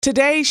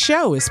Today's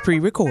show is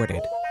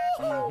pre-recorded.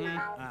 Y'all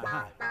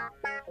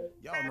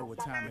know what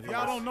time it is.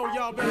 Y'all don't know,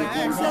 y'all better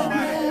ask somebody.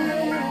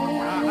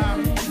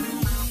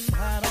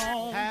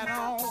 Hat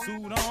on,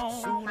 suit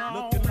on,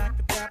 looking like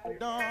a dapper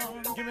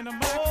dog, giving them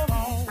all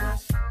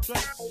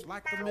dressed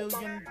like $1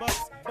 million,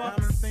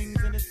 diamond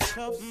things in its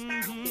cuffs.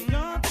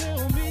 Y'all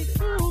tell me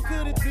who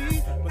could it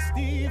be but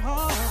Steve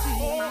Harvey?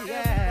 Everybody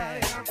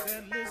out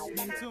there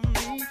listening to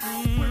me,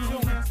 put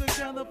your hands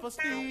together for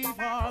Steve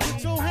Harvey.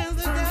 Put your hands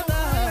together.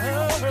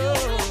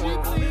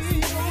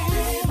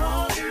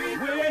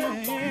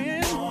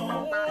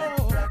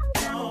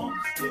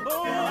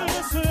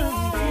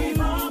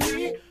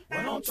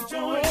 Why don't you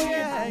join me?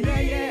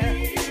 Yeah.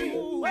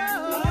 Ooh,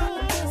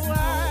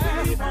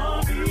 Steve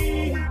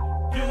Harvey.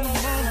 Get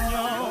them on,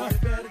 y'all.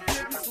 Better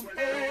give me some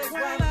eggs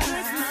while I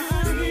listen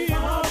to Steve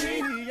Harvey.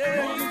 Yeah,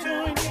 won't you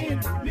join in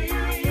with me?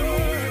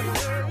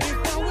 If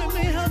you're with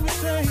me, help me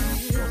say,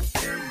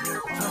 turn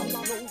your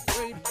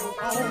radio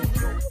on.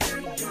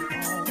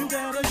 You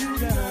gotta turn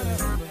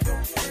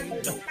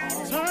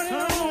it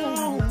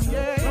on.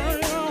 Yeah, turn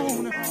it on.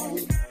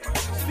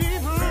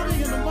 Steve Harvey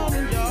in the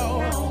morning, y'all.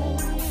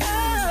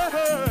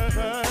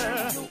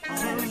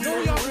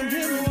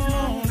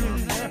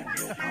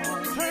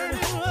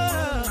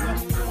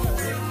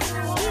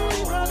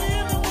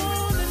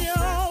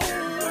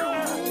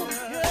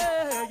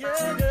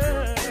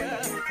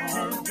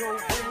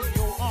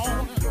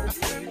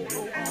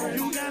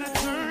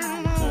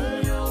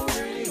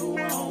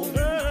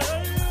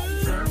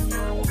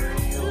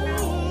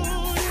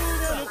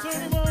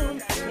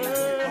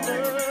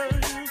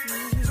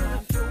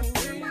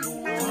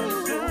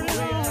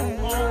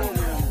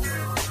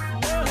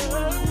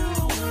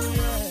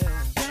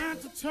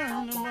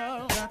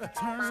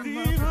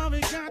 Steve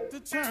Harvey got to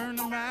turn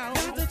them out.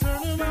 Got to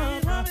turn them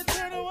out. Steve Harvey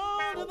turn them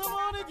on in the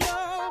morning,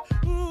 y'all.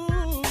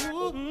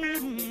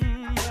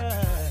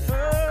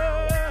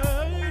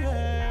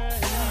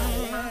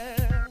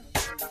 Yeah.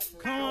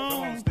 Come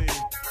on,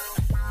 Steve.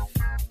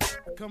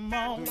 Come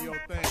on. Do your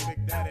thing,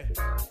 Big Daddy.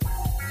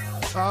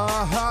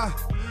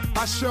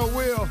 I sure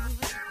will.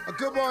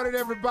 Good morning,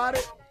 everybody.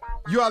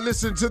 You are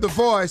listening to The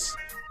Voice.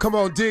 Come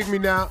on, dig me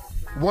now.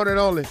 One and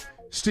only,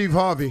 Steve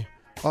Harvey.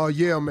 Oh,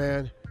 yeah,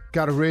 man.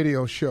 Got a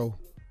radio show.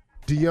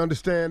 Do you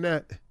understand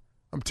that?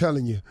 I'm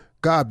telling you,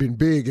 God been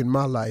big in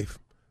my life.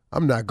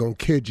 I'm not going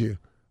to kid you.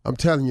 I'm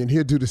telling you, and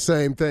he'll do the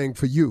same thing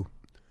for you.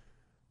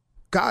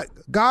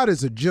 God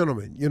is a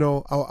gentleman. You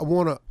know, I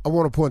want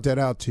to point that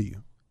out to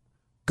you.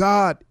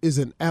 God is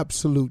an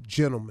absolute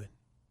gentleman.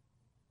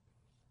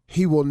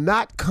 He will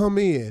not come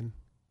in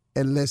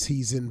unless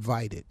he's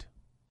invited.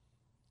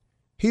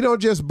 He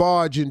don't just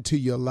barge into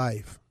your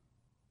life.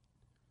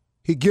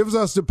 He gives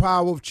us the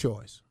power of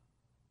choice.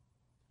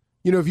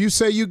 You know, if you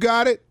say you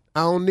got it,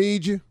 I don't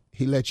need you,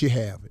 he lets you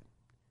have it.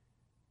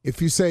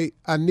 If you say,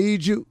 I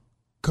need you,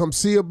 come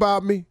see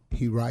about me,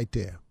 he right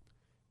there.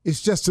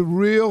 It's just a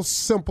real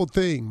simple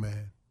thing,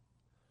 man.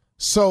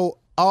 So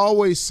I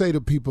always say to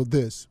people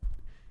this,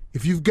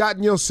 if you've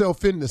gotten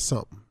yourself into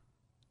something,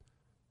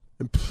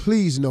 and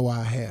please know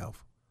I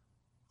have,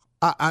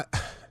 I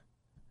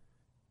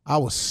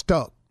was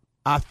stuck.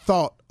 I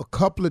thought a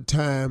couple of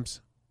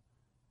times,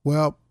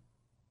 well,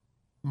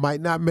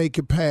 might not make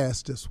it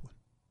past this one.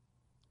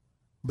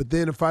 But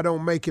then if I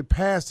don't make it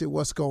past it,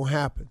 what's going to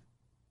happen?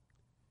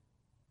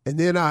 And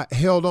then I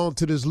held on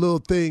to this little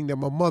thing that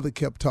my mother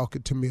kept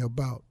talking to me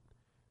about.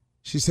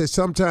 She said,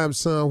 sometimes,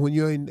 son, when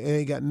you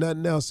ain't got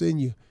nothing else in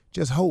you,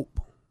 just hope.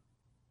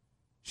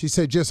 She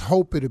said, just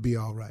hope it'll be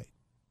all right.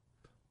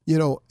 You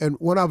know, and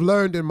what I've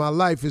learned in my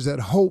life is that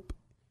hope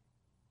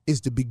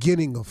is the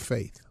beginning of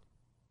faith.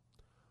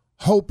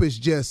 Hope is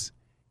just,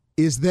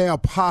 is there a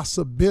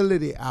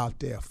possibility out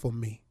there for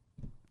me?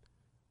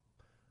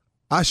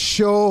 I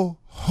sure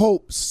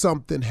hope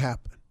something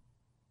happened.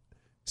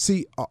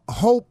 See,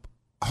 hope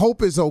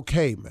is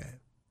okay, man.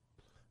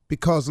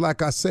 Because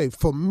like I say,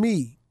 for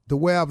me, the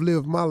way I've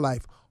lived my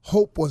life,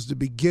 hope was the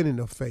beginning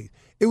of faith.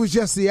 It was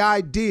just the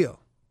idea.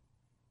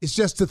 It's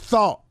just the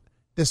thought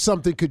that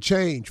something could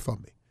change for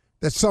me,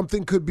 that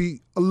something could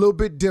be a little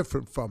bit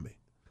different for me,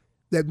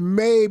 that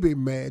maybe,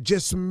 man,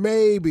 just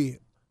maybe,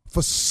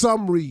 for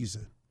some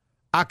reason,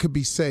 I could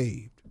be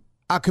saved.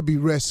 I could be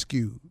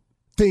rescued.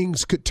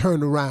 Things could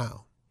turn around.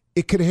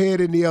 It could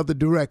head in the other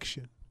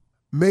direction.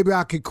 Maybe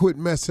I could quit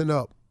messing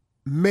up.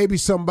 Maybe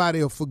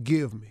somebody will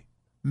forgive me.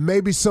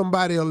 Maybe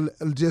somebody will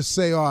just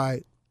say, all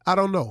right, I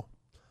don't know.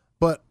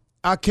 But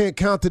I can't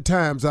count the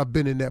times I've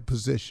been in that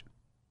position.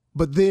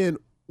 But then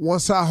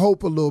once I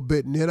hope a little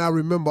bit, and then I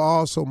remember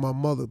also my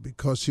mother,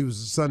 because she was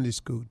a Sunday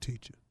school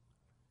teacher.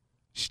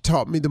 She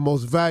taught me the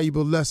most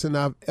valuable lesson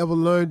I've ever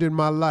learned in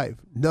my life.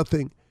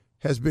 Nothing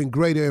has been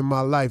greater in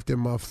my life than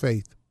my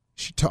faith.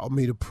 She taught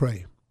me to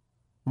pray.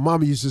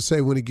 Mama used to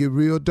say, when it get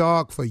real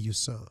dark for you,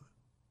 son,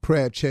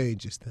 prayer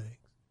changes things.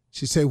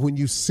 She said, when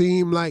you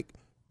seem like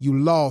you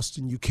lost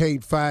and you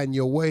can't find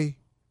your way,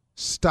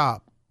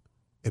 stop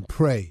and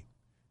pray.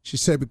 She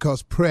said,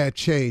 because prayer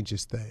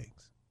changes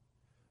things.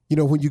 You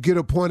know, when you get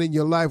a point in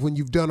your life when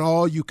you've done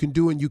all you can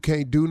do and you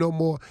can't do no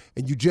more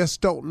and you just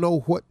don't know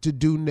what to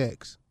do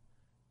next.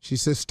 She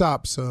said,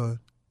 stop, son,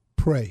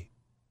 pray.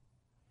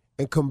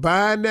 And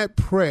combine that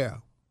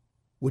prayer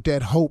with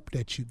that hope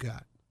that you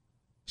got.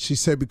 She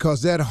said,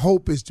 because that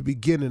hope is the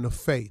beginning of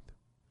faith.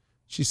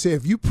 She said,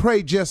 if you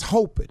pray just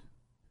hoping,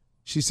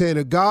 she said,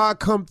 if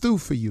God come through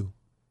for you,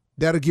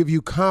 that'll give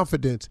you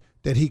confidence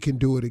that he can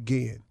do it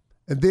again.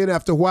 And then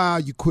after a while,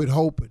 you quit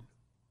hoping.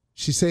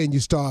 She's saying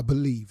you start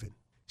believing.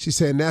 She's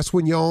saying that's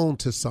when you're on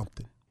to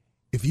something.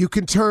 If you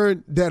can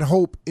turn that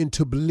hope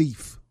into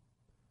belief,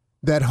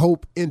 that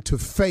hope into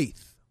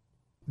faith,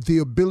 the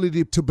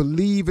ability to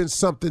believe in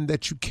something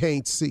that you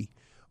can't see.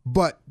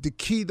 But the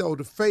key, though,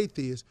 to faith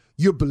is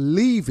you're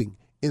believing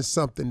in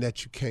something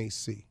that you can't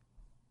see.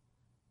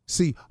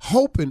 See,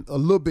 hoping a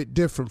little bit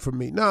different from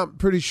me. Now, I'm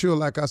pretty sure,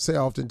 like I say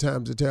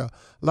oftentimes, I tell a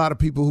lot of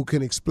people who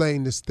can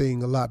explain this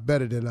thing a lot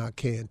better than I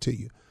can to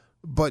you.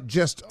 But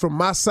just from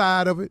my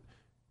side of it,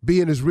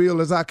 being as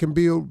real as I can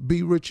be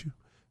with you.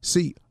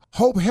 See,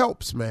 hope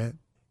helps, man.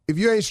 If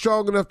you ain't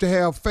strong enough to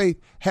have faith,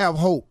 have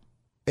hope.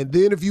 And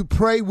then if you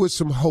pray with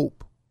some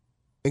hope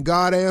and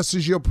God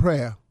answers your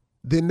prayer,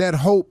 then that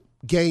hope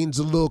gains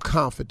a little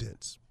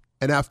confidence.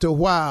 And after a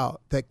while,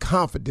 that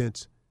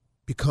confidence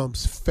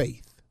becomes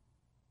faith.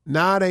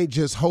 Now it ain't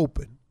just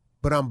hoping,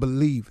 but I'm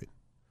believing.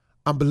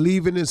 I'm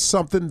believing in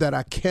something that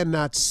I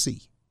cannot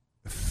see.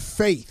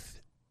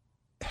 Faith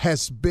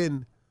has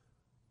been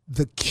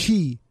the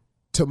key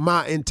to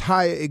my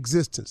entire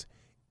existence,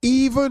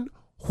 even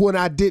when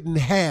I didn't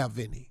have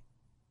any.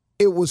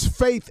 It was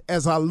faith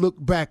as I look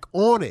back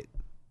on it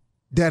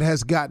that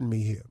has gotten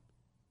me here.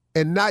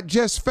 And not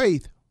just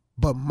faith,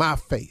 but my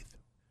faith.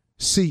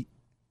 See,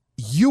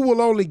 you will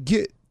only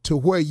get to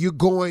where you're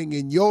going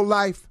in your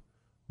life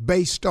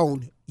based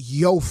on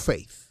your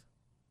faith.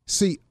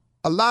 See,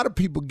 a lot of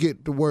people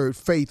get the word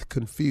faith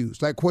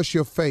confused. Like, what's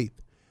your faith?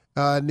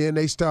 And then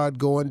they start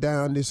going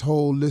down this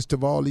whole list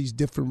of all these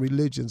different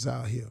religions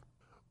out here.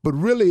 But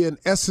really, in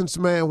essence,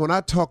 man, when I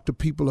talk to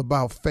people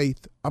about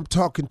faith, I'm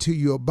talking to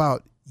you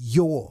about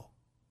your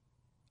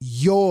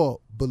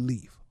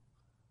belief.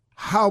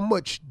 How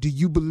much do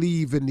you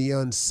believe in the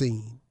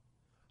unseen?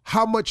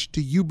 How much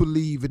do you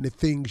believe in the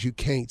things you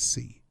can't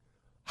see?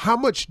 How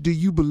much do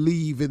you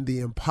believe in the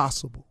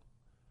impossible?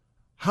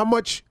 How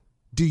much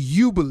do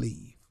you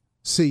believe?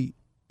 See,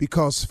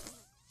 because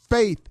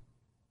faith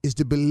is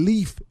the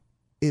belief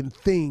in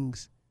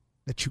things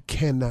that you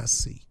cannot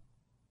see.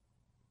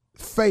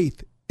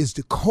 Faith is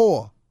the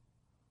core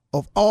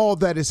of all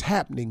that is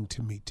happening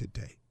to me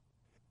today.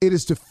 It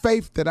is the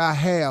faith that I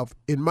have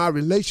in my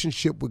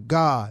relationship with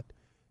God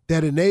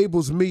that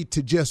enables me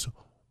to just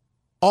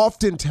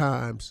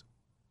oftentimes,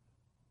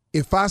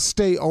 if I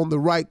stay on the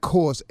right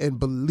course and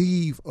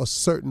believe a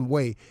certain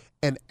way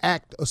and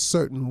act a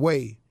certain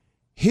way,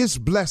 his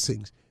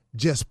blessings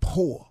just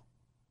pour.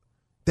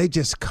 They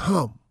just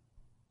come.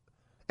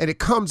 And it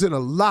comes in a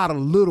lot of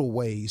little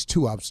ways,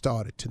 too, I've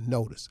started to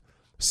notice.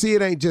 See,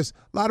 it ain't just,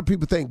 a lot of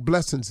people think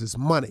blessings is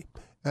money.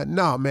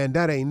 No, man,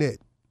 that ain't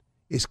it.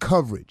 It's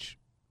coverage.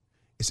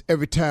 It's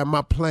every time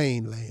my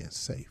plane lands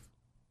safe.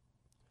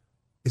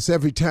 It's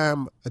every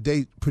time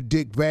they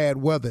predict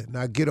bad weather and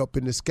I get up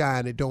in the sky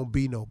and it don't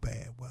be no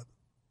bad weather.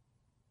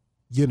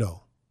 You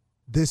know,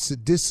 this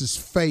is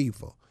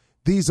favor.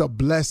 These are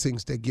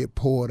blessings that get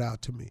poured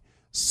out to me.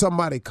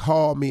 Somebody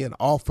call me and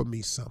offer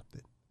me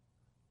something.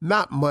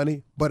 Not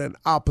money, but an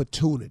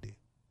opportunity.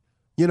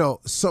 You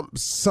know,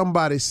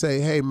 somebody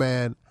say, hey,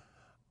 man,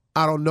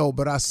 I don't know,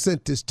 but I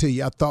sent this to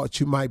you. I thought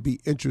you might be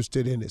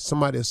interested in it.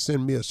 Somebody will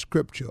send me a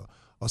scripture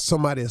or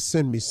somebody will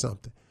send me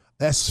something.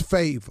 That's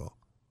favor.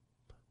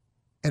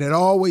 And it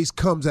always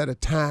comes at a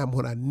time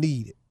when I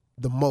need it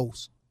the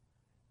most.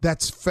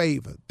 That's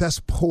favor.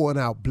 That's pouring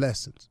out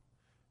blessings.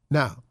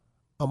 Now,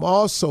 I'm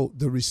also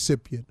the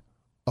recipient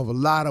of a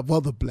lot of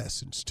other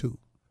blessings, too.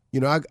 You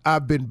know,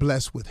 I've been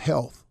blessed with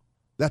health.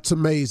 That's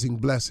amazing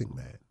blessing,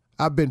 man.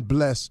 I've been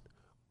blessed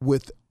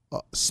with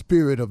a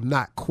spirit of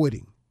not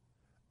quitting.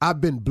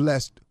 I've been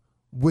blessed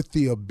with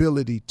the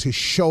ability to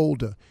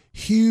shoulder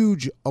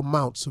huge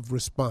amounts of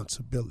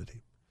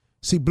responsibility.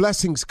 See,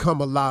 blessings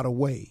come a lot of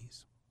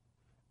ways.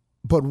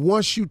 But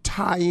once you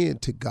tie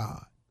into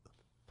God,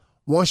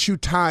 once you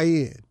tie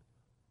in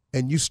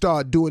and you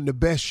start doing the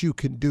best you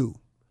can do,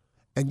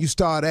 and you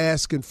start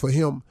asking for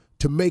him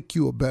to make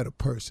you a better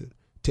person,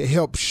 to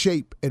help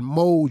shape and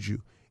mold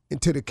you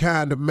into the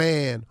kind of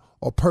man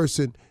or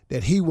person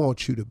that he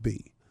wants you to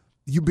be,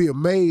 you'd be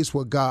amazed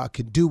what God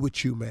can do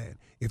with you, man,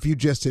 if you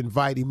just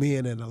invite him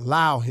in and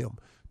allow him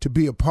to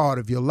be a part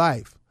of your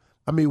life.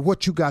 I mean,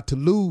 what you got to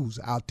lose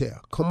out there?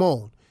 Come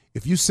on.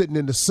 If you're sitting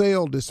in the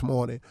cell this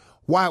morning,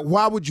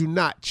 why would you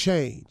not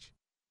change?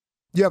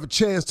 You have a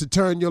chance to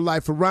turn your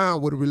life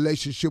around with a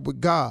relationship with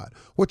God.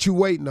 What you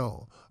waiting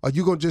on? Are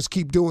you going to just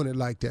keep doing it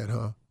like that,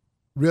 huh?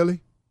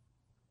 Really?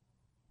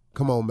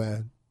 Come on,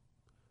 man.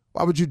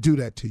 Why would you do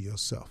that to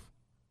yourself?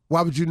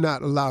 Why would you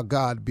not allow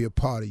God to be a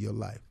part of your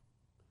life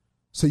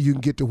so you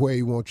can get to where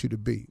he wants you to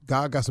be?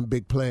 God got some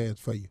big plans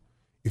for you.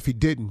 If he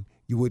didn't,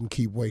 you wouldn't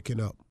keep waking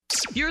up.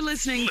 You're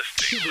listening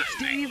to the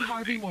Steve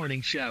Harvey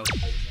Morning Show.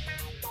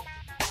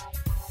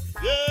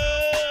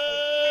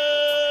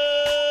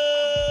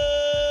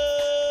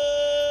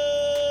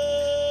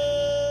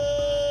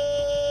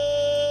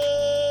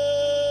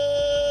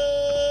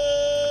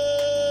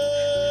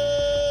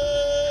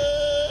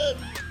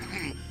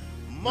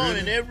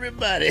 Morning,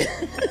 everybody.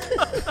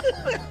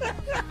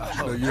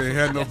 No, you ain't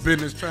had no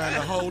business trying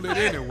to hold it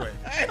anyway.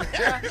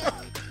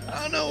 I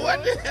don't know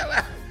what the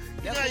hell.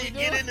 You know, you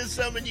get into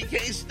something you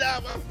can't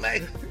stop. I'm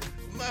like,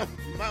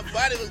 my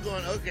body was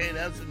going, okay,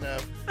 that's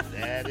enough.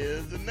 That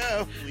is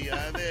enough. We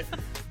are there.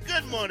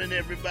 Good morning,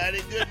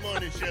 everybody. Good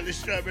morning, Shirley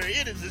Strawberry.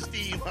 It is the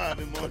Steve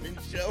Harvey Morning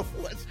Show.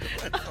 What's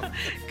going on?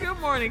 Good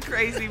morning,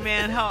 crazy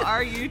man. How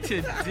are you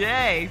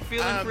today?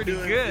 Feeling pretty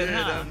good,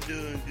 huh? I'm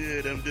doing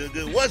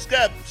good. What's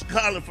up,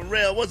 Carla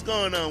Farrell? What's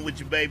going on with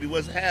you, baby?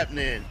 What's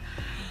happening?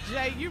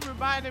 Jay, you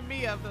reminded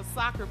me of the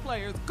soccer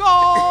players. Goal! What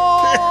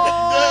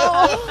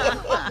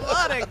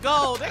a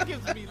goal. That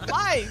gives me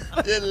life.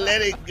 Just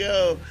let it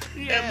go.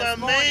 Yes,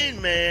 and my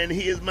main man,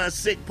 he is my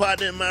sick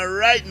partner in my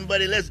writing,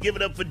 buddy. Let's give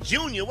it up for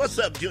Junior. What's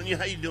up, Junior?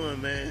 How you doing,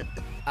 man?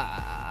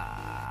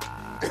 I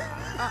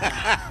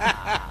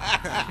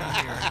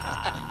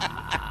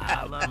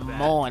love that.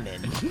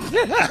 Morning.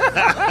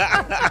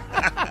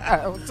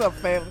 What's up,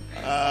 family?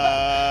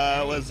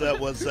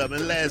 What's up?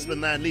 And last but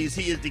not least,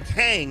 he is the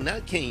Kang,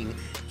 not King.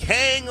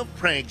 Kang of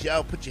pranks.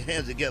 Y'all put your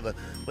hands together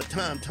for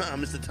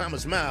Mr.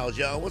 Thomas Miles,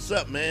 y'all. What's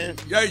up, man?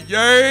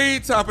 Yay,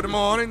 top of the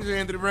morning,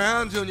 end of the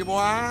round, Junior Boy,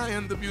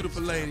 and the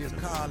beautiful ladies,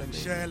 Carl and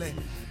Shirley.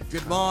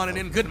 Good morning,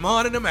 and good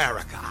morning,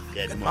 America.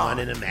 Good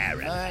morning,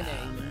 America.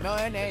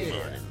 Morning.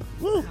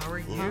 Woo. How are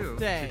you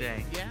Day.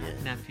 today, Yeah.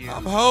 nephew?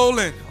 I'm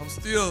holding. I'm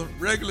still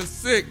regular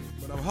sick,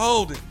 but I'm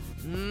holding.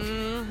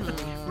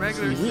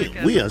 Regular sick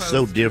as We are so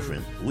opposed to-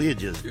 different. We're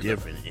just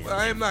different. Well,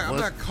 I'm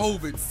not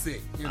COVID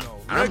sick,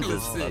 regular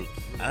sick.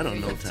 I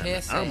don't know, Take a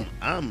test, Tommy.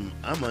 I'm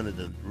under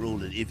the rule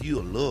that if you're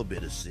a little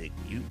bit of sick,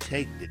 you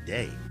take the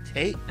day.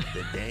 Take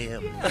the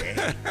damn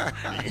day.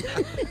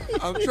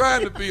 I'm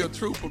trying to be a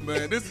trooper,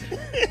 man. This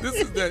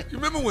is that. You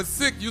remember when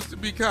sick used to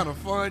be kind of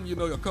fun?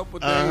 A couple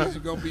of days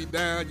you're gonna be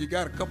down. You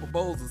got a couple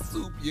bowls of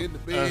soup. You're in the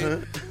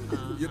bed.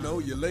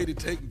 Your lady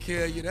taking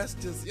care of you. That's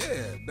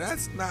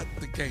not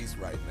the case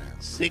right now.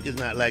 Sick is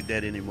not like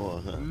that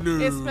anymore, huh?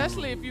 No.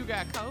 Especially if you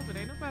got COVID.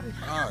 Ain't nobody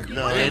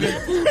No,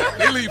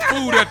 They leave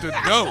food at the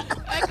door.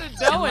 at the And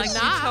door like and we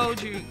not.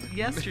 told you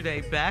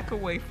yesterday, back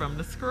away from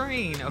the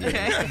screen,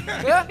 okay?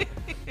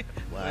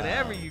 Wow.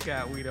 Whatever you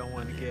got, we don't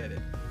want to get it.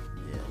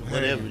 Yeah,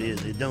 whatever it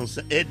is, it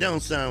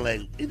don't sound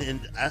like it. And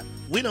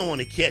we don't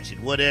want to catch it.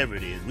 Whatever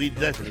it is, we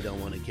definitely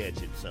don't want to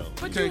catch it. So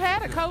But you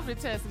had a COVID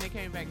test and it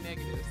came back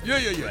negative. So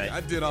Yeah. Right.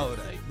 I did all of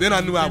that. Then I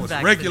knew I Been was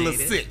regular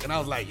vaccinated. sick, and I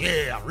was like,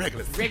 yeah, I'm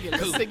regular sick. regular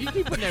sick. You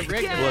keep putting that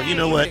regular. well, you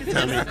know what,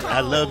 Tommy? I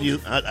love you.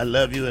 I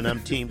love you, and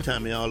I'm Team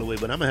Tommy all the way.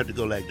 But I'm gonna have to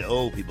go like the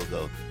old people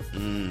go.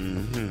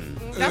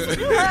 That's what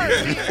you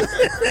heard.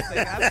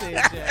 I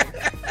said, Jay.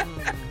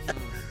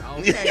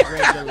 Okay,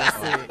 regular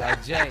sick.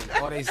 Jay,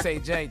 or they say,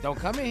 Jay, don't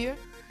come in here.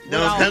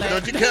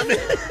 Don't you come in?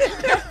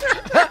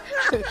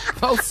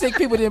 Those sick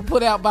people didn't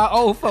put out by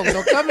old folks.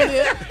 Don't come in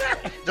here.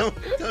 Don't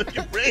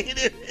you bring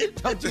it in?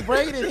 Don't you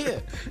bring it in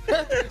here.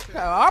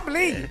 I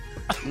believe.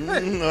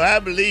 I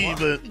believe,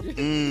 but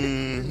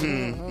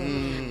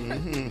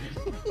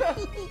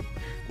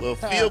Well,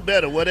 feel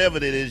better, whatever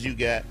that is you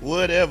got.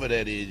 Whatever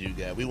that is you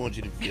got. We want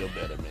you to feel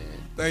better, man.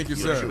 Thank you,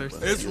 You're a sir.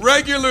 trooper. It's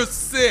regular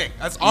sick.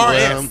 That's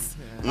RS.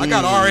 Well, I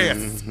got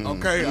RS.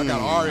 Okay, I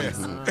got RS.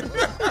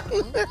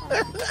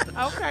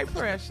 Okay,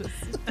 precious.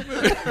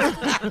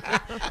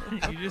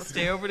 You just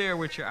stay over there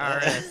with your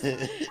RS.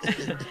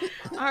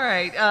 All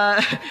right,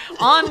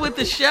 on with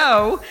the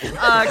show.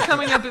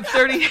 Coming up at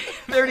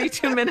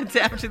 32 minutes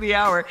after the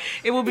hour,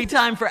 it will be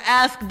time for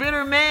Ask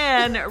Bitter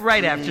Man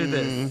right after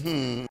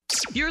this.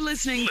 You're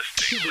listening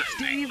to the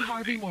Steve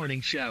Harvey Morning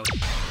Show.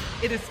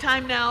 It is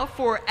time now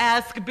for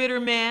Ask Bitter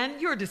Man.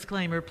 Your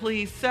disclaimer,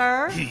 please,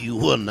 sir. You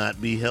will not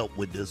be helped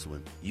with this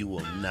one. You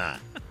will not.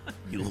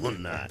 You will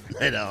not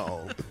at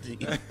all.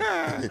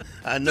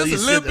 I know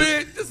Just a little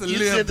bit. Just a you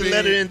little sent the bit.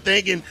 letter in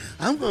thinking,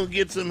 I'm going to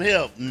get some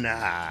help.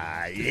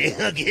 Nah, you ain't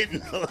going to get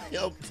no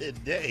help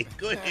today.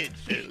 Go ahead,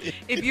 Shirley.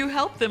 If you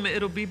help them,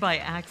 it'll be by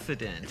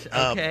accident,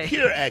 okay?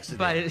 Pure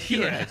accident.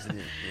 Yeah.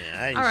 Accident.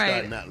 Yeah, I ain't All right,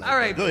 starting out like all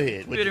right. that. Go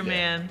ahead. What Bitter you got?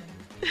 man.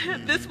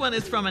 This one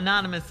is from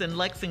Anonymous in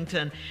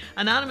Lexington.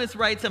 Anonymous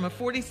writes, I'm a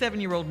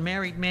 47-year-old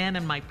married man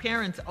and my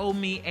parents owe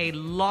me a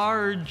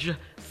large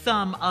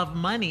sum of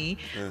money.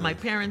 My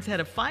parents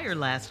had a fire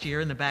last year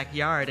in the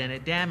backyard and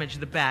it damaged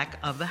the back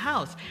of the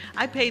house.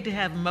 I paid to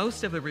have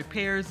most of the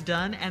repairs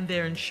done and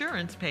their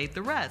insurance paid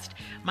the rest.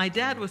 My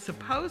dad was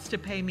supposed to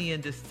pay me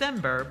in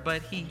December,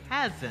 but he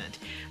hasn't.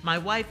 My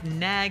wife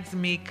nags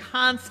me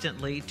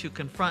constantly to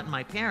confront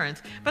my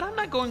parents, but I'm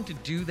not going to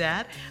do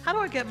that. How do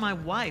I get my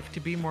wife to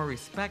be more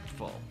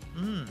respectful?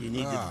 You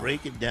need to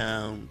break it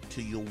down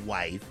to your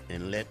wife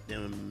and let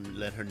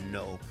her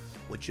know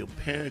what your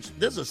parents.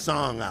 There's a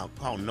song out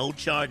called "No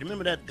Charge."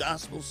 Remember that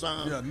gospel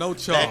song? Yeah, no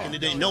charge. Back in the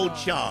day, no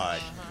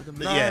charge. The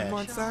But 9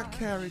 months I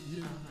carried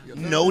you.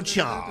 No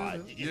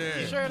charge.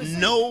 Yeah.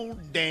 No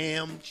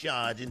damn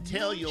charge. And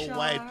tell your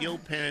wife your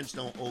parents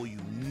don't owe you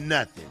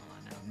nothing.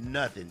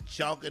 Nothing.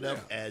 Chalk it up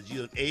as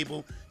you're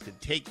able to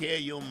take care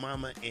of your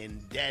mama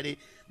and daddy.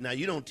 Now,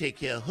 you don't take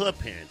care of her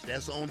parents.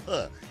 That's on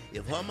her.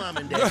 If her mom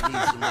and dad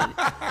need some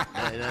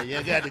money,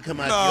 you got to come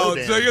out your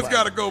damn Jay, it's pocket.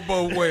 got to go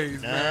both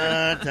ways,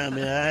 man.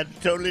 Tommy, I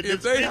totally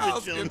If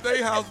disagree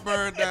they house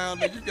burned down,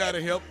 then you got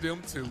to help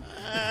them too.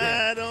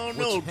 I don't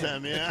know,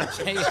 Tommy.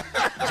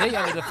 Jay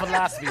under the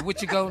philosophy,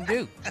 what you gonna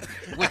do?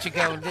 What you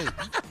gonna do?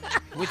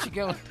 What you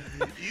gonna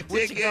You what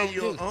take you care of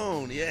gonna your do?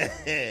 own, yeah.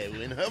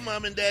 When her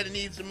mom and daddy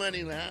need some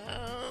money, like,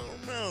 I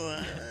don't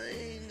know.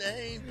 I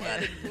ain't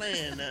part of the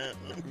plan now.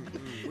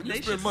 When you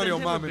They spend should money send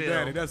on him a mom and bill.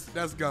 daddy,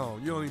 that's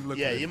gone. You don't even look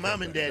Yeah, at your it.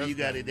 mom and daddy, That's you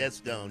got gone. it. That's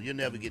gone. You'll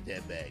never get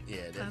that back.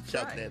 Yeah, That's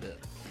chalk right. that up.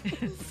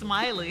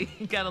 Smiley,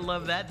 gotta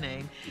love that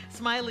name.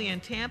 Smiley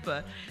in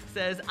Tampa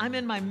says, I'm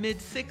in my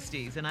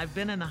mid-60s and I've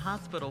been in the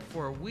hospital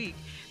for a week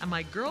and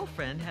my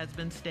girlfriend has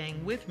been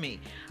staying with me.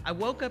 I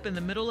woke up in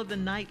the middle of the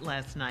night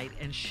last night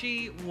and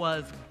she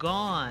was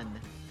gone.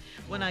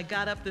 When I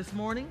got up this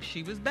morning,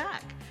 she was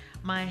back.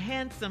 My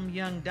handsome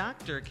young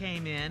doctor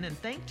came in and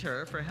thanked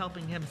her for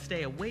helping him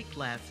stay awake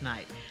last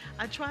night.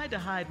 I tried to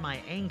hide my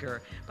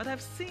anger, but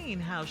I've seen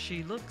how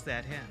she looks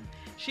at him.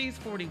 She's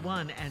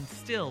 41 and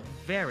still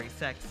very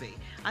sexy.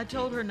 I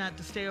told her not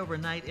to stay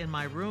overnight in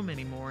my room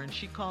anymore, and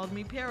she called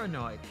me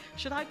paranoid.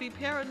 Should I be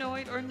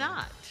paranoid or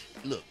not?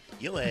 Look,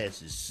 your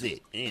ass is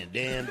sick. Ain't a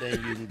damn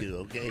thing you can do,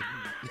 okay?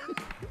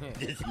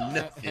 There's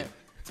nothing.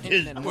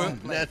 There's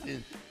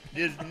nothing.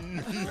 There's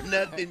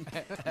nothing.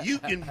 You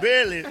can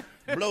barely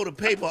blow the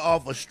paper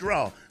off a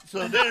straw.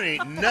 So there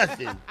ain't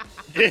nothing.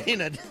 There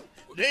ain't a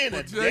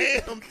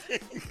Jay, damn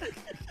thing.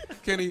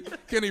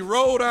 Can he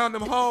roll down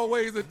them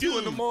hallways at 2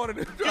 in the morning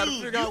and try to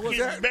figure out what's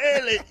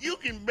happening? You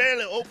can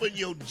barely open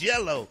your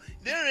jello.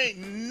 There ain't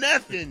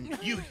nothing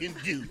you can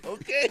do,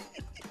 okay?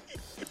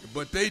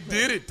 But they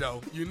did it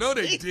though. You know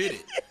they did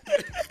it.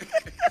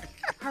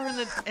 Her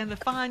and the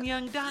fine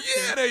young doctor.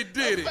 Yeah, they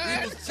did it.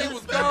 She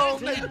was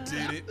gone. They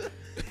did it.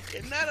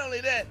 And not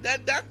only that,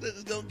 that doctor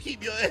is going to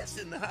keep your ass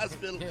in the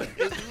hospital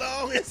as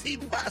long as he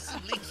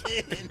possibly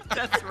can.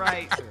 That's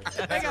right.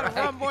 They got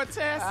to run more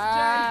tests,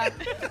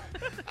 Jay.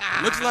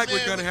 Looks like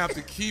we're gonna have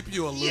to keep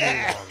you a little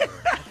longer.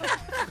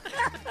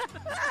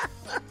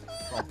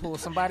 Gonna pull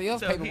somebody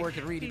else's So paperwork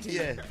and read it to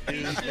you. Yeah.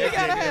 You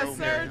got to have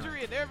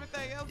surgery and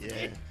everything else.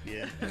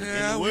 Yeah.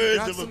 Yeah, we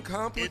got some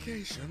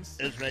complications.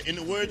 That's right. In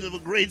the words of a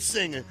great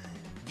singer,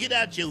 get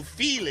out your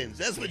feelings.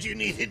 That's what you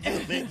need to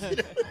do, man.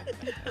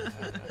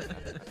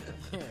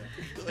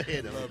 Go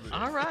ahead,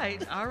 All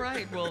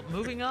right. Well,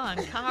 moving on.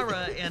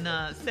 Cara in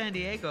San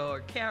Diego, or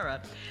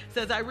Cara,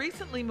 says, I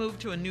recently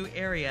moved to a new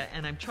area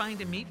and I'm trying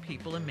to meet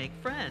people and make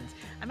friends.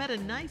 I met a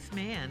nice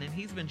man and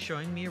he's been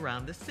showing me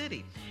around the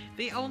city.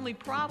 The only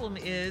problem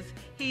is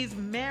he's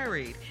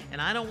married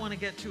and I don't want to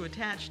get too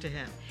attached to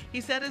him.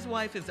 He said his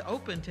wife is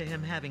open to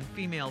him having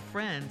female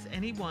friends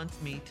and he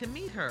wants me to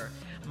meet her.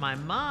 My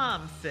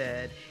mom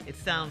said it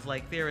sounds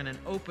like they're in an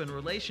open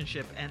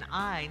relationship and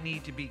I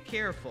need to be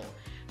careful.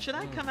 Should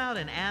I come out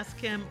and ask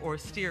him or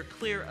steer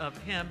clear of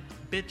him?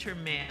 Bitter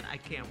man, I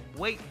can't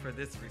wait for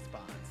this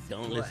response.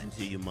 Don't listen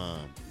to your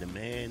mom. The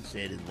man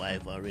said his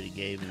wife already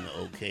gave him the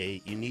okay.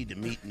 You need to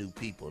meet new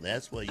people.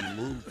 That's why you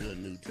moved to a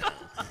new town,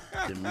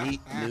 to meet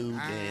new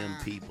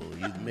damn people.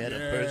 You've met a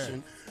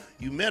person.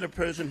 You met a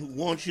person who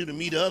wants you to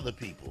meet other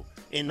people,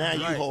 and now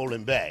you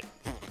holding back.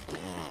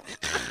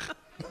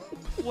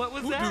 What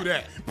was Who that? do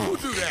that? Who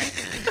do that?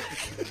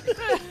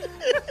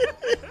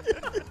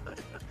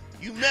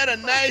 You met a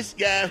nice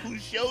guy who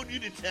showed you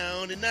the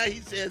town, and now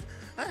he says,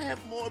 I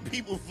have more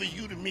people for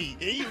you to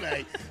meet. And you're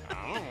like,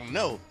 I don't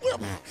know.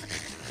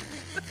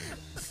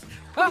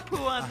 Poo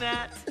on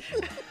that.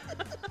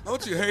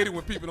 Don't you hate it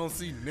when people don't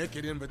see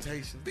naked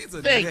invitations? These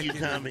are Thank naked you,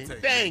 Tommy.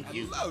 invitations. Thank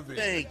you. I love it.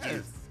 Thank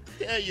you.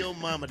 Tell your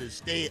mama to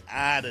stay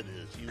out of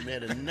this. You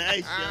met a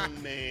nice young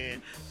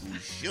man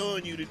who's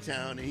showing you the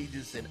town, and he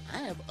just said, I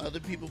have other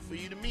people for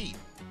you to meet.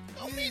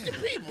 Go meet the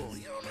people.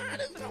 You don't know how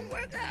this is going to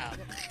work out.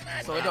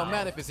 So it don't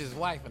matter if it's his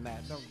wife or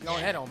not.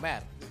 That don't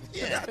matter.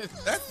 Yeah.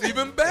 That's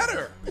even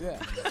better. Yeah.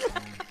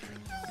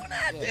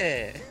 Not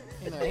there.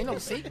 Ain't no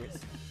secrets.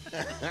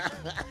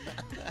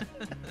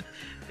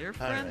 They're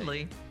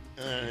friendly.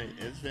 All right,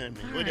 it's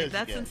family. All What right, else you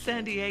that's got? in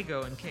San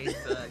Diego in case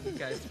you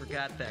guys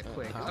forgot that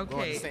quick. I'm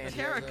going Okay, to San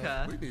Diego.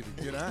 Terica. We need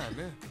to get on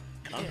there.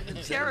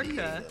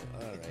 Terica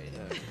All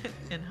right.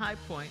 in High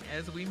Point,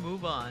 as we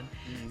move on,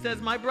 says,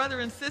 my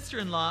brother and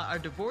sister-in-law are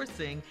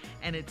divorcing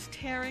and it's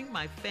tearing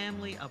my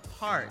family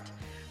apart.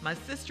 My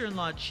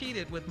sister-in-law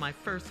cheated with my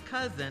first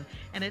cousin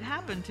and it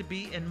happened to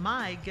be in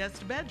my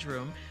guest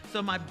bedroom,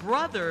 so my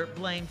brother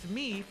blames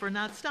me for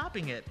not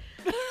stopping it.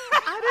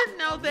 I didn't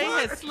know they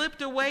had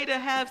slipped away to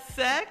have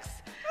sex.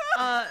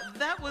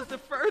 That was the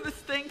furthest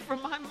thing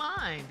from my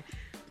mind.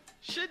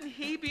 Shouldn't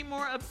he he be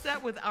more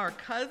upset with our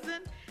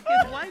cousin?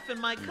 His wife and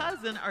my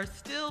cousin are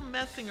still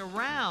messing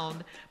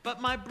around,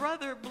 but my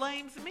brother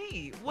blames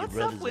me. What's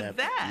up with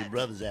that? Your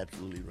brother's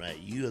absolutely right.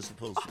 You are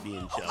supposed to be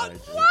in charge.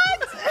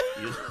 What?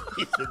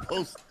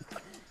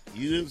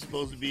 You're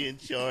supposed to be in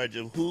charge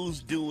of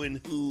who's doing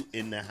who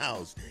in the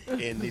house.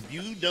 And if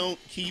you don't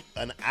keep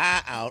an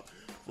eye out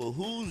for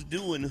who's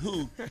doing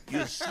who,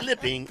 you're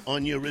slipping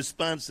on your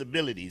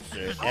responsibilities,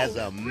 sir. As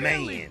a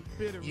man,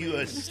 you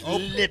are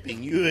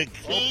slipping. You are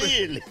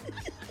clearly...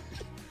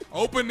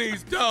 Open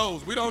these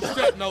doors. We don't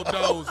shut no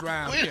doors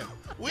around here.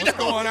 What's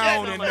going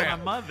on in there?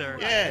 My mother.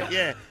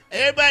 Yeah.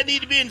 Everybody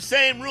need to be in the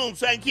same room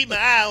so I can keep my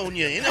eye on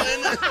you. You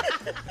know?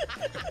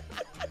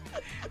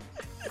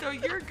 So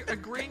you're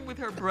agreeing with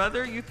her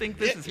brother? You think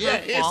this is her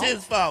fault? Yeah, it's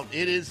his fault.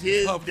 It is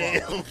his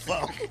damn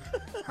fault.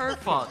 Her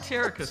fault.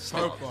 Terica's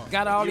fault.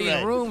 Got all You're these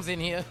right. rooms in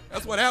here.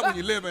 That's what happens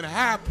when you live in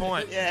High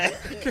Point, Yeah.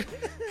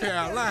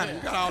 Carolina. You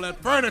got all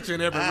that furniture in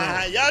every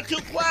room. Y'all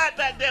too quiet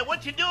back there.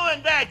 What you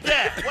doing back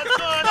there? What's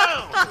going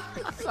on?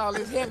 It's all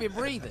this heavy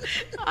breathing.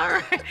 All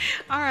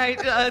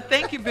right.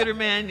 Thank you, Bitter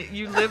Man.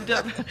 You lived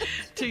up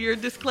to your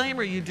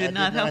disclaimer. You did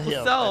not help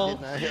a soul.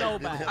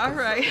 All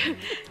right.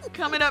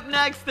 Coming up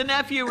next, the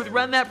nephew would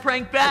run that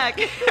prank back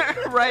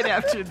right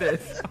after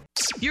this.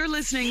 You're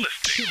listening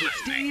to the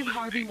Steve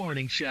Harvey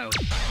Morning Show.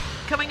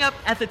 Coming up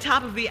at the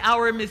top of the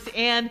hour, Miss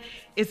Ann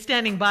is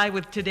standing by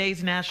with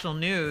today's national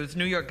news.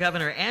 New York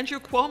Governor Andrew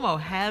Cuomo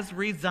has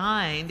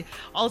resigned.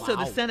 Also,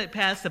 the Senate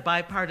passed a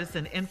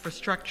bipartisan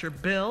infrastructure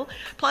bill.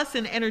 Plus,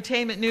 in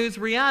entertainment news,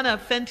 Rihanna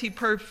Fenty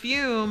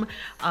perfume,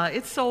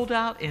 it's sold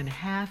out in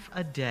half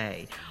a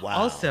day. Wow.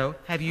 Also,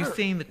 have you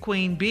seen the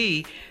Queen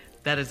Bee?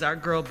 That is our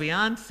girl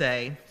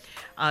Beyonce.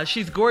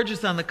 She's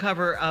gorgeous on the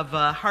cover of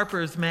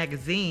Harper's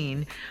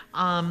Magazine.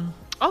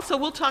 Also,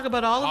 we'll talk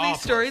about all of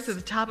these stories at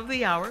the top of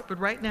the hour. But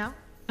right now,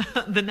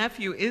 the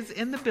nephew is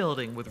in the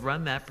building with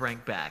Run That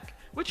Prank Back.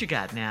 What you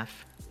got,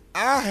 Neff?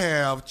 I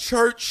have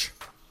church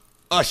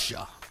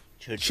usher.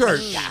 Church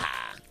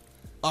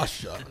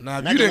usher. Now,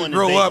 if Not you the didn't one in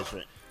grow Vegas, up,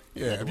 right?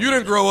 if you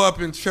didn't grow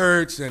up in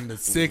church in the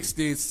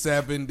 60s,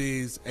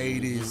 70s,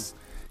 80s,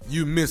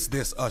 you missed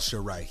this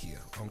usher right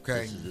here,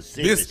 okay?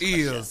 This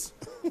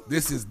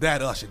is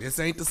that usher. This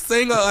ain't the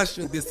singer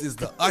usher. This is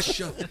the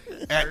usher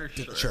at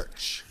the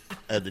church.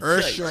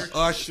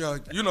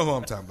 Usher, you know who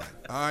I'm talking about.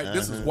 All right,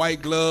 this is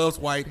white gloves,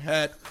 white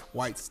hat,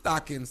 white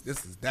stockings.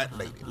 This is that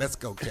lady. Let's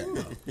go, Cat.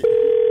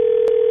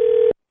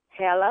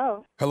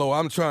 Hello. Hello,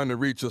 I'm trying to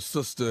reach a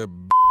sister.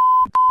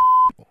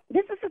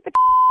 This is Sister.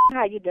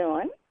 How you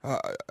doing?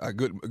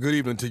 Good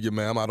evening to you,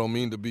 ma'am. I don't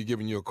mean to be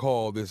giving you a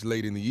call this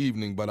late in the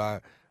evening, but I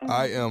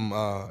am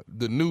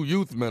the new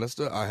youth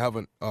minister. I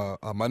haven't.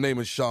 My name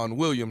is Sean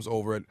Williams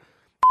over at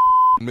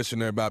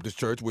Missionary Baptist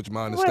Church, which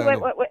my understanding.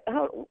 Wait.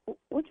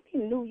 What do you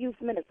mean, new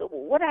youth minister?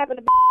 What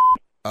happened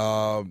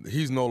to?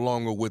 He's no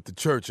longer with the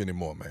church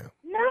anymore, ma'am.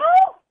 No.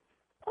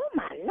 Oh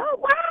my Lord,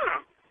 why?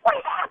 What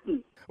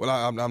happened? Well,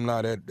 I'm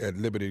not at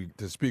liberty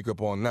to speak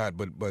up on that,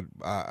 but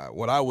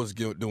what I was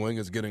doing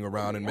is getting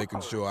around and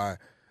making sure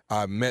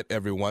I met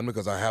everyone,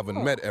 because I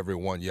haven't met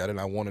everyone yet, and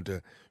I wanted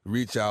to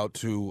reach out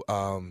to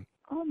Oh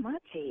my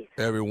Jesus.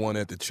 everyone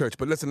at the church.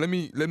 But listen, let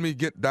me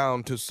get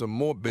down to some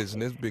more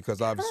business,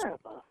 because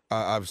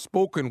I've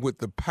spoken with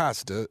the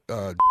pastor.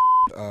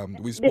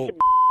 We spoke. Bishop.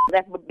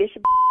 That's what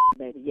Bishop.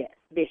 Baby, yes,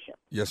 Bishop.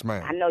 Yes,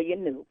 ma'am. I know you're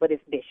new, but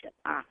it's Bishop.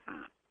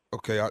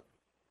 Okay,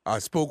 I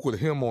spoke with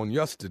him on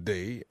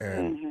yesterday,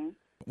 and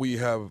we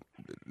have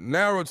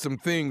narrowed some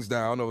things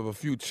down of a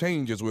few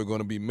changes we're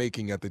going to be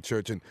making at the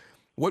church. And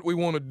what we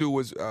want to do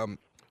is,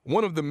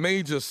 one of the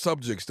major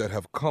subjects that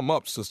have come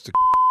up, Sister,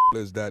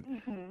 is that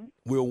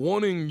we're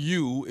wanting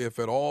you, if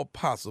at all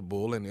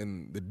possible,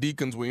 and the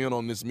deacons were in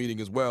on this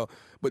meeting as well,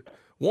 but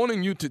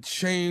wanting you to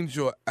change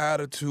your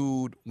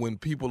attitude when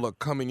people are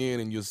coming in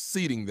and you're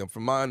seating them.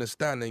 From my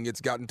understanding, it's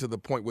gotten to the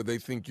point where they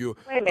think you're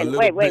Wait a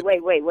minute.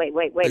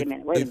 Wait a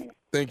minute.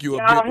 Think you're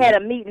Y'all had a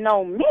meeting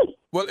on me.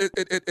 Well,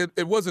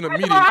 it wasn't a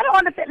First meeting. of all, I don't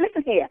understand.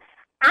 Listen here.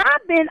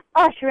 I've been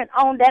ushering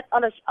on that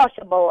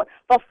usher board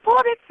for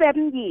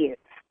 47 years.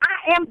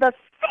 I am the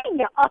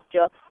senior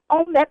usher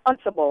on that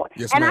usher board.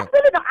 Yes, and ma'am. I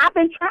really don't. I've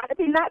been trying to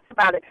be nice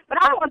about it,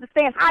 but I don't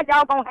understand how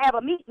y'all gonna have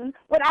a meeting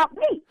without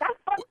me. That's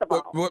first of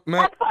all. What,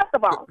 ma'am? That's first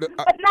of all. But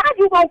now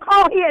you gonna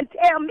call here and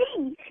tell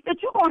me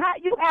that you gonna have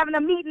you having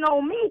a meeting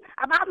on me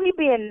about me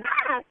being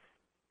nice.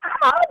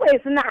 I'm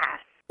always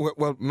nice.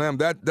 Well, ma'am,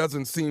 that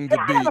doesn't seem to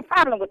I be have a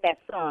problem with that,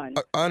 son.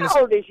 I How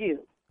old is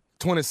you?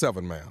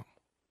 27, ma'am.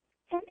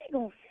 And they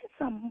gonna send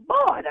some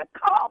boy to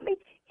call me.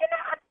 You know,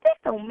 this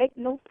don't make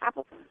no type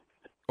of sense.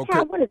 Okay.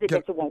 Now, what is it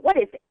that you want? What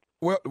is it?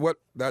 Well,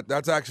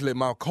 that's actually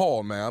my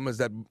call, ma'am, is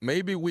that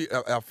maybe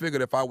I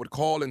figured if I would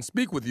call and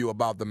speak with you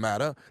about the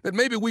matter, that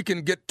maybe we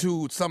can get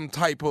to some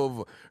type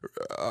of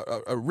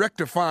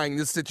rectifying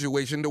this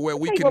situation to where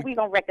we can. What we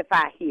gonna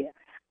rectify here?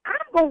 I'm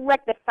gonna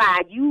rectify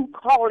you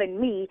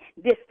calling me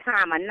this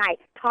time of night,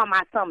 talking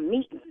about some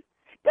meeting.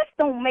 This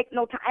don't make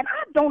no time, and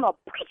I don't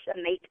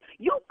appreciate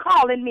you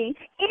calling me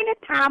any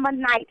time of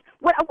night.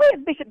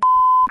 Where's Bishop?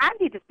 I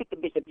need to speak to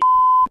Bishop.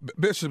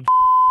 Bishop,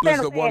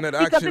 is the one that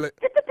actually.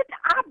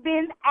 I've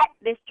been at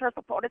this church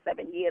for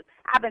 47 years.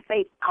 I've been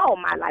saved all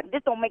my life.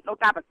 This don't make no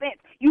type of sense.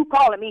 You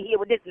calling me here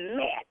with this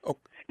mess. Oh.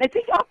 Now,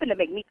 see, y'all finna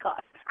make me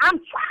cuss. I'm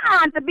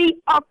trying to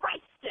be a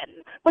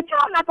Christian, but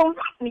y'all not gonna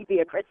let me be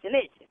a Christian,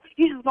 is you?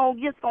 You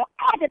just gonna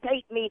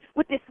agitate me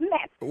with this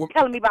mess,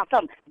 telling me about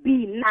something.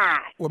 Be nice.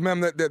 Well,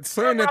 ma'am, that's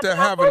saying that they're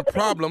having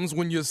problems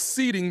when you're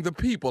seating the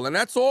people, and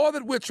that's all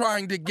that we're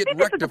trying to get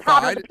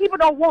rectified. The people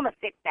don't want to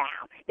sit down.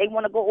 They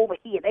want to go over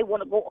here. They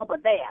want to go over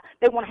there.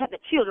 They want to have the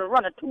children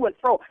running to and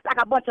fro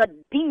like a bunch of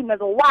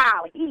demons or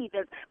wild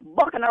heathens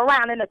bucking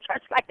around in the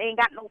church like they ain't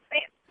got no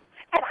sense.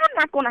 And I'm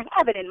not going to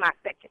have it in my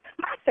section.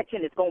 My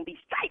section is going to be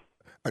straight.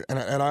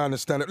 And I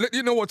understand it.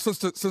 You know what,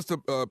 Sister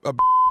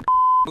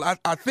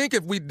I think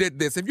if we did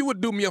this, if you would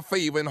do me a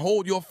favor and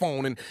hold your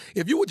phone, and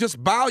if you would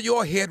just bow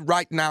your head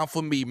right now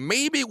for me,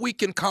 maybe we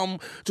can come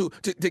to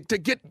get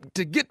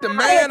the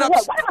man up.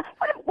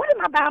 What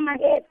am I bowing my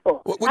head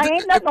for? I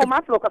ain't nothing on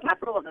my floor because my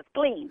floors is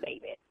clean,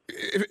 baby.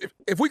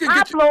 If we can my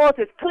get floors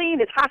is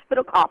clean as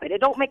hospital carpet. It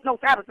don't make no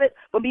sense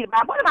for me to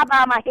bow. What am I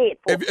bowing my head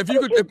for?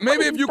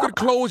 If you could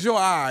close your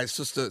eyes,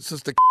 Sister.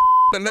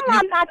 And let me...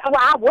 I'm not. Well,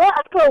 I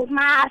was closed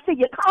my eyes. See,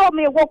 you called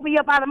me and woke me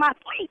up out of my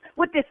sleep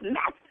with this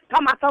mess.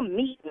 Talking about some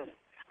meeting.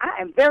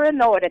 I am very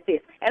annoyed at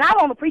this. And I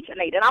don't appreciate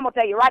it. And I'm going to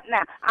tell you right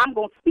now, I'm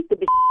going to speak to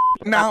this.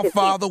 Now,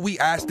 Father, we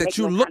ask that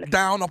you look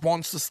down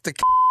upon Sister.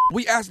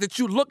 We ask that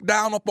you look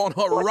down upon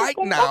her right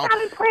now.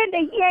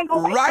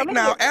 Right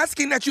now,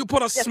 asking that you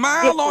put a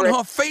smile on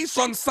her face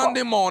on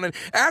Sunday morning.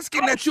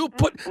 Asking that you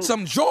put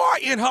some joy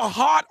in her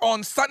heart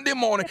on Sunday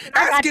morning.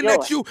 Asking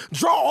that you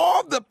draw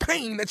all the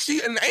pain that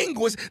she and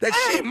anguish that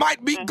she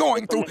might be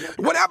going through.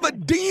 Whatever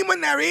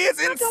demon there is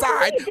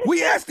inside,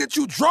 we ask that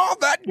you draw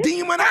that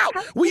demon out.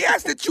 We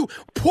ask that you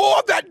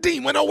pour that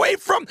demon away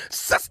from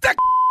Sister.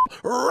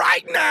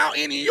 Right now,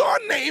 in your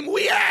name,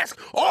 we ask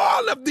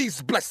all of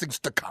these blessings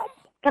to come.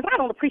 Because I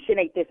don't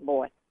appreciate this,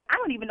 boy. I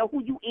don't even know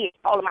who you is.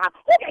 Who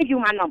gave you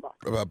my number?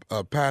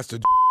 Pastor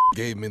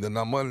gave me the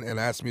number and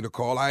asked me to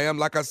call. I am,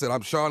 like I said,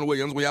 I'm Sean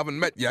Williams. We haven't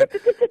met yet,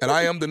 and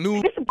I am the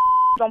new. Bishop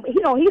he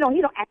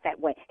don't act that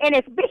way. And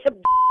it's Bishop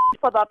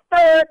for the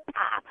third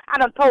time. I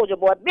done told you,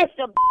 boy.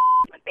 Bishop,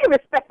 be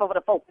respectful of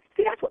the folks.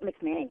 See, that's what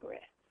makes me angry.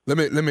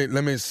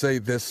 Let me say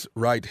this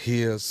right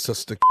here,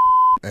 Sister,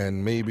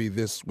 and maybe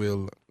this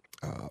will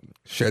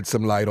shed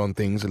some light on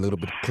things a little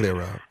bit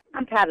clearer.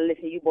 I'm tired of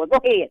listening to you, boy. Go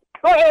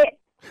ahead.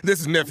 This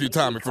is Nephew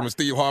Tommy from the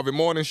Steve Harvey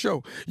Morning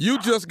Show. You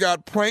just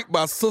got pranked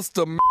by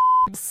Sister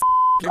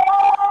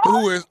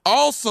who is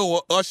also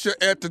an usher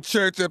at the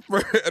church at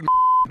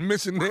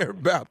Missionary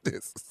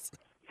Baptist.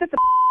 Sister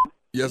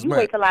yes, you ma'am.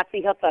 Wait till I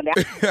see her Sunday.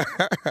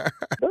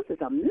 This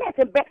is a mess.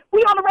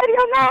 We on the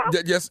radio now?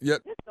 Yes. This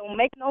don't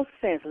make no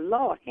sense.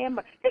 Lord,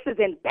 this is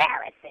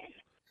embarrassing.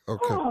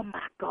 Okay. Oh,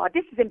 my God.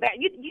 This is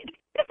embarrassing.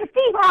 This is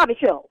Steve Harvey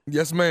Show.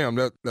 Yes, ma'am.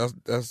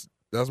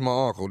 That's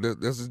my uncle.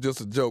 This is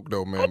just a joke,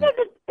 though, man. Hey, this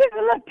is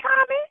little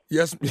Tommy?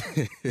 Yes.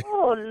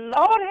 Oh,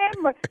 Lord have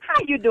mercy.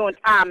 How you doing,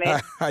 Tommy?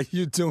 How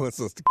you doing,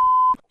 Sister?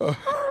 Oh,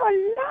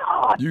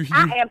 Lord.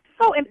 I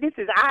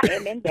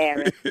am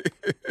embarrassed.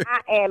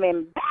 I am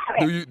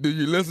embarrassed. Do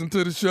you listen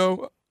to the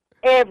show?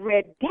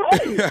 Every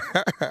day.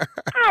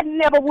 I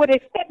never would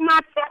expect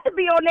myself to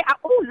be on there.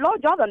 Oh,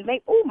 Lord, y'all done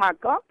make, oh, my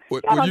God.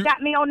 Y'all done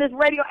got me on this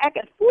radio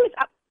acting foolish.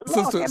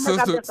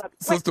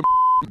 Sister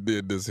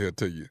did this here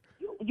to you.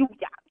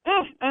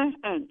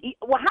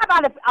 Well, how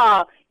about if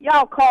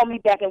y'all call me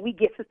back and we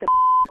get Sister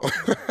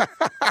how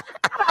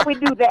about we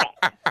do that?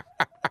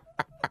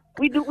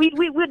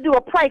 We'll do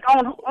a prank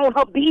on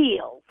her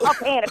bills. Her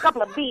paying a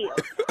couple of bills.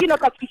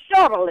 Because she's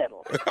short a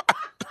little.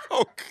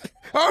 Okay.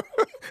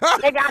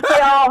 They got to say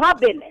all her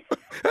business.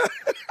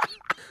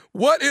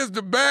 What is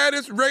the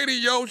baddest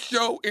radio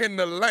show in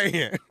the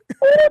land?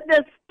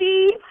 The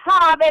Steve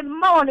Harvey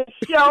Morning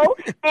Show,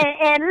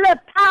 and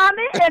little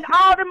Tommy, and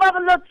all them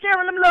other little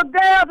children, them little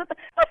girls.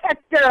 What's that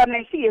girl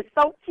name? She is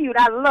so cute.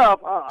 I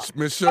love her.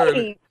 Miss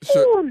Shirley.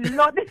 Oh,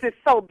 Lord, this is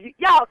so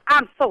beautiful. Y'all,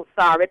 I'm so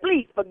sorry.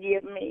 Please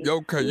forgive me.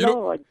 Okay.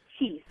 Lord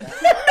Jesus.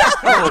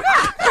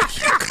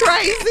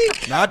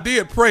 Crazy. Now, I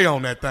did pray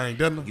on that thing,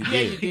 didn't I? You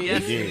did.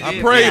 Yes, you did.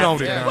 I prayed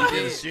on it. Yeah, Now. you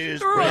did a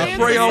serious I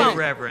pray on it.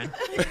 Reverend.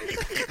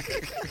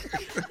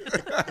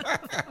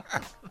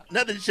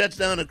 Nothing shuts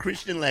down a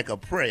Christian like a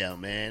prayer,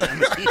 man.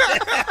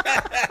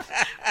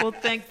 Well,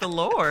 thank the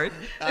Lord.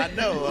 I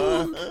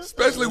know.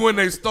 Especially when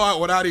they start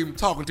without even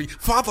talking to you.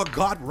 Father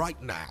God,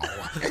 right now.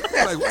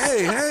 Like,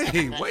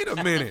 hey, wait a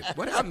minute.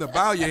 What happened to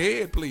bow your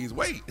head, please?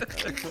 Wait.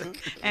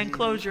 And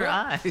close your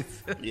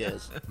eyes.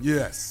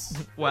 Yes.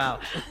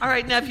 Wow. All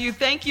right, nephew,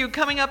 thank you.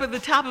 Coming up at the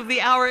top of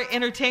the hour,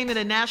 entertainment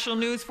and national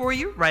news for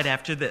you right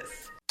after this.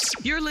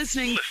 You're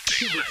listening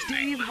to the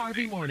Steve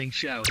Harvey Morning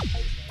Show.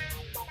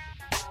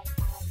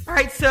 All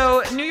right,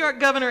 so New York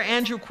Governor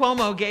Andrew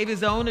Cuomo gave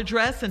his own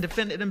address and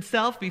defended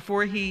himself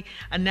before he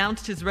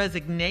announced his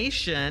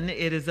resignation.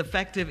 It is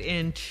effective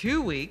in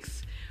 2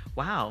 weeks.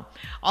 Wow.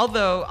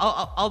 Although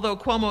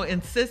Cuomo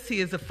insists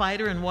he is a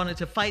fighter and wanted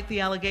to fight the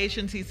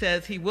allegations, he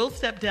says he will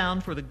step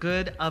down for the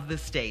good of the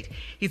state.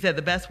 He said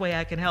the best way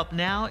I can help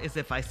now is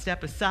if I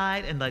step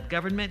aside and let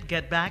government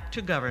get back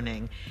to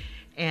governing.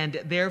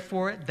 And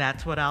therefore,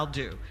 that's what I'll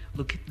do.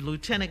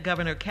 Lieutenant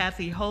Governor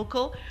Kathy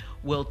Hochul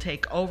will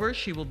take over.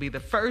 She will be the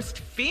first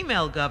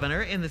female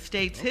governor in the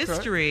state's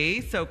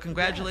history. So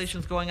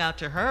congratulations going out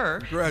to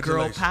her.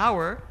 Girl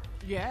power.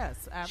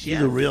 Yes, absolutely.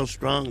 She's a real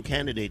strong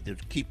candidate to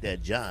keep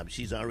that job.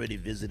 She's already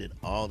visited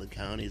all the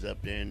counties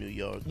up there in New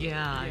York.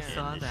 I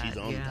saw that. She's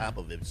on top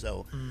of it.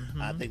 So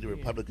I think the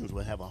Republicans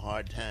will have a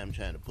hard time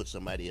trying to put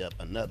somebody up,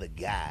 another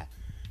guy,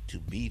 to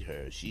beat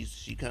her.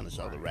 She kind of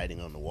saw the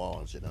writing on the wall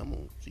and said, I'm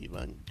going to see if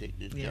I can take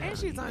this job. And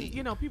she's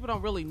on, people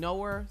don't really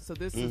know her, so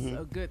this is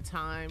a good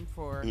time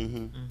for,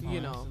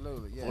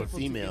 for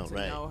female,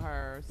 to know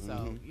her.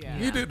 So,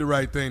 He did the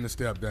right thing to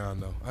step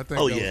down, though. I think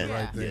that was the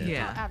right thing.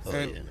 Yeah.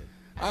 Absolutely.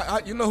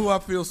 And you know who I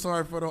feel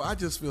sorry for, though? I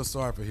just feel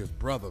sorry for his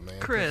brother, man.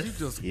 Chris. You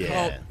just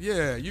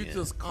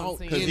just caught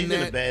because he's in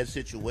in a bad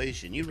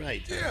situation. You're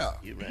right, Tom. Yeah.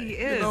 You're right. He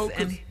is,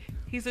 and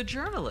he's a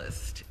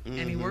journalist,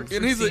 and he works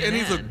and for he's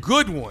CNN. a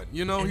good one.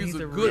 He's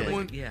a good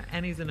one. Yeah,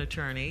 and he's an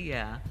attorney.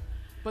 Yeah.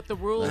 But the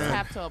rules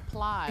have to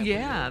apply.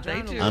 Yeah,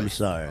 they do. I'm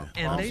sorry.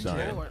 And I'm they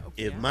sorry. do.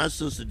 If my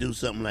sister do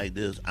something like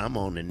this, I'm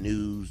on the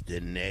news the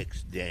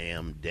next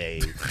damn day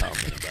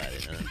talking about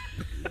it.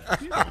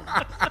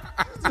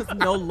 Just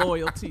no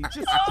loyalty.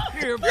 Just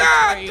pure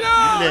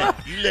betrayal.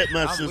 You let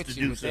my I'm sister with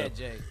you do with something. that,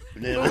 Jay.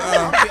 Yeah.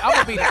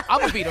 I'm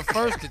gonna be the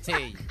first to tell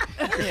you.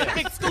 Yeah.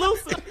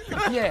 Exclusive.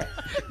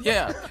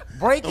 Yeah.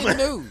 Breaking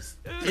news.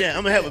 Yeah,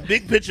 I'm gonna have a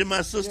big picture of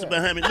my sister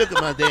behind me. Look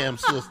at my damn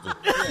sister.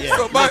 Yeah,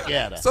 So, look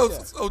at her.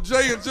 so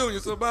Jay and Junior.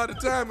 So by the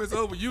time it's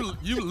over, you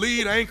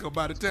lead anchor.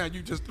 By the time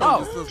you just throw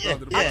your sister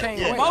under the bus. I can't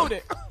wait. Promote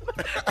it.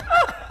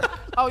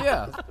 Oh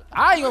yeah.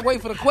 I ain't gonna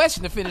wait for the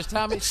question to finish,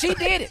 Tommy. She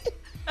did it.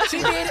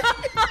 She did it.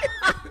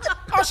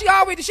 Oh, she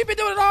been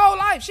doing it her whole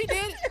life. She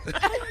did it.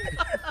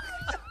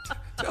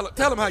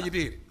 Tell him how you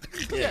did it.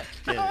 Yeah.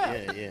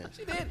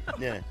 She did it.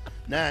 Yeah.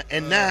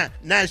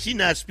 Now she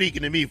not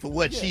speaking to me for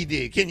what she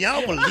did. Can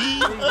y'all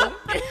believe her?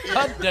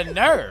 The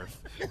nerve.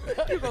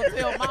 You gonna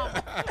tell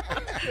mama?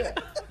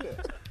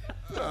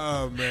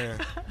 Oh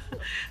man.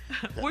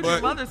 What did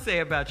your mother say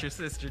about your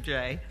sister,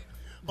 Jay?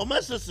 Oh,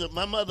 my sister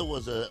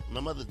was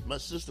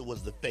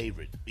the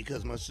favorite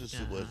because my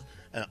sister was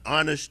an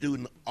honor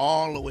student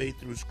all the way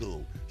through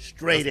school.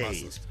 Straight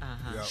A's.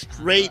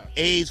 Straight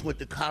A's, went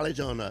to college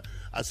on a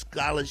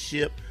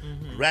scholarship,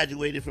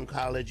 graduated from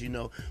college,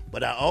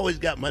 But I always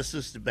got my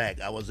sister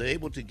back. I was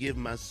able to give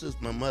my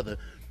mother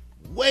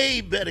way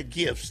better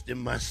gifts than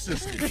my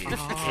sister did.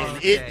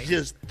 And it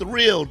just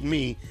thrilled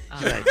me.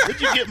 She's like,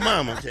 what'd you get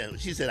Mama?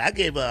 She said, I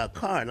gave her a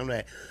car. And I'm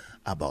like,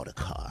 I bought a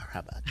car.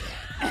 How about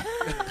that?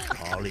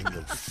 All in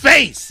your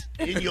face.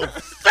 In your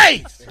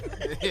face.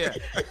 Yeah.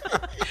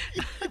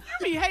 You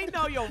be hating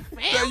on your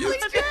family,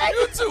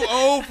 You're too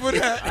old for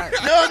that.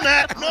 No,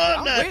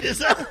 I'm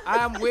not.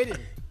 I'm with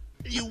it.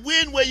 You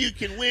win where you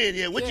can win.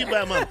 Yeah, what you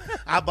buy, Mama?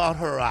 I bought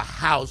her a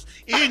house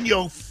in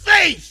your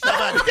face.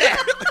 How about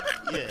that?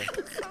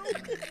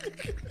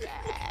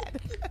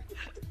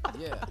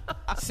 Yeah.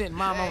 Sent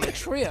Mom on a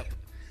trip.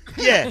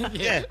 Yeah.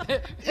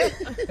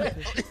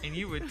 And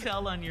you would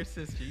tell on your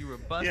sister. You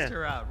would bust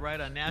her out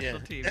right on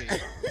national TV.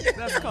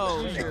 That's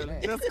cold, Shirley.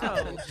 That's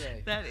cold.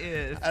 That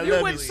is.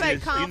 You wouldn't say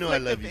sis.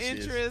 conflict love of you, sis.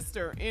 interest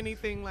or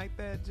anything like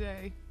that,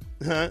 Jay.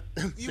 Huh?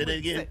 You Say that would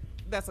again.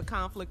 That's a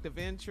conflict of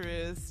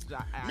interest.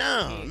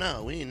 No,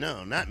 not me.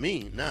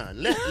 No,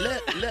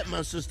 let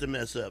my sister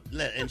mess up.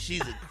 And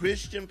she's a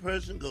Christian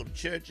person, go to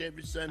church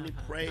every Sunday,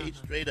 pray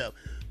straight up.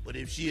 But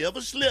if she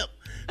ever slip,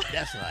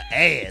 that's her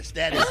ass.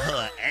 That is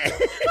her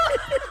ass.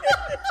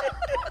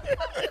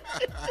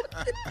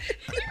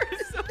 You're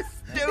so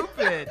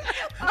stupid.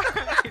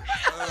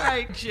 All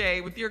right,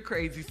 Jay, with your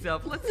crazy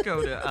self, let's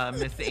go to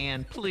Miss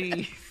Ann,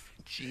 please.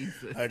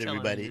 Jesus. All right,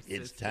 everybody,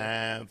 it's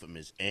time for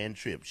Miss Ann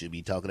Tripp. She'll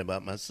be talking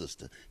about my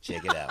sister.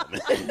 Check it out.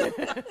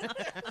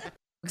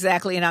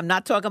 Exactly, and I'm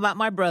not talking about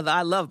my brother.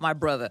 I love my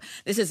brother.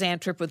 This is Ann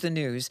Tripp with the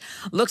news.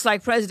 Looks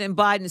like President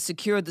Biden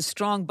secured the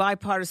strong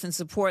bipartisan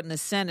support in the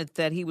Senate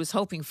that he was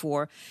hoping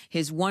for.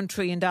 His $1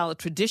 trillion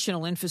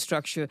traditional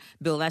infrastructure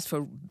bill, that's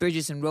for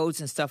bridges and roads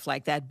and stuff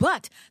like that.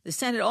 But the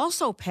Senate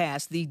also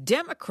passed the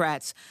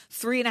Democrats'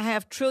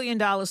 $3.5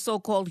 trillion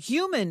so-called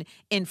human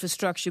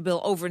infrastructure bill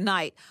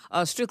overnight,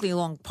 strictly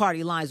along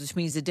party lines, which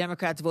means the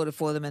Democrats voted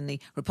for them and the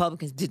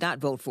Republicans did not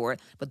vote for it.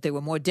 But there were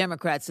more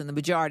Democrats than the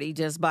majority,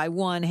 just by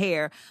one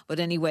hair. But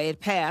anyway, it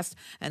passed,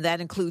 and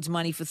that includes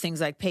money for things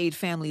like paid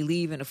family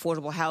leave and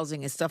affordable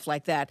housing and stuff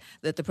like that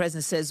the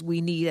president says we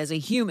need as a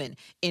human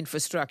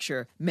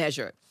infrastructure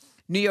measure.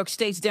 New York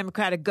State's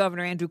Democratic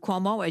Governor Andrew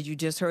Cuomo, as you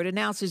just heard,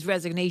 announced his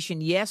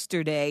resignation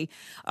yesterday.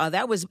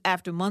 That was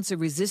after months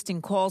of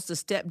resisting calls to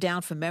step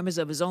down from members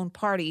of his own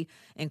party,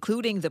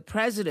 including the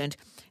president.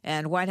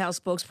 And White House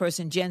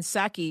spokesperson Jen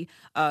Psaki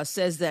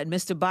says that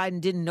Mr. Biden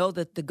didn't know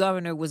that the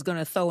governor was going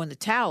to throw in the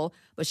towel,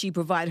 but she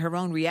provided her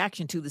own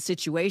reaction to the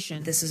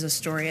situation. This is a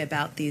story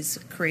about these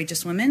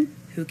courageous women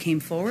who came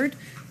forward,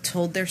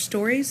 told their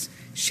stories,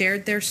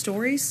 shared their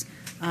stories,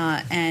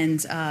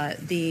 and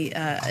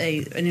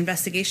an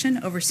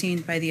investigation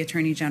overseen by the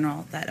Attorney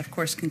General that, of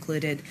course,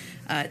 concluded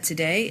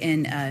today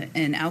in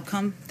an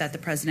outcome that the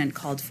president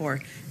called for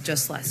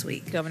just last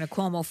week. Governor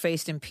Cuomo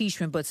faced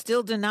impeachment, but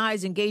still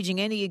denies engaging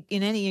in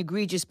any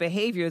egregious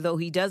behavior, though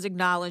he does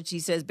acknowledge, he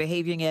says,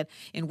 behaving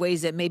in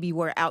ways that maybe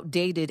were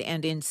outdated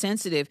and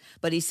insensitive.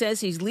 But he says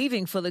he's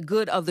leaving for the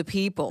good of the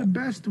people. The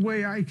best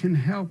way I can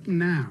help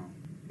now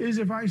is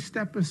if I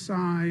step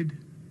aside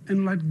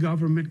and let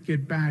government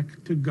get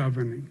back to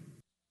governing.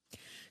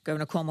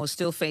 Governor Cuomo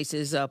still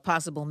faces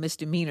possible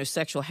misdemeanor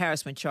sexual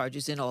harassment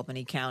charges in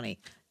Albany County.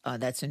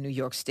 That's in New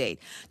York State.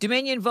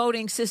 Dominion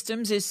Voting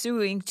Systems is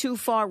suing two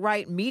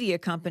far-right media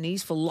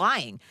companies for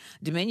lying.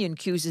 Dominion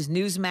accuses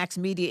Newsmax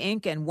Media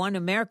Inc. and One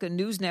America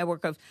News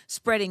Network of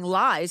spreading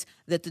lies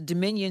that the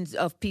Dominions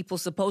of people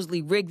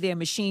supposedly rigged their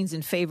machines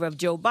in favor of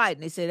Joe Biden.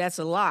 They say that's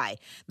a lie.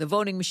 The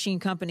voting machine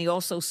company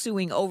also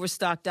suing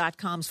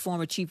Overstock.com's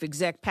former chief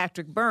exec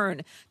Patrick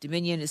Byrne.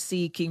 Dominion is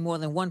seeking more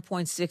than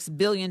 $1.6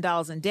 billion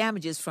in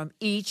damages from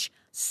each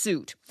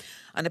suit.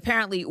 An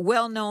apparently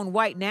well-known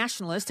white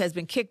nationalist has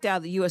been kicked out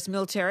of the U.S.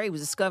 military. It was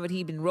discovered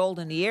he'd been enrolled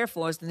in the Air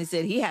Force, and they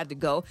said he had to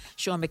go.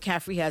 Sean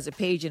McCaffrey has a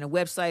page and a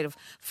website of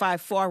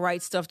 5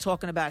 far-right stuff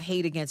talking about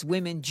hate against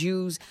women,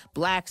 Jews,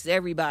 blacks,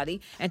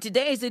 everybody. And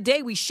today is the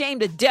day we shame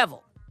the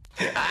devil.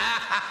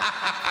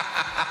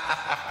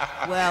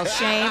 Well,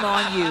 shame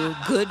on you.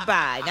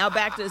 Goodbye. Now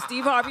back to the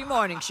Steve Harvey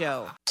Morning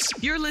Show.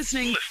 You're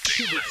listening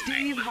to the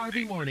Steve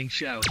Harvey Morning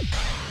Show.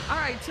 All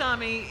right,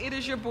 Tommy, it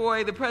is your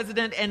boy, the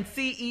president and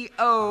CEO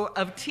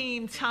of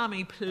Team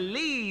Tommy.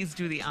 Please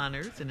do the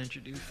honors and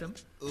introduce him.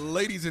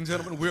 Ladies and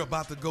gentlemen, we're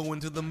about to go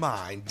into the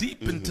mind,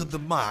 deep into the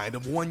mind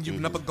of one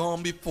you've never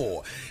gone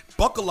before.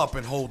 Buckle up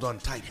and hold on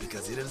tight,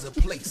 because it is a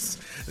place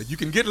that you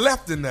can get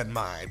left in that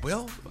mind.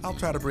 Well, I'll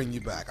try to bring you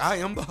back. I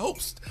am the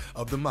host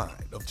of The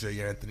Mind of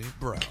J. Anthony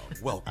Brown.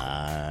 Welcome.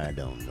 I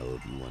don't know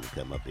if you want to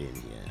come up in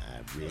here.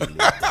 I really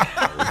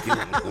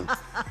don't.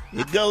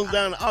 It goes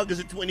down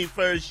August the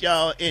 21st,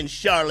 y'all, in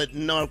Charlotte,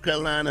 North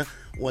Carolina.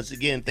 Once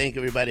again, thank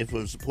everybody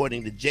for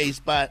supporting the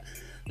J-Spot.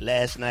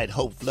 Last night,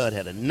 Hope Flood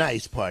had a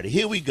nice party.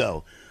 Here we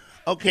go.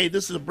 Okay,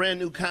 this is a brand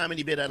new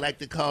comedy bit. I like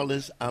to call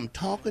this, I'm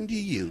talking to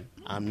you.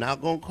 I'm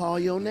not going to call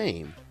your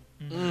name,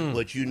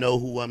 but you know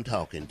who I'm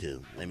talking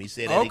to. Let me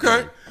say that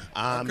again.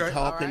 I'm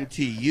talking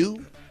to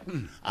you.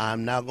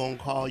 I'm not going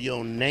to call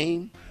your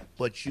name,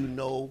 but you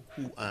know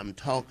who I'm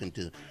talking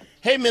to.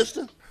 Hey,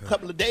 mister, a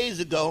couple of days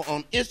ago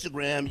on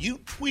Instagram, you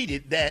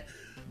tweeted that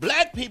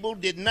black people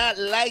did not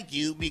like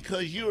you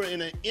because you're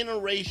in an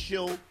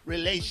interracial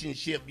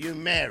relationship. You're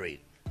married.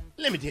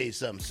 Let me tell you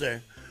something,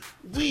 sir.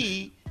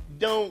 We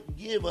don't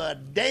give a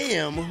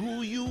damn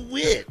who you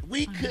with.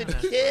 We could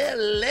care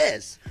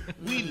less.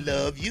 We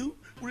love you.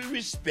 We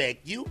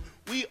respect you.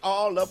 We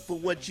all up for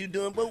what you're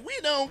doing, but we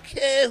don't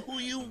care who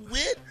you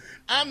with.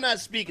 I'm not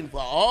speaking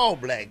for all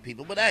black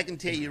people, but I can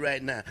tell you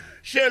right now.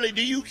 Shirley,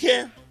 do you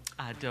care?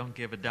 I don't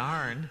give a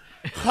darn.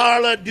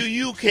 Carla, do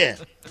you care?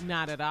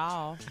 Not at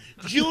all.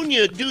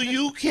 Junior, do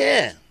you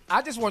care?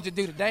 I just want you to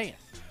do the dance.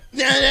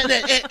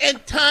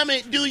 And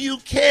Tommy, do you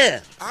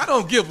care? I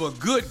don't give a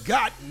good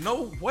God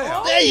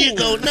nowhere. There you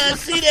go. Now,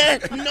 see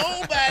that?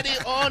 Nobody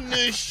on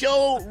this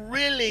show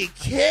really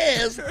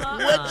cares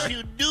what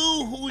you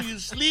do, who you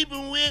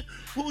sleeping with,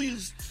 who you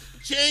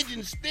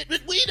changing spit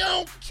with. We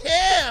don't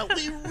care.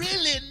 We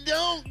really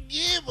don't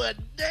give a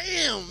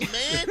damn,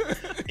 man.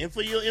 And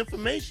for your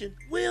information,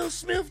 Will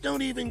Smith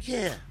don't even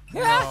care.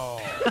 No,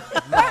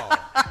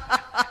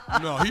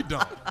 he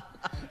don't.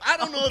 I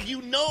don't know if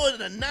you know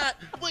it or not,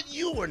 but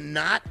you were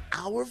not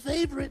our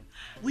favorite.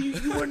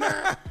 You were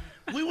not.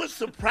 We were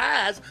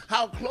surprised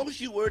how close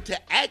you were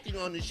to acting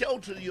on the show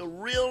to your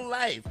real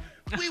life.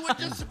 We were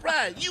just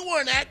surprised. You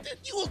weren't acting.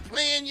 You were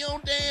playing your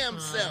damn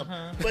self.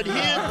 But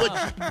here's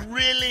what you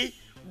really,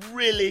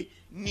 really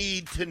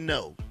need to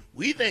know.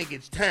 We think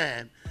it's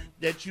time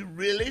that you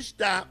really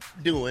stop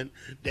doing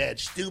that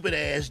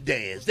stupid-ass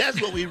dance.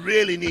 That's what we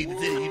really need to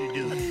tell you to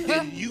do.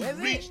 And you've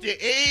reached the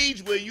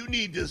age where you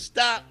need to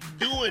stop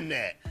doing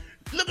that.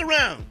 Look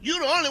around.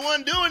 You're the only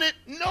one doing it.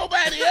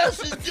 Nobody else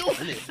is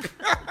doing it.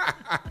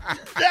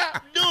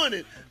 Stop doing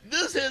it.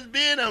 This has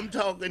been I'm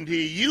Talking to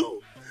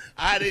You.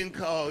 I didn't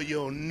call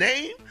your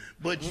name,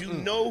 but you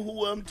know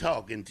who I'm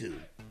talking to.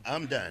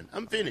 I'm done.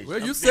 I'm finished. Well,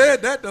 you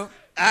said that, though.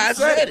 I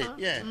said it.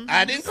 Yeah.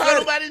 I didn't call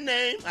nobody's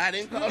name. I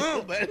didn't call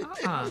nobody.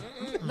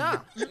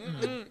 No.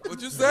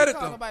 But you said it,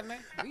 though. But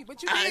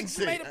you I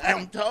said,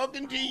 I'm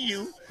talking to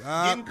you.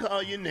 Didn't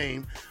call your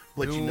name.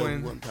 But you know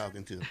who I'm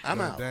talking to.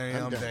 I'm out.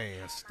 Damn I'm done.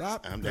 dance.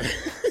 Stop. I'm done.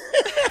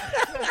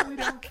 We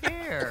don't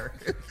care.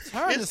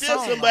 It's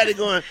still somebody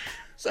going,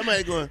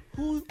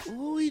 who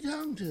are we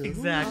talking to?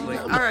 Exactly.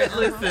 All right,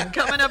 listen.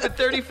 Coming up at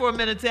 34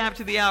 minutes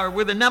after the hour,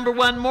 we're the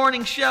 #1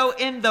 morning show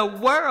in the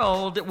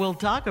world. We'll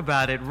talk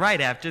about it right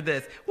after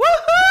this.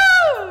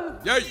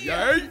 Woohoo! Yay,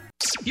 yay.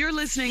 You're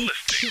listening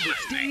to the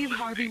Steve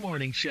Harvey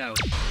Morning Show.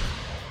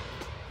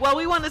 Well,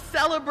 we want to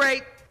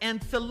celebrate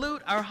and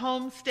salute our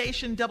home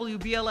station,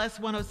 WBLS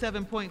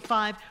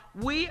 107.5.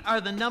 We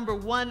are the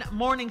 #1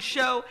 morning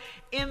show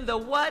in the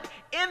what?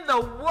 In the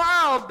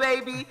world,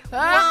 baby.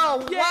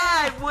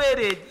 Worldwide with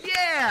it.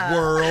 Yeah.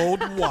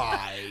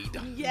 Worldwide.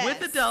 Yes.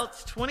 With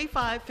adults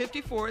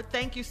 25-54.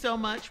 Thank you so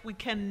much. We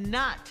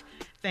cannot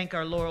thank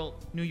our loyal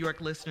New York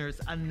listeners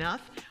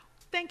enough.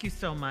 Thank you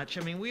so much.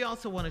 I mean, we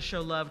also want to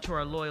show love to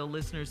our loyal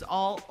listeners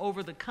all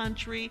over the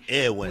country.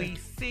 Everywhere. We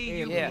see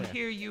you, Everywhere. we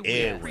hear you, we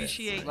Everywhere.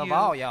 appreciate Love you.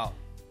 all y'all.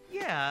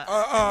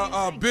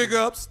 Yeah. Big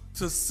ups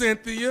to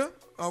Cynthia.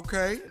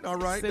 Okay, all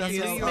right.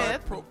 Cynthia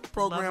That's Smith.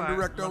 program Love her.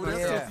 director over Love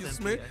there, her. Cynthia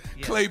Cynthia. Smith.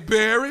 Yeah. Clay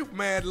Berry,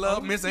 mad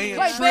love. Miss Ann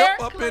Clay Tripp Berry.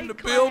 up in the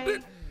Clay.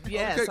 building.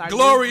 Yes, Okay, our news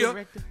Gloria.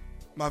 director.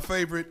 My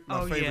favorite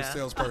yeah.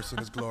 salesperson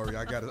is Gloria.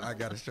 I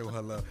gotta show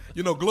her love.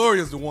 You know,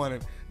 Gloria's the one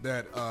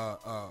that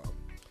I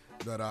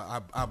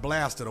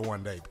blasted her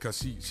one day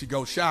because she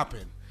goes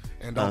shopping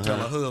and don't tell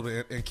her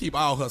husband and keep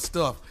all her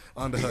stuff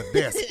under her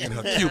desk in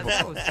her cubicle.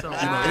 That was so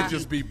It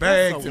just be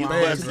bags and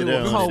bags. To do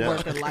a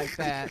coworker like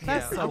that. Yeah,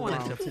 That's I so wanted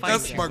wrong. to fight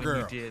That's you my when girl.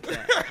 you did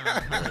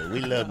that. We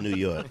love New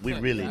York. We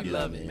really I do.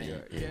 love it,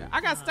 man. Yeah.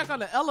 I got stuck on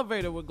the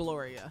elevator with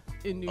Gloria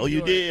in New York. Oh,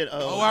 you did?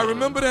 Oh, I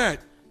remember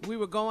that. We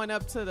were going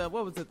up to the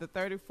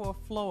 34th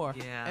floor,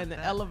 Yeah, and the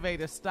that-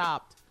 elevator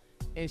stopped,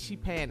 and she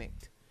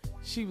panicked.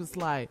 She was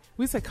like,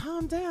 we said,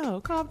 calm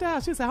down, calm down.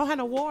 She said, I don't have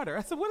no water.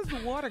 I said, what is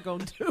the water going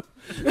to do?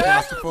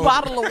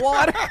 Bottle of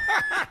water.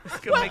 It's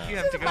going to make you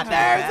have to go My to the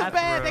nerves are bathroom.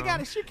 bad. They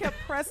got it. She kept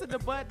pressing the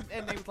button,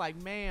 and they was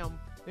like, ma'am,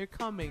 they're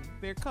coming.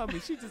 They're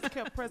coming. She just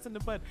kept pressing the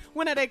button.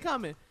 When are they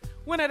coming?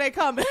 When are they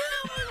coming?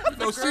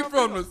 No, she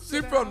from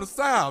the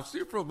South.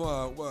 She from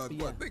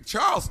I think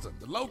Charleston,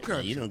 the Low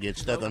Country. You don't get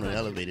stuck on an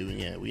elevator.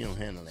 Yeah, we don't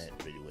handle that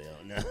pretty well.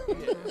 No.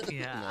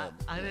 Yeah,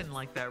 I didn't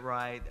like that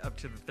ride up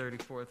to the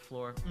 34th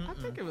floor. I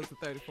think it was the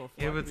 34th floor.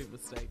 It I was- could be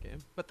mistaken.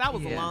 But that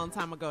was a Yeah. long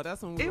time ago.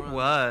 That's when we It were on-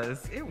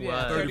 was. It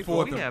Yeah, was.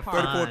 34th We and had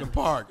 34th fun. and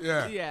Park.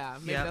 Yeah. Yeah,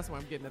 maybe Yep. that's where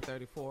I'm getting the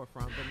 34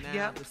 from. But now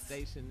Yep. the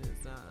station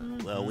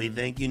is. Well, we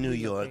thank you, New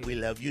York. We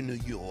love you, New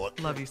York.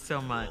 Love you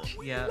so much.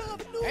 Yeah.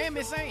 Hey,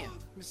 Miss Ann.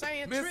 Miss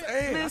Ann Miss Tripp.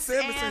 Ann. I Miss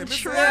said Miss Ann Ann. Miss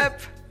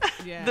Tripp.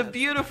 Yes. The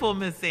beautiful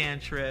Miss Ann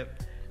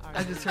Tripp.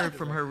 I just love heard her.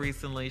 from her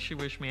recently. She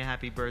wished me a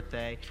happy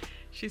birthday.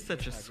 She's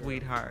such a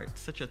sweetheart,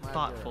 such a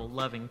thoughtful,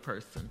 loving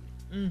person.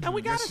 And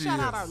we got to Yes, she shout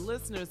out is. our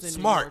listeners in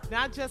Smart. New York,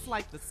 not just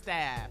like the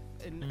staff,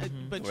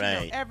 and but you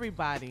Right. know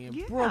everybody in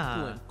Yeah.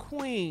 Brooklyn,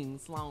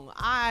 Queens, Long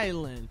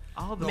Island,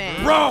 All the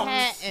Manhattan,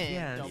 Bronx. Yes.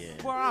 the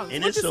Yeah. Bronx.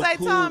 And What'd it's you so say,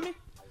 cool. Tommy?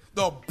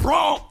 The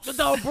Bronx. The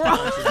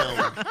Bronx.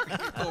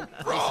 The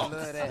Bronx.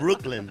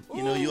 Brooklyn.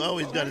 You know, you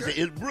always got to say,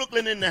 it's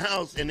Brooklyn in the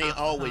house, and they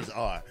always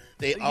are.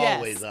 They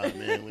always are,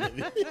 man.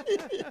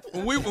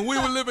 When we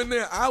were living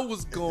there, I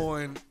was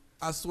going.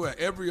 I swear,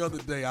 every other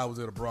day I was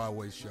at a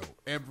Broadway show.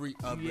 Every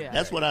other Yeah. day.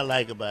 That's what I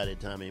like about it,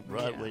 Tommy.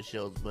 Broadway Yeah.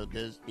 shows, but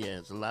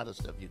it's a lot of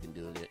stuff you can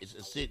do there. It's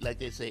a city, like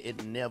they say,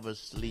 it never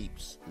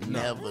sleeps.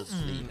 Never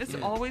sleeps. It's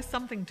Yeah. always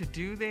something to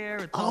do there.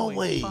 It's Always,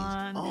 always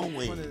fun.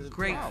 always.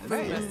 Great Wow,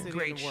 man. Best food, city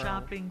great in the world.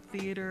 shopping,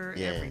 theater,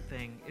 Yeah.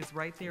 everything is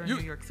right there in You-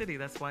 New York City.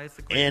 That's why it's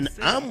a great And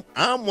city.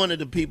 I'm one of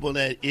the people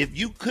that if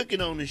you cook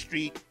it on the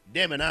street,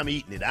 damn it, I'm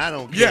eating it. I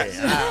don't care. Yes.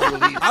 I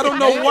will eat it. I don't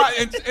know why.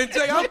 And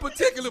Jay, I'm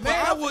particular, but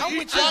Man, I will I'm eat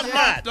with this you.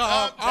 hot dog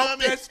I'm off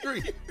not. that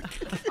street.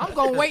 I'm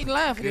going to wait in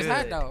line for this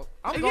hot Good. dog.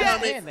 I'm going Yeah,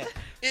 to stand there.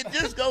 It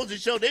just goes to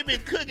show they've been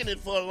cooking it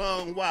for a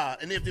long while,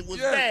 and if it was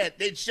Yeah. bad,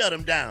 they'd shut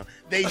them down.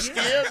 They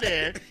still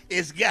there.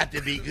 It's got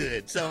to be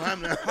good. So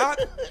I'm not.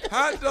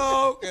 Hot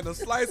dog and a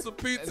slice of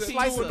pizza. A at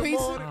slice 2 of in the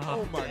pizza? morning.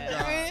 Oh my God.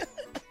 Man,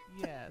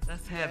 Yes,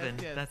 That's heaven.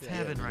 yes, That's yes.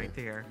 heaven right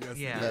there. Yes,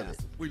 yeah. Love it.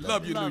 We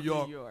love you, New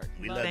York.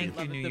 We Love love it. Thank you,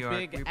 Love it. New The York.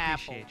 Big We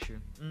Apple. appreciate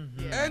you.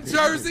 Yeah. And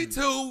Jersey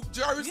too.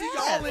 Jersey,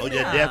 Yes. all in Oh,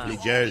 there. yeah,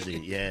 definitely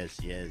Jersey. Yes.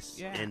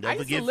 Yeah. And I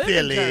don't used to forget live in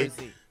Philly.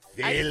 Jersey.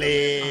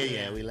 Philly.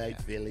 Yeah, we like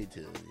Philly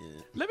too.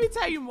 Yeah. Let me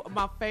tell you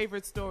my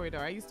favorite story, though.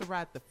 I used to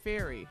ride the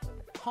ferry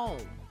home,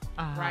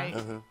 right?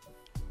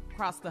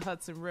 Across the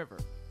Hudson River.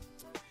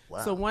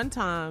 Wow. So one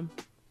time,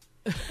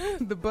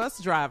 the bus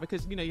driver,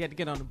 because, you know, you had to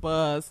get on the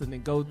bus and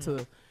then go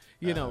to,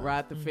 you know,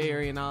 ride the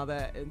ferry and all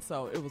that. And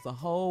so it was a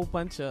whole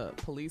bunch of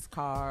police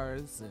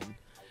cars and,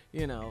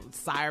 you know,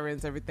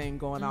 sirens, everything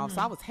going off.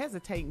 So I was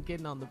hesitating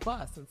getting on the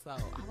bus. And so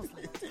I was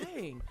like,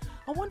 dang,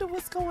 I wonder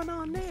what's going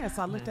on there.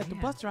 So I looked at the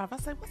bus driver. I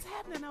said, what's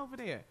happening over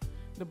there?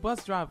 The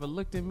bus driver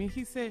looked at me.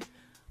 He said,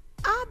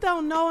 I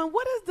don't know. And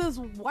what is this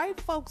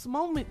white folks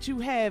moment you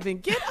have?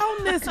 And get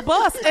on this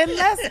bus and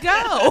let's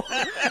go.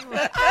 You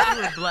were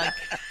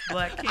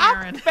Black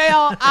Karen. I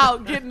fell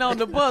out getting on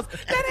the bus.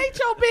 That ain't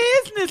your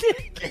business.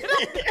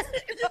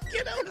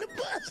 Get on the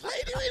bus,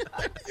 lady.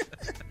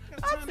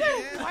 I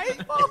said,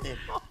 white folks.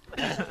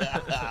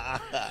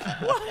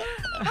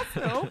 I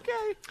said,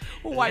 okay.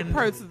 White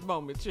person's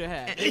moment you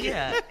had.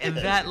 Yeah, and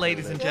that,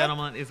 ladies and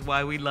gentlemen, is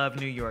why we love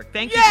New York.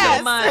 Thank you Yes.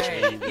 so much.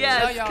 Hey,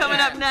 Yes, y'all coming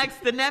that. up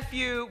next, the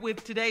nephew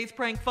with today's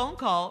prank phone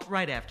call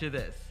right after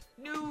this.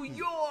 New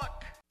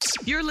York.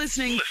 You're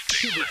listening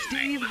to the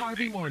Steve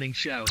Harvey Morning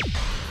Show.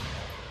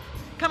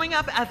 Coming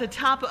up at the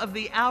top of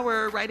the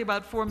hour, right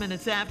about 4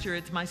 minutes after,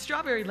 it's my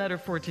strawberry letter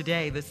for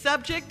today. The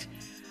subject,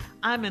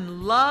 I'm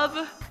in love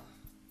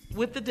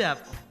with the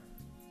devil.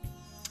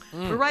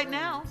 But right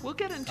now, we'll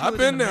get into it I've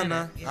been in a there minute.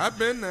 now. Yeah. I've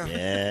been there.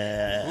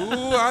 Yeah.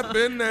 Ooh, I've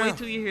been there. Wait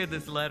till you hear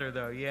this letter,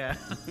 though. Yeah.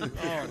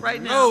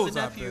 Right now, Knows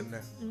the I've nephew. been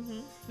there.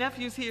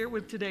 Nephew's here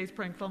with today's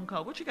prank phone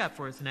call. What you got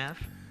for us,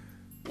 Neff?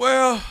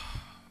 Well,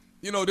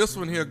 you know, this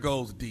one here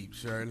goes deep,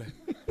 Shirley.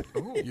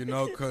 You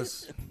know,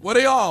 because, well,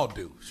 they all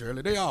do,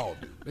 Shirley. They all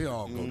do. They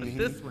all go deep.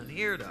 This one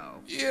here,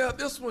 though. Yeah,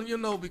 this one, you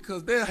know,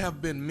 because there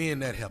have been men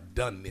that have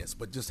done this,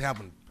 but just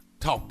haven't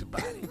talked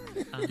about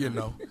it. You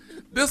know,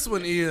 this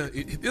one here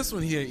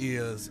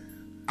is,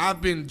 I've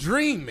been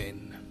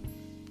dreaming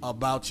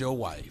about your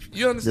wife.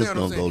 You understand This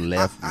what I'm gonna saying? go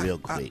left real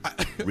quick.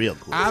 Real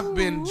quick. I've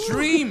been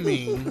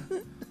dreaming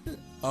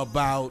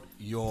about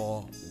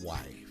your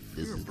wife.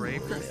 This You're a is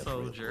brave gonna go left real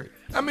soldier.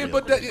 quick. I mean, Real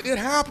but quick. it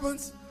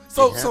happens.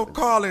 So happens.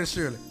 Carl and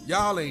Shirley,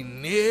 y'all ain't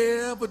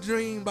never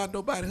dreamed about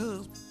nobody's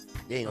husband.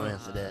 They ain't gonna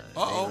answer that.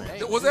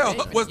 Was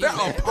that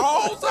a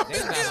pause up in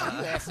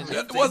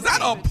here? Was that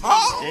a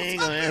pause? They ain't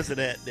gonna answer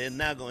that. They're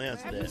not gonna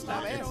answer that.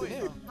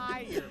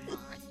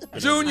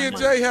 Junior and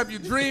Jay, have you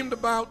dreamed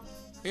about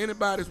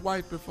anybody's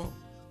wife before?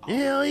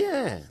 Hell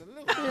yeah.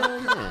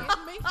 Hell yeah.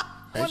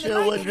 I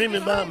sure wasn't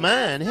dreaming about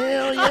mine.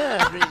 Hell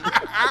yeah.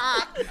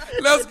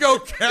 Let's go,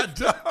 cat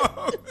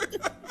dog.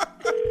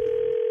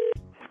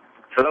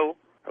 Hello?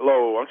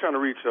 Hello, I'm trying to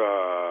reach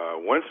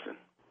Winston.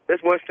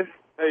 It's Winston.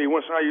 Hey,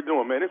 Winston, how you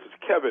doing, man? This is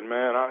Kevin,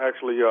 man. I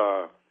actually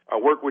I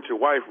work with your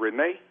wife,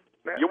 Renee.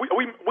 Yeah,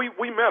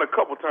 we met a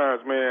couple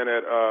times, man,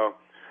 at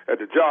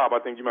the job. I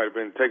think you might have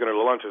been taking her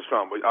to lunch or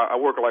something. But I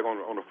work like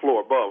on the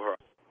floor above her.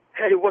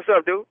 Hey, what's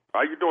up, dude?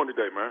 How you doing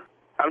today, man?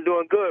 I'm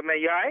doing good,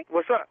 man. You all right?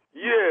 What's up?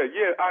 Yeah.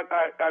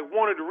 I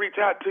wanted to reach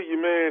out to you,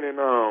 man, and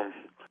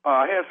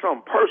I had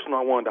something personal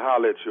I wanted to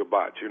holler at you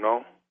about. You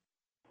know?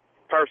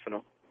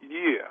 Personal?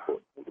 Yeah.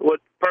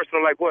 What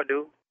personal? Like what,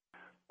 dude?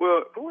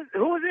 Well, who is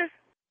this?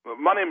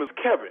 My name is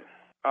Kevin.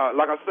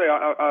 Like I say,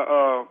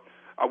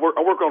 I work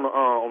on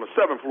the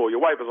 7th floor.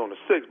 Your wife is on the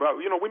 6th, but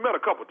we met a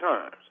couple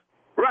times.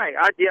 Right.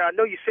 I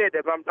know you said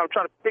that, but I'm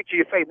trying to picture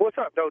your face. What's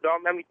up, though,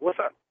 dog? I mean, what's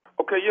up?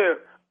 Okay, yeah.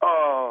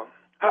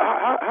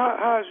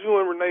 How's you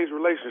and Renee's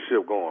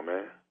relationship going,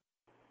 man?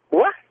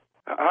 What?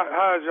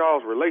 How's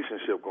y'all's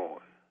relationship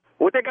going?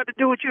 What they got to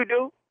do with you,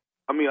 dude?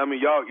 I mean,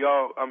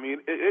 y'all.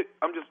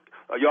 I'm just.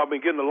 Y'all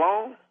been getting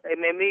along? Hey,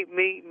 man, me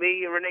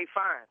and Renee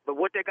fine. But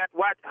what they got?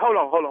 What? Hold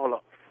on.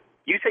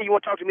 You say you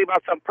want to talk to me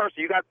about something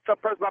personal. You got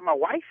something personal about my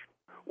wife?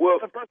 Well,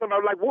 something personal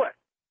about like what?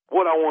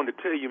 What I wanted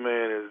to tell you,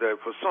 man, is that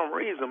for some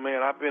reason,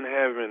 man, I've been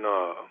having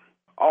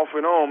off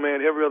and on,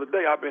 man. Every other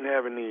day, I've been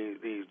having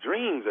these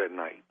dreams at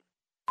night.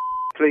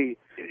 Please,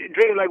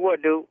 dream like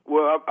what, dude?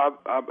 Well,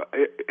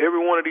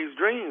 every one of these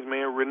dreams,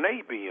 man,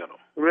 Renee be in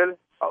them. Really?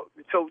 Oh,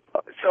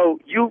 so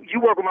you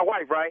work with my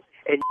wife, right?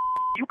 And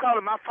you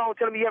calling my phone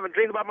telling me you haven't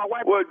dreamed about my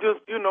wife? Well,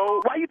 just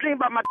why you dreaming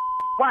about my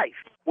wife?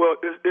 Well,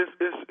 it's.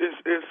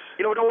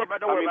 Don't worry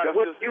about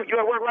it. You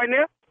at work right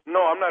now?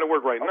 No, I'm not at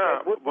work right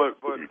now. But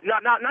no,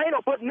 ain't no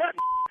but nothing.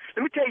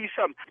 Let me tell you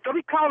something. Don't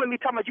be calling me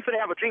talking about you finna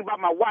have a dream about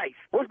my wife.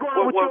 What's going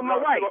on with you and my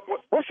wife?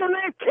 What's your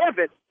name,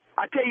 Kevin?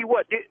 I tell you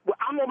what,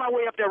 I'm on my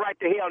way up there right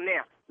to hell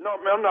now. No,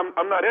 man,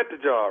 I'm not at the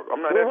job. I'm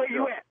not Where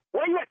you at?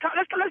 Where you at?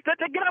 Let's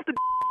get off the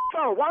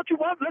phone. Why don't you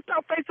let's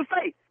talk face to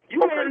face?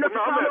 You ain't enough to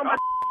call on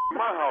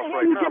my house right now.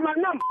 How you get my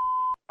number?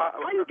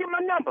 How you get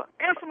my number?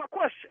 Answer my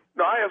question.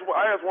 No, I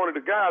asked one of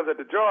the guys at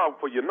the job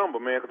for your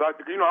number, man, because I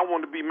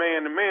wanted to be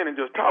man to man and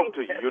just talk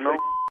to you, you know.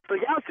 So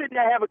y'all sitting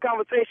there having a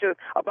conversation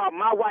about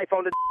my wife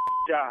on the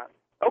job.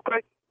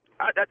 Okay.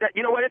 You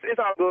know what? It's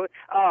all good.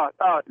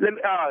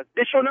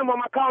 This your number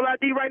on my call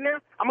ID right now?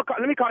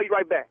 Let me call you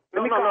right back.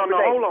 No.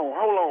 Hold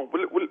on.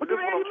 This is what I'm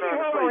trying to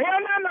say. Hell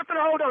no, I'm not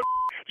gonna hold on.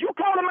 You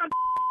calling my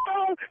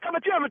phone? Talking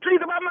about you have a dream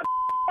about my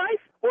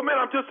wife? Well,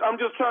 man, I'm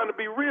just trying to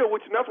be real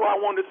with you. And that's why I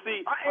wanted to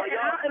see.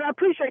 And I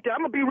appreciate that.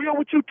 I'm gonna be real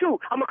with you too.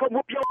 I'm gonna come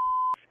whoop your.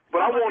 But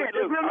I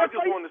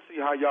just wanted to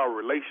see how y'all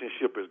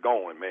relationship is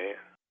going,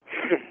 man.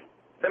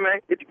 Hey,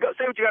 man,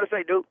 say what you gotta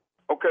say, dude.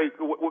 Okay,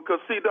 because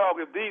see, dog,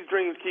 if these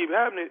dreams keep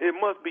happening, it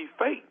must be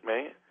fate,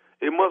 man.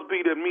 It must be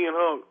that me and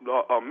her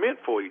are meant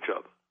for each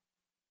other.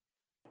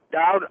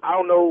 I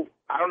don't know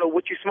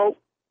what you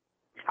smoke.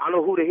 I don't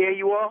know who the hell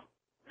you are,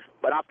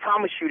 but I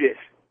promise you this: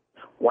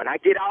 when I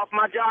get off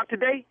my job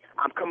today,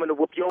 I'm coming to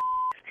whoop your.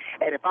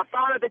 And if I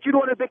find out that you the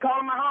one that's been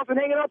calling my house and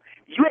hanging up,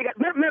 you ain't got.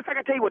 Matter of fact,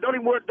 I tell you what, don't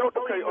even worry. Don't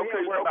okay.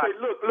 About it.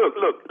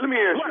 Look. Let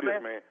me ask you this,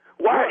 man.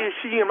 Why is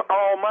she in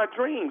all my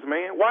dreams,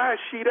 man? Why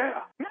is she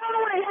there? Man, I don't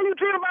know what the hell you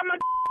dream about my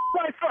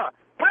wife for.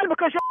 Probably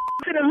because you're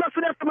sitting and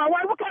lusting after my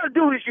wife. What kind of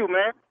dude is you,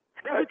 man?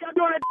 That's what y'all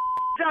doing at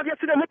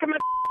sit there and look at my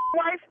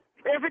wife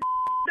every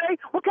day?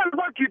 What kind of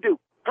work you do?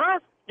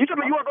 Huh? You tell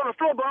me you work on the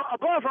floor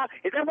above her.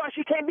 Is that why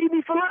she can't meet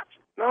me for lunch?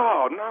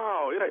 No,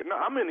 it ain't. No,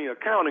 I'm in the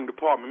accounting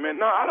department, man.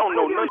 No, I don't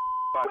know nothing.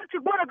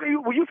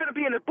 Well, you finna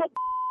be in the book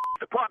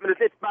department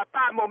in about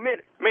 5 more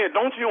minutes. Man,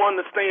 don't you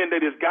understand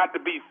that it's got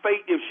to be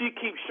fate if she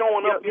keeps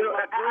showing up in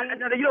my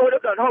dream? You know what?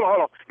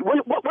 Hold on.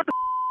 What the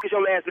is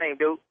your last name,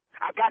 dude?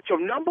 I got your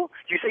number.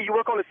 You say you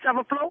work on the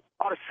 7th floor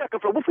or the 2nd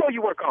floor? What floor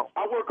you work on?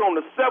 I work on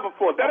the 7th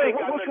floor. That ain't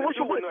got nothing to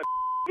do with nothing.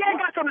 You ain't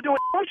got something to do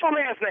with it. What's your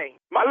last name?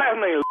 My last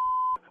name is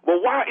but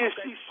why is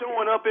she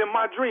showing up in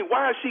my dream?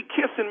 Why is she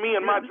kissing me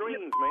in my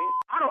dreams, man?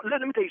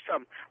 Let me tell you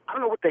something. I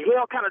don't know what the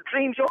hell kind of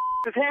dreams your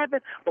is having,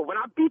 but when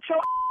I beat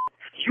your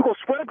you gonna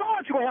swear to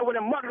God you gonna have one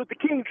of them Martin Luther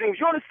King dreams.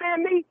 You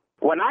understand me?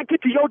 When I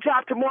get to your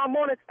job tomorrow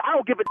morning, I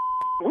don't give a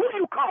who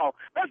you call.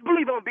 Best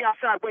believe I'm gonna be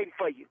outside waiting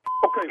for you.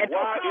 Okay,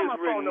 why is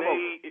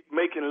Renee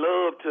making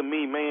love to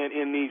me, man,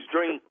 in these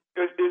dreams?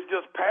 It's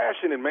just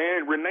passionate,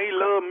 man. Renee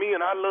love me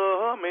and I love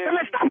her, man.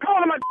 Hey, stop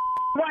calling my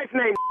wife's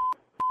name.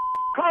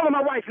 Call her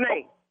my wife's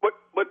name.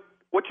 But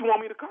what you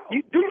want me to call? Do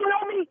you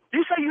know me?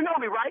 You say you know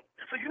me, right?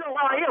 So you know who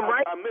I am,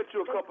 right? I met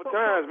you a couple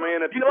times,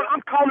 man. You know what?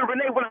 I'm calling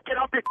Renee when I get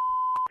off this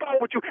phone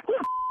with you. Who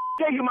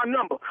gave you my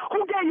number?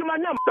 Who gave you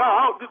my number?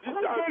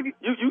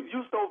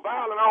 You so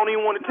violent, I don't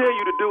even want to tell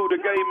you the dude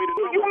that gave me the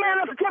number. You man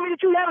enough to tell me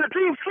that you having a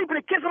dream, sleeping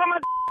and kissing on my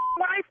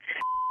wife?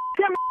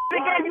 Tell me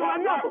they gave you my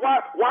number.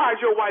 Why is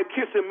your wife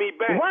kissing me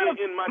back in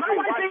my dream?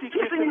 Why is she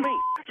kissing me?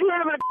 You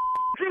having a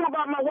dream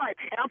about my wife,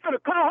 and I'm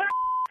finna call her.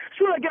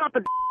 She's gonna get off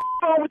the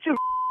phone with you.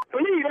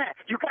 Believe that.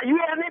 You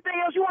have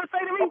anything else you want to say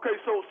to me? Okay,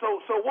 so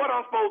what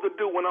I'm supposed to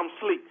do when I'm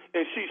asleep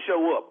and she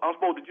show up? I'm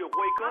supposed to just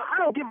wake up?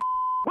 I don't give a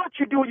what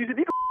you do. You can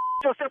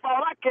yourself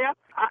all I care.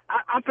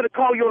 I'm finna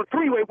call you on a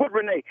 3-way with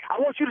Renee. I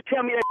want you to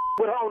tell me that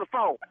with her on the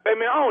phone. Hey,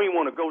 man, I don't even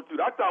want to go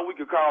through that. I thought we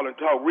could call and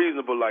talk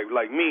reasonable like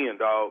men,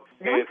 dog.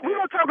 We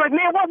gonna talk like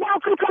men. Why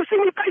don't you come see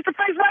me face to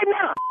face right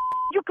now?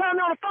 You come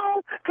on the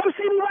phone? Come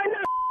see me right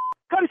now.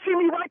 Come see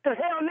me right the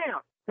hell now.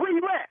 Where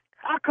you at?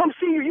 I'll come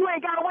see you. You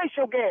ain't got to waste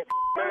your gas.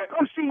 Man,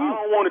 come see you.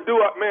 I don't want to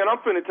do it, man.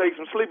 I'm finna take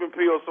some sleeping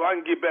pills so I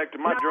can get back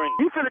to my dream.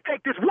 You finna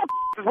take this whoop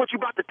is what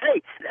you about to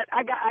take.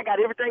 I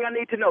got everything I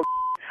need to know.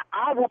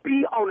 I will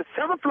be on the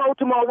 7th floor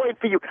tomorrow waiting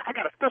for you. I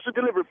got a special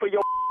delivery for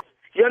your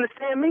You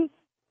understand me?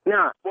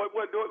 Nah. Well,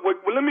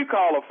 let me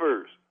call her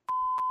first.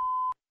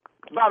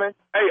 Bye, man.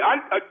 Hey,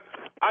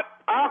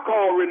 I'll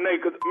call Renee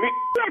because me.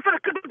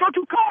 Don't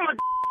you call her.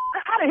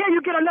 How the hell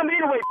you get her number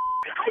anyway?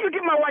 How you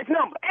get my wife's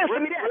number? Answer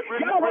me that.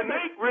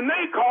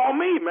 Renee called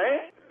me,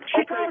 man.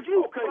 She called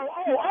you? Okay.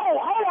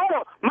 Hold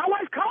on. My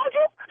wife called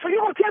you? So you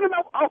gonna tell me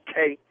about?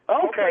 Okay.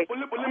 Well,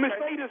 let me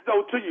say this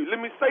though to you.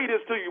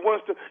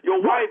 Once your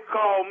wife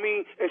called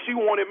me and she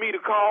wanted me to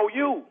call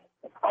you.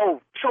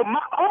 So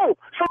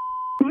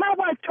my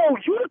wife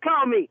told you to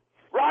call me.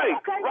 Right.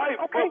 Okay. Right.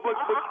 Okay.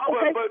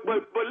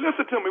 But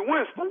listen to me,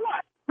 Winston.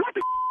 What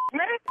the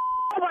man?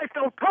 My wife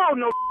don't call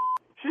no.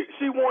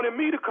 She wanted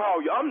me to call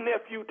you. I'm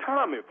nephew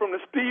Tommy from the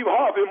Steve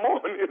Harvey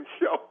Morning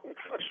Show.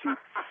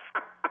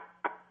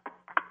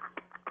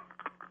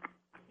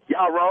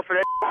 Y'all wrong for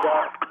that,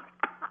 dog.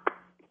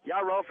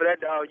 Y'all wrong for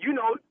that, dog. You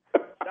know,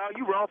 dog,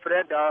 you wrong for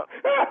that, dog.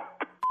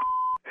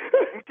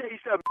 Let me tell you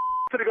something.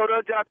 To go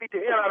to the job, beat the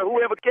hell out of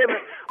whoever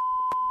Kevin.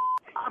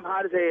 I'm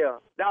hot as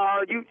hell.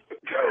 Dog, you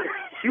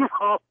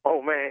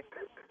wrong, man.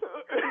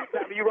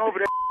 You wrong for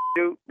that,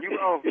 dude. You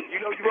wrong. You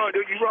know you wrong,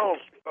 dude. You wrong.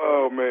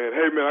 Oh, man.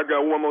 Hey, man, I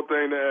got one more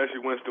thing to ask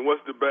you, Winston.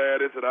 What's the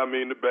baddest, and I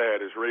mean the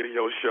baddest,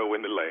 radio show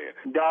in the land?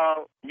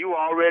 Dog, you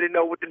already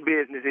know what the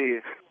business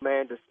is.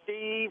 Man, the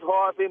Steve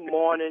Harvey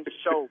Morning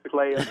Show,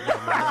 player.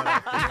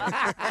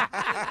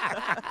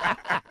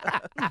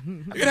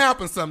 It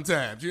happens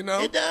sometimes, you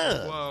know? It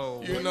does.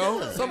 Whoa. You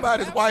know?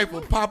 Somebody's wife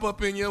will pop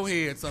up in your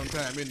head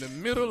sometime in the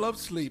middle of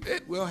sleep.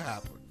 It will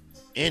happen.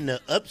 And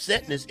the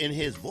upsetness in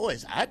his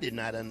voice, I did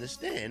not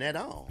understand at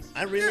all.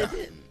 I really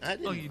didn't. I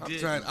didn't. Oh, you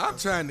did. I'm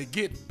trying to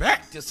get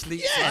back to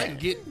sleep so I can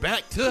get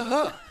back to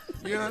her.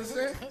 You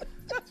understand?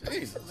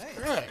 Jesus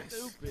Christ.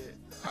 Stupid.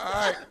 All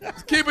right,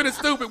 keeping it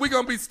stupid. We're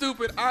going to be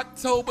stupid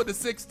October the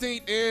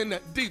 16th in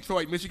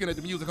Detroit, Michigan at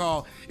the Music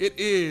Hall. It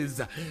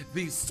is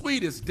the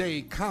Sweetest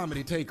Day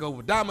Comedy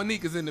Takeover.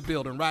 Dominique is in the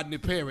building. Rodney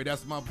Perry,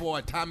 that's my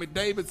boy. Tommy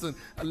Davidson,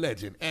 a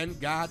legend. And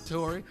Guy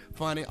Torrey,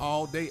 funny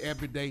all day,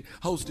 every day.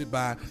 Hosted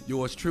by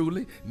yours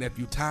truly,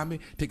 Nephew Tommy.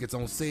 Tickets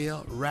on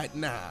sale right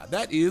now.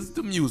 That is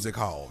the Music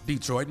Hall,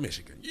 Detroit,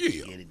 Michigan.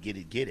 Yeah.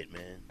 Get it,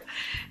 man.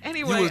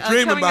 Anyway, you was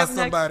dreaming about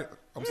somebody.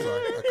 I'm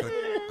sorry, I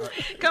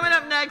couldn't. Coming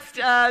up next,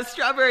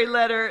 Strawberry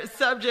Letter,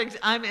 subject,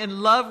 I'm in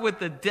love with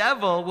the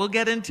devil. We'll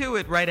get into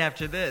it right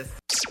after this.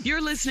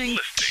 You're listening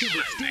to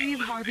the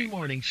Steve Harvey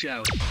Morning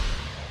Show.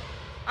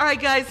 All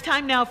right, guys,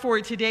 time now for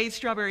today's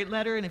Strawberry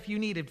Letter. And if you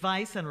need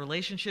advice on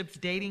relationships,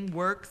 dating,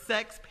 work,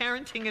 sex,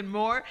 parenting, and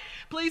more,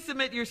 please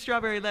submit your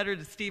Strawberry Letter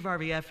to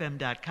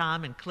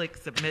steveharveyfm.com and click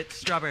Submit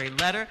Strawberry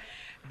Letter.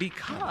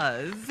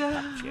 Because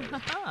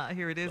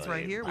here it is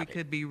right here. We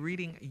could be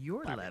reading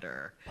your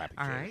letter.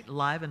 All right,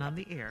 live and on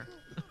the air.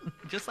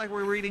 Just like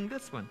we're reading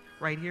this one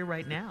right here,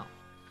 right now.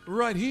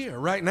 Right here,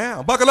 right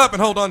now. Buckle up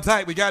and hold on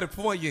tight. We got it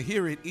for you.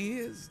 Here it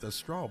is, the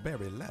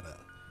strawberry letter.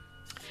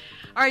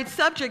 All right,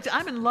 subject,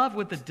 I'm in love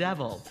with the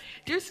devil.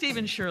 Dear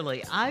Stephen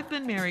Shirley, I've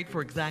been married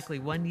for exactly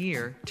 1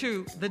 year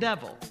to the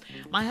devil.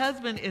 My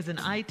husband is an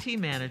IT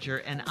manager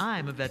and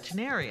I'm a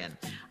veterinarian.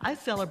 I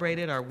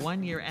celebrated our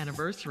 1-year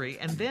anniversary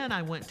and then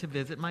I went to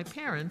visit my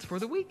parents for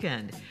the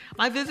weekend.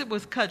 My visit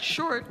was cut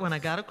short when I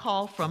got a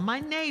call from my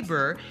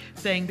neighbor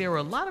saying there were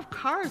a lot of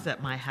cars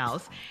at my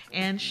house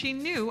and she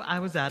knew I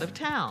was out of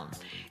town.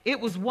 It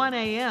was 1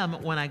 a.m.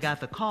 when I got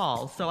the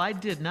call, so I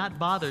did not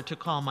bother to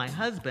call my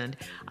husband.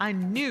 I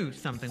knew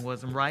something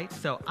wasn't right,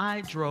 so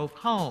I drove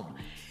home.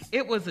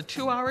 It was a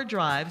 2-hour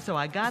drive, so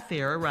I got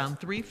there around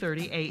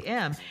 3:30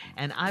 a.m.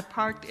 and I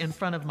parked in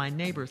front of my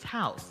neighbor's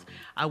house.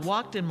 I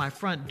walked in my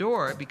front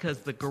door because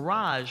the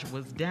garage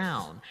was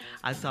down.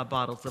 I saw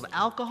bottles of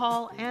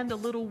alcohol and a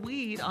little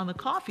weed on the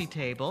coffee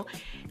table,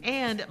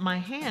 and my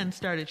hand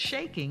started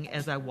shaking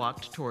as I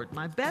walked toward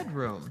my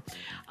bedroom.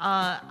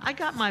 I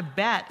got my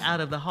bat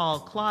out of the hall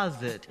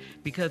closet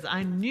because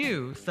I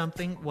knew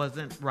something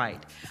wasn't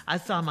right. I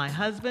saw my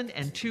husband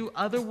and 2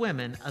 other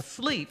women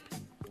asleep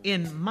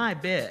in my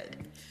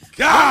bed.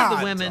 God! One of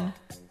the women,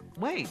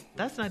 wait,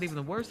 that's not even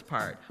the worst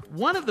part.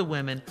 One of the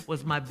women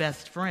was my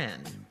best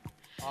friend.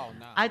 Oh,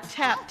 no. I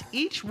tapped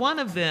each one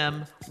of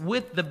them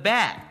with the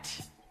bat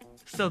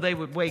so they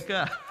would wake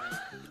up.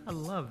 I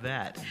love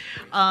that.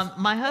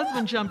 My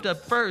husband jumped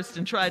up first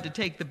and tried to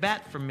take the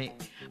bat from me.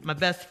 My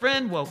best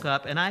friend woke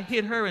up and I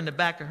hit her in the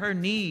back of her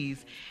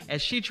knees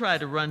as she tried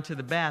to run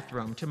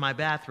to my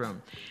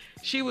bathroom.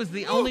 She was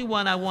the only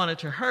one I wanted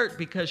to hurt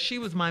because she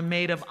was my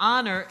maid of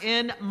honor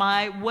in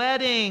my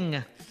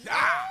wedding.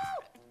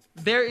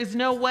 There is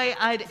no way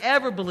I'd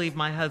ever believe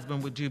my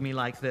husband would do me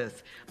like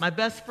this. My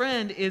best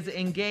friend is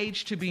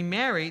engaged to be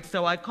married,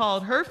 so I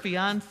called her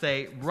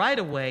fiance right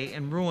away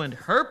and ruined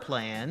her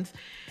plans.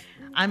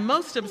 I'm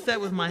most upset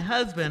with my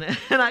husband,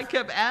 and I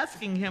kept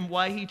asking him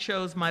why he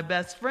chose my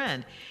best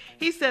friend.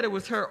 He said it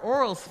was her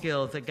oral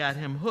skills that got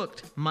him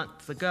hooked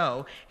months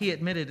ago. He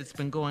admitted it's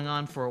been going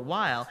on for a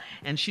while,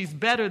 and she's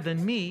better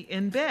than me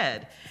in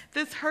bed.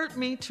 This hurt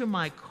me to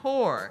my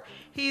core.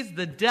 He's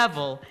the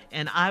devil,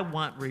 and I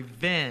want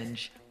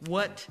revenge.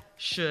 What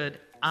should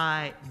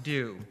I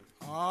do?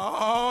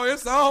 Oh,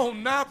 it's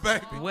on now,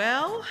 baby.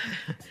 Well,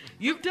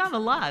 you've done a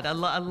lot. I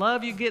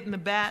love you getting the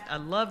bat. I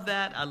love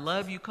that. I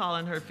love you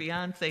calling her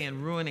fiance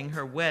and ruining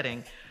her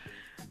wedding.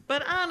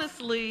 But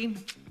honestly,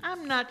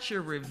 I'm not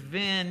your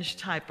revenge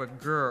type of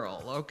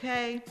girl,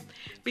 okay?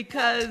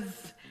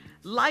 Because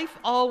life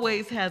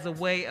always has a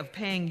way of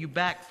paying you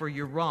back for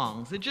your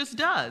wrongs. It just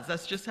does.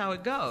 That's just how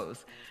it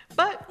goes.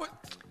 But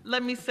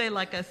let me say,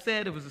 like I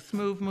said, it was a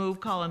smooth move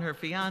calling her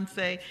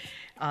fiance.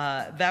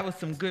 That was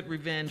some good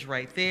revenge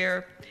right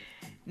there.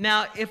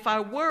 Now, if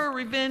I were a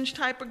revenge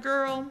type of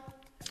girl,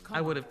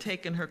 I would have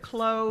taken her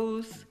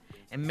clothes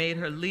and made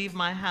her leave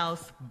my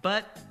house,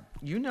 but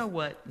you know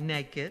what,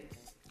 naked.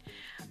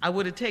 I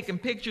would have taken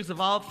pictures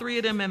of all 3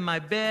 of them in my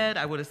bed.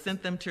 I would have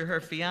sent them to her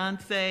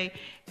fiance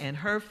and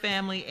her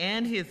family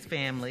and his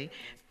family.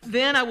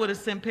 Then I would have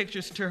sent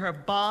pictures to her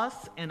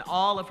boss and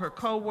all of her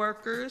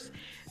coworkers.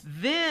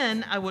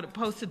 Then I would have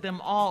posted them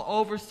all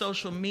over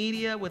social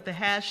media with the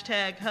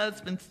hashtag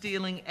husband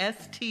stealing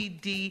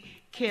STD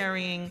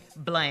carrying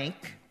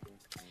blank.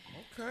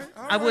 Okay.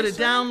 I would have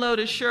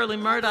downloaded Shirley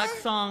Murdoch's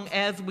song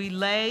As We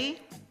Lay.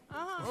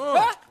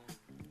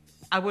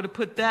 I would have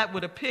put that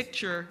with a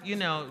picture, you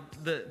know,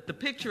 the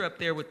picture up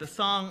there with the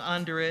song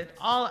under it.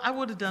 I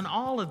would have done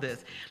all of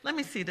this. Let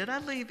me see, did I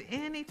leave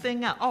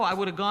anything out? Oh, I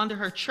would have gone to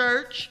her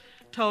church,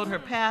 told her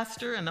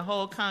pastor and the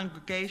whole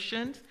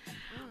congregation.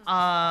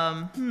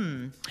 I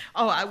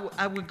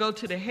would go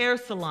to the hair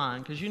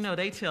salon because, you know,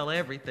 they tell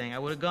everything. I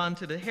would have gone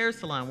to the hair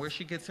salon where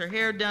she gets her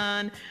hair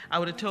done. I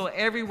would have told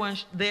everyone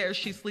there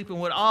she's sleeping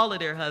with all of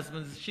their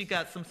husbands. She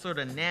got some sort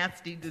of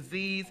nasty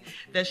disease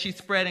that she's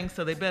spreading,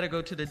 so they better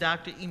go to the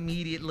doctor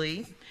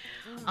immediately.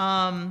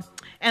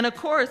 And, of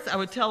course, I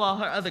would tell all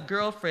her other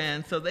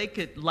girlfriends so they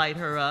could light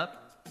her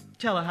up,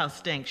 tell her how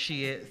stank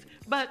she is.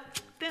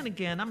 But then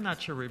again, I'm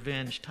not your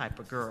revenge type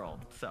of girl.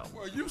 So.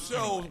 Well, you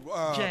so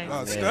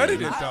James.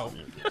 studied it, though.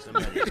 That's a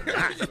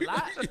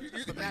lot.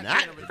 But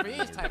not being a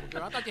revenge type of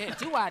girl. I thought you had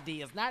 2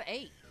 ideas, not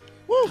 8.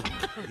 Woo!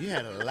 You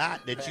had a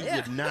lot that you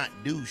would not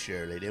do,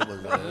 Shirley. There was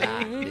a lot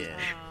there.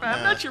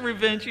 I'm not your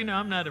revenge. You know,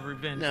 I'm not a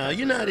revenge. No,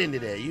 you're not into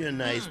that. You're a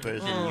nice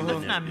person.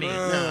 That's not me.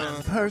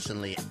 No,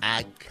 personally,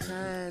 I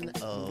kind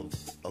of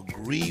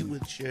agree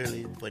with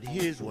Shirley, but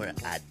here's where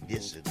I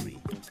disagree.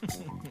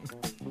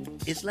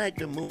 It's like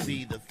the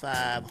movie The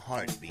 5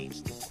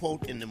 Heartbeats. The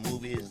quote in the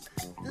movie is,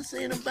 "This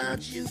ain't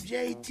about you,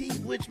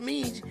 JT," which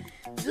means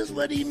this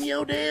wasn't even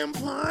your damn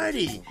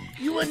party.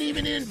 You wasn't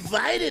even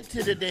invited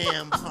to the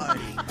damn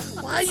party.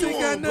 Why you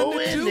want to go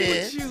in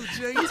there?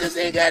 You just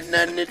ain't got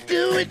nothing to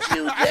do with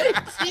you,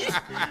 JT.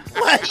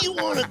 Why you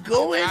want to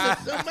go into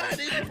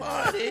somebody's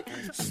party,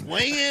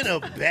 swinging a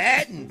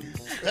bat and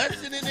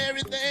cussing and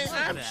everything.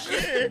 I'm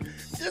sure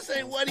this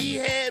ain't what he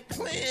had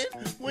planned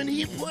when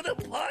he put a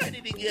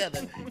party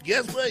together.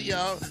 Guess what,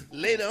 y'all?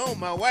 Later on,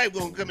 my wife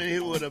gonna come in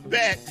here with a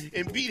bat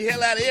and beat the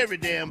hell out of every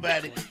damn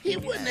body. He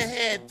wouldn't have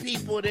had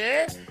people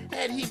there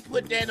had he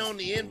put that on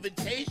the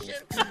invitation.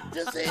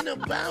 This ain't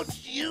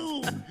about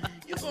you.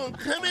 You're gonna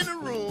come in a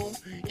room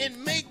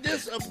and make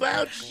this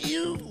about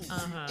you.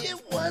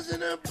 It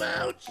wasn't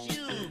about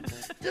you.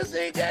 This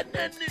ain't got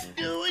nothing to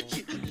do with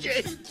you,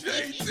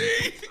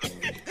 JT.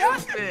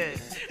 Stop it.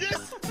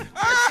 This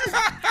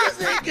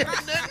ain't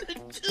got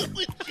nothing to do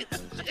with you,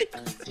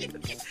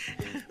 JT.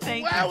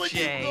 Why would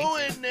you go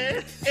in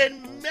there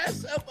and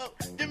mess up?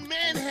 The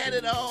man had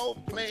it all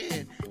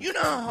planned. You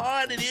know how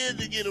hard it is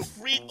to get a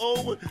freak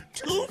over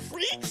 2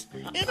 freaks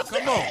in a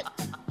bed?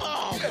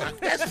 Oh,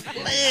 that's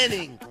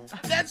planning.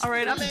 That's all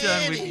right, I'm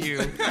done with you.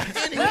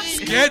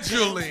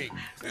 Scheduling.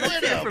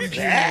 Let's hear from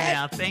Junior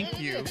now. Thank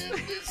you.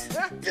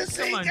 This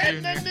ain't got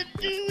nothing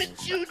to do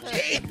with you,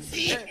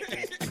 JT.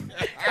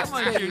 Come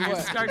on, Junior.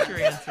 Start your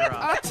answer off.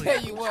 I'll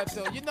tell you what,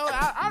 though. You know,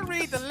 I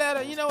read the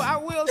letter. You know, I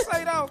will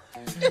say, though,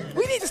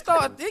 we need to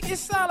start. It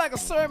sounds like a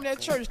sermon at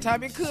church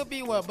time. It could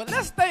be one. But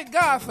let's thank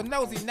God for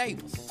nosy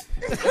neighbors.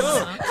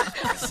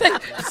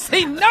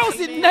 See,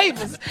 nosy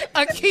neighbors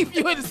keep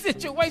you in a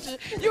situation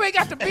you ain't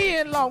got to be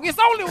in long. It's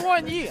only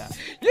 1 year.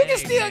 You can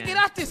still get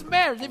out this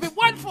marriage. If it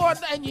wasn't for it,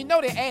 and you know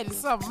they added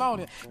something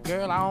on it.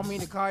 Girl, I don't mean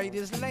to call you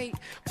this late,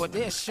 but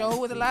there's sure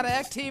was a lot of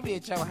activity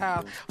at your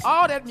house.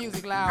 All that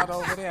music loud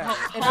over there.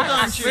 Hold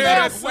on,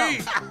 Junior.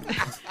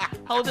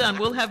 Hold on.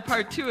 We'll have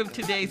part 2 of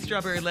today's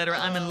Strawberry Letter.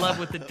 I'm in love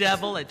with the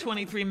devil at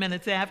 23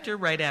 minutes after,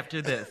 right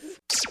after this.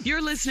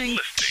 You're listening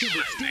to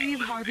the Steve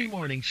Harvey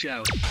Morning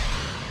Show.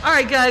 All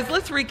right, guys,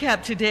 let's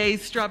recap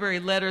today's Strawberry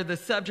Letter. The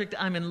subject,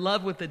 I'm in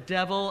love with the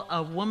devil.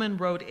 A woman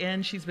wrote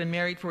in. She's been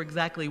married for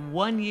exactly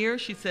 1 year.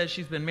 She says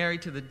she's been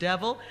married to the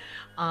devil.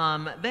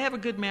 They have a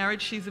good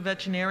marriage. She's a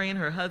veterinarian.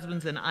 Her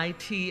husband's an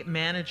IT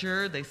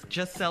manager. They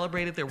just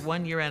celebrated their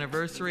 1-year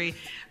anniversary.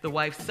 The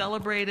wife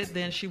celebrated.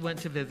 Then she went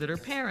to visit her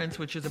parents,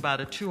 which is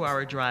about a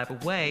 2-hour drive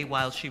away.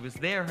 While she was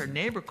there, her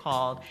neighbor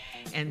called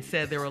and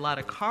said there were a lot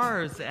of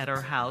cars at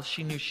her house.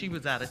 She knew she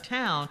was out of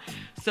town.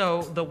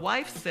 So the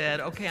wife said,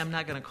 okay, I'm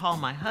not going to call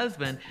my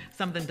husband.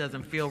 Something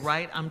doesn't feel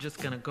right. I'm just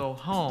going to go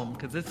home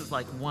because this is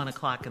like 1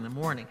 o'clock in the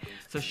morning.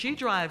 So she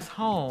drives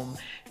home,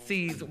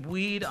 sees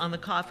weed on the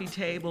coffee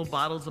table,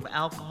 bottles of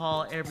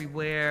alcohol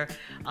everywhere.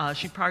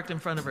 She parked in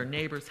front of her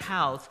neighbor's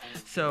house,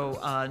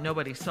 so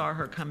nobody saw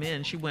her come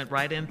in. She went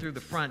right in through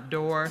the front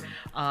door.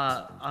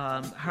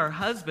 Her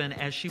husband,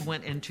 as she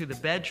went into the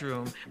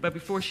bedroom, but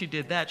before she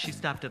did that, she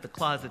stopped at the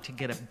closet to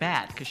get a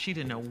bat because she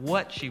didn't know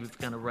what she was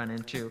going to run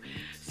into.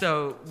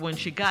 So when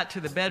she got to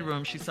the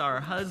bedroom, she saw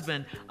her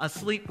husband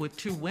asleep with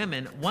 2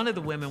 women. One of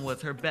the women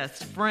was her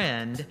best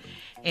friend,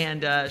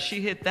 and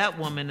she hit that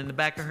woman in the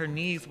back of her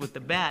knees with the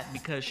bat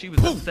because she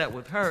was upset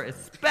with her,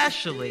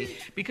 especially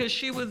because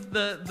she was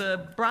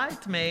the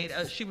bridesmaid.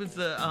 She was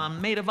the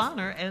maid of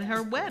honor at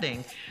her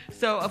wedding.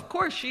 So, of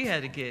course, she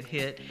had to get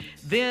hit.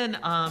 Then,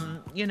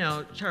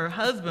 her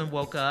husband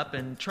woke up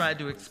and tried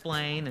to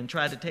explain and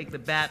tried to take the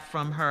bat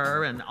from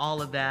her and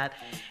all of that.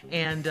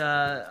 And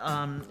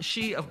the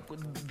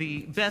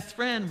best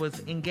friend,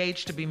 was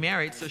engaged to be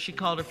married, so she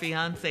called her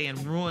fiance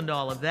and ruined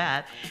all of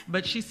that.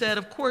 But she said,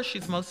 of course,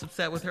 she's most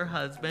upset with her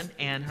husband,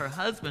 and her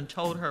husband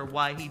told her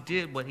why he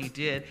did what he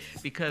did,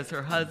 because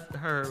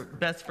her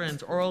best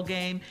friend's oral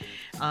game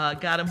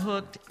got him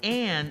hooked,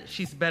 and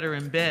she's better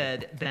in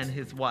bed than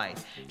his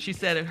wife. She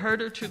said it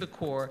hurt her to the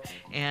core,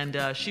 and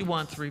she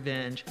wants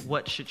revenge.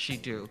 What should she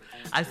do?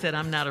 I said,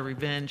 I'm not a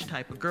revenge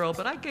type of girl,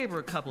 but I gave her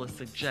a couple of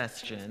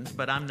suggestions,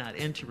 but I'm not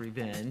into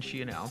revenge,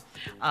 you know.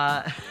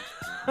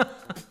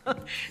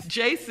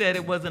 Jay said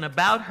it wasn't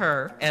about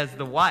her as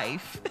the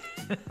wife.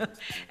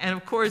 And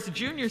of course,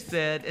 Junior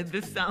said, and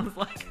this sounds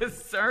like a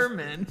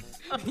sermon.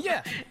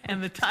 Yeah.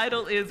 And the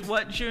title is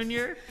what,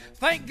 Junior?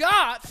 Thank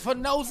God for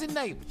nosy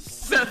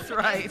neighbors. That's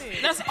right.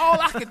 That's all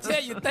I can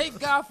tell you. Thank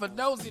God for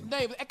nosy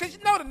neighbors. Because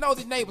you know the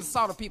nosy neighbors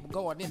saw the people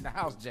going in the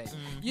house, Jay.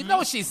 Mm-hmm. You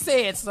know she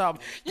said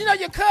something. You know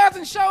your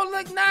cousin sure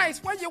look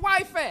nice. Where your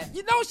wife at?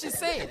 You know she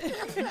said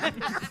it.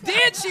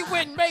 Then she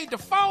went and made the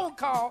phone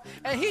call,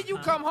 and here you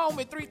come home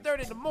at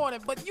 3:30 in the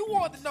morning, but you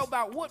wanted to know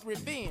about what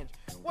revenge.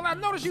 Well, I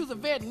noticed you was a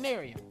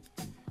veterinarian,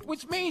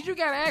 which means you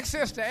got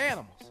access to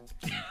animals.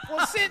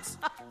 Well, since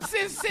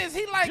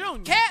he like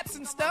cats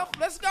and stuff,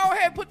 let's go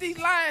ahead and put these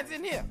lions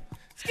in here.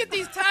 Let's get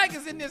these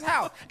tigers in this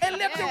house and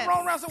let them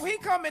roam around. So when he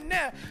come in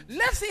there,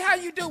 let's see how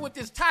you do with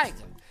this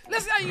tiger.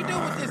 Let's see how you do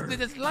with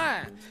this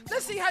lion.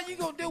 Let's see how you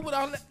gonna do with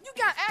all that. You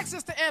got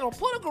access to animals.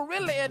 Put a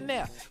gorilla in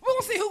there. We're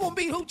gonna see who gonna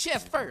beat who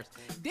chest first.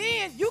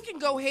 Then you can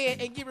go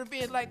ahead and get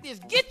revenge like this.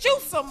 Get you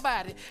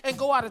somebody and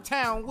go out of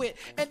town with.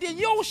 And then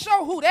you don't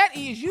show who that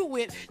is you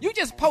with. You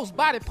just post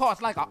body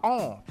parts like an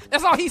arm.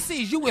 That's all he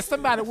sees, you with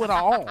somebody with an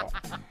arm.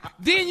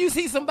 Then you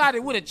see somebody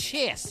with a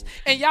chest.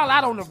 And y'all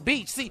out on the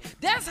beach. See,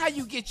 that's how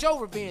you get your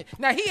revenge.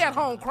 Now he at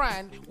home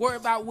crying, worry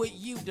about what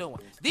you doing.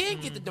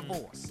 Then get the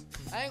divorce.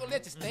 I ain't gonna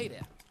let you stay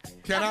there.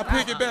 Can I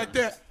piggyback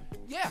that?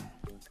 Yeah.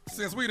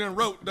 Since we done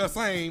wrote the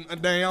same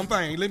damn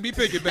thing, let me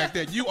piggyback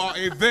that. You are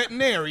a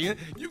veterinarian.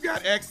 You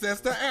got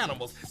access to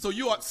animals. So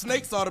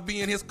snakes ought to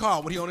be in his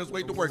car when he on his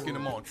way to work in the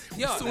morning.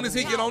 As soon as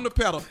he get on the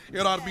pedal,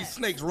 it ought to be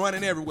snakes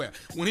running everywhere.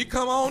 When he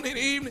come on in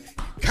the evening,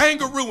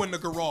 kangaroo in the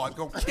garage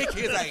gonna kick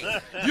his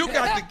ass. You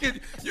got to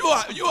get.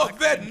 You're a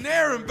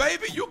veterinarian,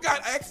 baby. You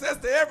got access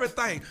to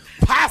everything.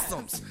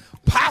 Possums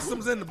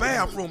in the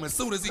bathroom. As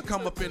soon as he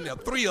come up in there,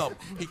 3 of them,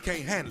 he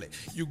can't handle it.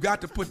 You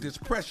got to put this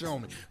pressure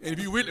on him. And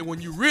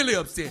when you really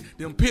upset,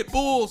 them pit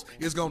bulls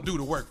is gonna do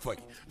the work for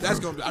you. That's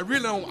gonna. I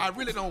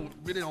really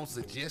don't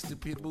suggest the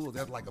pit bulls.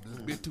 That's like a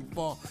bit too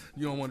far.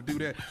 You don't want to do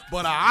that.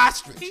 But an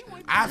ostrich,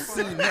 I've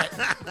seen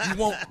that. You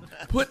won't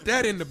put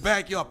that in the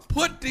backyard.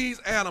 Put these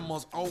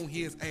animals on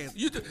his ass.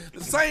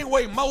 The same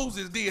way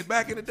Moses did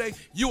back in the day.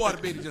 You ought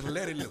to be able to just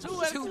let it loose.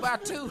 2 by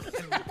 2.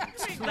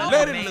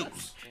 Let it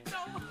loose.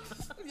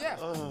 Yeah.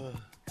 Well,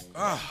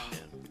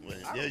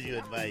 there's your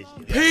advice.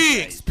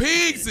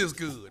 Pigs is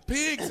good.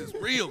 Pigs is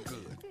real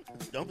good.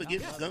 Don't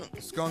forget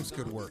skunks. Skunks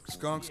could work. It's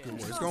gonna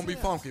be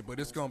funky, but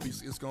it's gonna be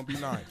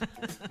nice.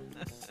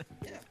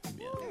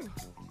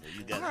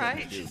 You got all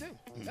right. to do.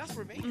 That's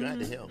for me. We tried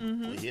to help.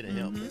 We're here to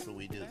help. That's what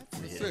we do.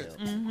 We're here to help.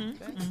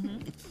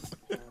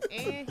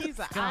 And he's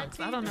a skunks.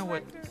 I don't know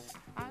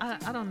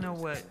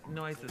what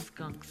noises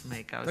skunks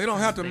make. They don't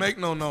have to make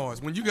no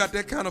noise. When you got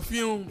that kind of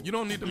fume, you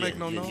don't need to make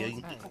no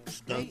noise.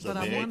 Skunks but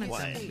are I very wanted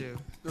quiet. them to.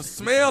 The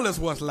smell is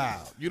what's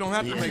loud. You don't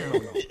have to make no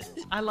noise.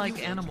 I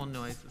like animal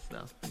noises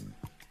though.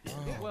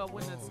 Well,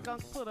 when the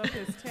skunk put up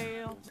his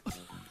tail.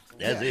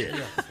 That's it.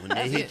 When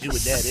they hit you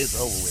with that, it's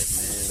over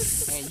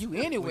with, man. And you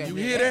anywhere. You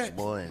hear that?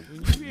 Boy,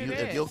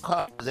 if your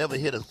car has ever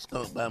hit a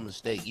skunk by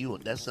mistake,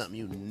 that's something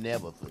you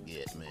never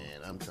forget,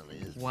 man. I'm telling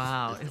you.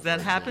 Wow. Has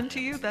that happened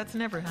to you? That's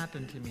never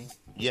happened to me.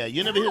 Yeah,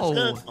 you never hit a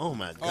skunk? Oh,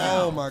 my God.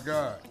 Oh, my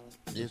God.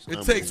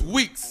 It takes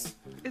weeks.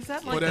 Is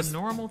that like a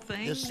normal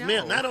thing? The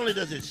smell, not only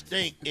does it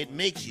stink, it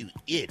makes you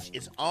itch.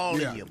 It's all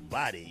in your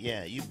body.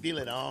 Yeah, you feel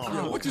it all.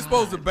 What you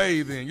supposed to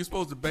bathe in? You're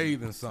supposed to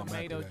bathe in something.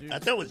 Tomato juice. I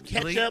thought it was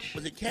ketchup.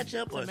 Was it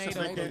ketchup or something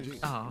like that?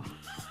 Oh.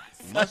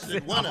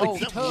 Mustard.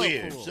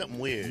 Something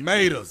weird.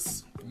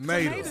 Tomatoes.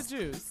 Tomato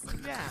juice.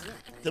 Yeah.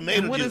 Tomato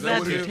and what juice. does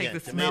that do? Take Yeah, the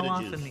smell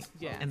off juice.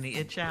 and the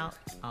itch out?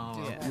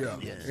 Oh. Yeah.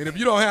 And if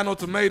you don't have no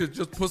tomatoes,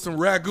 just put some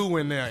ragu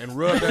in there and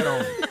rub that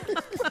on.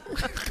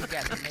 You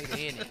got tomato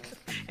in it.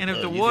 And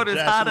if the water's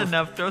hot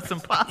enough, throw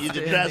some pasta You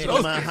can in try there. some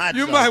of my hot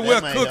You sauce. might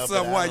well That cook help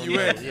some it while out. you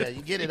at it. Yeah,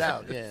 you get it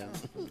out. Yeah.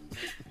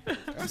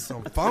 That's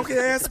some funky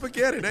ass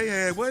spaghetti they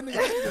had, wasn't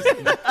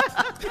it?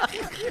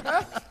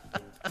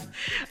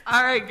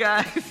 All right,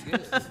 guys.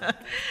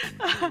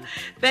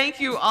 Thank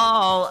you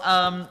all.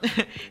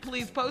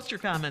 Please post your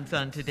comments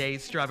on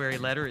today's Strawberry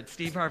Letter at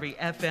Steve Harvey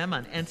FM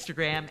on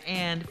Instagram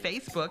and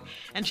Facebook.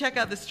 And check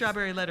out the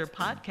Strawberry Letter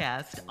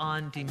podcast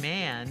on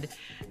demand.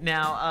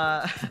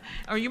 Now,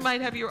 or you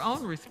might have your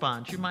own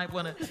response. You might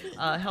want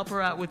to help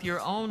her out with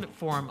your own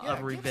form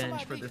of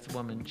revenge for this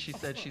woman. She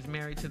said she's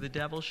married to the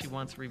devil. She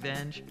wants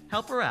revenge.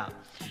 Help her out.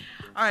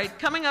 All right,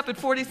 coming up at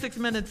 46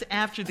 minutes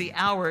after the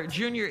hour,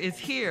 Junior is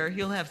here.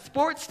 He'll have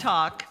Sports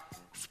Talk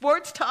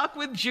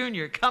with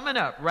Junior coming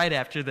up right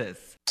after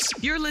this.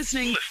 You're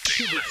listening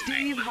to the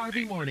Steve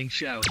Harvey Morning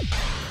Show.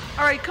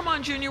 All right, come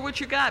on, Junior, what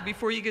you got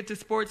before you get to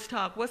Sports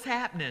Talk? What's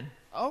happening?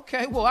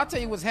 Okay, well, I'll tell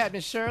you what's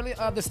happening, Shirley.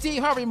 The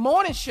Steve Harvey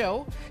Morning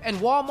Show and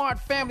Walmart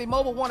Family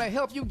Mobile want to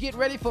help you get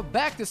ready for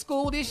back to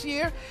school this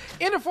year.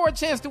 Enter for a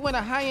chance to win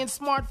a high-end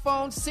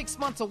smartphone, 6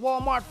 months of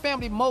Walmart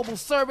Family Mobile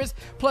service,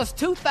 plus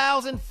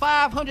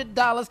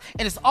 $2,500,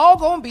 and it's all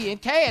going to be in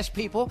cash,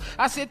 people.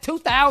 I said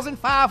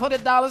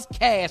 $2,500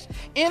 cash.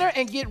 Enter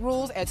and get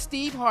rules at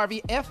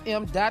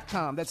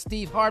SteveHarveyFM.com. That's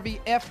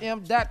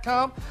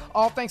SteveHarveyFM.com.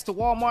 All thanks to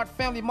Walmart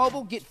Family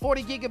Mobile. Get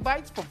 40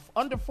 gigabytes for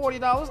under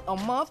 $40 a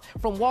month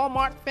from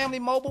Walmart Family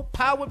Mobile,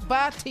 powered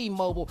by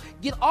T-Mobile.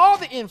 Get all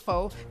the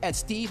info at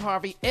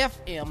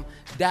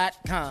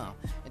SteveHarveyFM.com.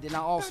 And then I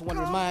also want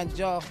to remind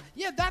y'all,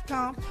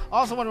 .com.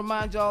 Also want to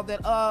remind y'all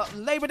that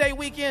Labor Day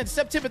weekend,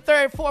 September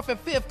 3rd, 4th,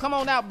 and 5th, come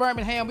on out,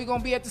 Birmingham. We're going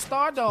to be at the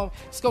Stardome.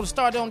 Just go to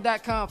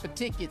stardome.com for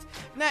tickets.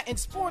 Now, in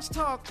Sports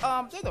Talk,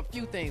 there's a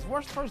few things.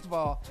 First of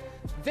all,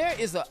 there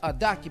is a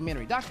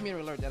documentary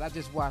alert that I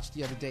just watched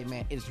the other day,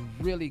 man. It's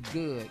really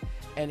good.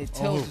 And it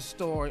tells the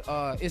story.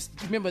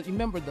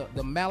 Remember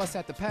the Malice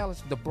at the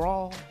Palace, the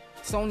brawl?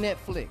 It's on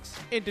Netflix.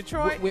 In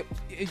Detroit?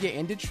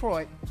 In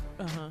Detroit.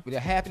 It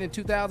happened in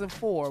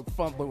 2004 with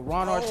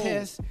Ron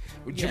Artest,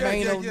 with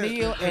Jermaine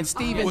O'Neal, and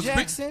Steven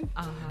Jackson.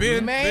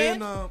 Big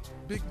Ben.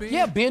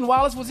 Yeah, Ben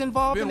Wallace was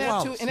involved in that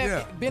Wallace, too.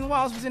 And Ben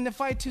Wallace was in the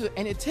fight too.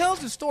 And it tells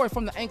the story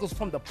from the angles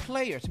from the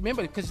players.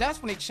 Remember, because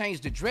that's when they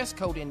changed the dress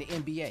code in the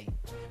NBA.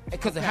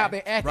 Because of how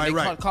they acted. Right. They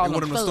want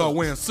them to start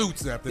wearing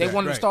suits after that. They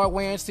want them to start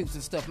wearing suits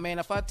and stuff. Man,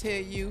 if I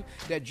tell you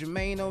that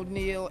Jermaine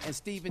O'Neal and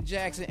Steven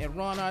Jackson and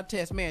Ron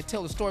Artest, man,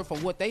 tell the story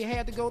from what they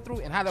had to go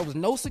through and how there was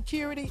no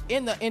security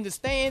in the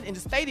stand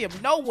in the stadium,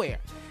 nowhere.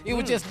 It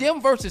was just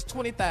them versus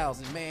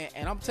 20,000, man.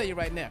 And I'm telling you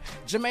right now,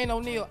 Jermaine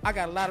O'Neal, I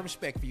got a lot of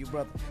respect for you,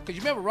 brother. Because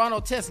you remember Ron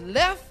Artest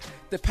left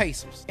the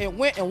Pacers and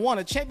went and won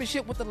a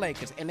championship with the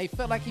Lakers, and they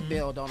felt like he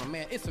bailed on them,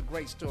 man. It's a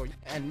great story.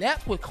 And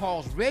that's what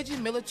caused Reggie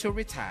Miller to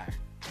retire.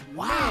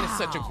 Wow. Man, it's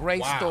such a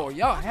great story.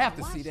 Y'all have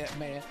to see that,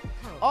 man.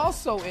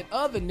 Also, in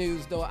other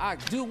news, though, I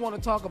do want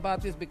to talk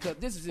about this because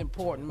this is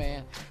important,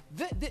 man.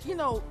 You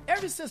know,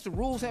 ever since the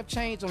rules have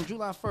changed on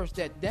July 1st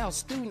that now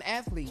student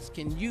athletes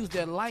can use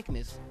their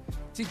likeness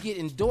to get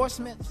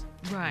endorsements.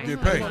 Right. You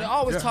know, they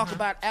always talk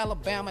about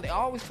Alabama. They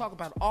always talk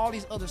about all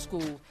these other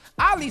schools.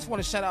 I at least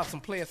want to shout out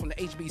some players from the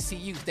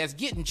HBCUs that's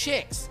getting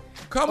checks.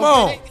 Come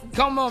on.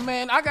 Come on,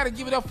 man. I got to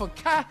give it up for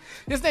Kai.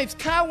 His name's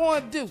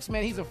Kaiwan Dukes,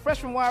 man. He's a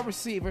freshman wide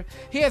receiver.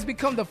 He has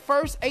become the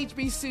first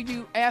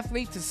HBCU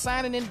athlete to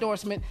sign an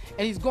endorsement,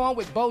 and he's going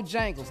with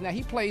Bojangles. Now,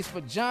 he plays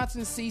for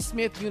Johnson C.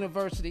 Smith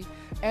University,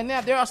 and now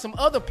there are some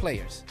other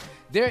players.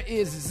 There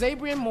is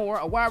Zabrian Moore,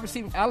 a wide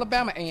receiver from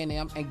Alabama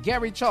A&M, and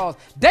Gary Charles.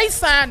 They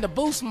signed the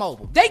Boost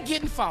Mobile. They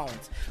getting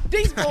phones.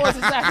 These boys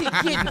is out here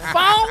getting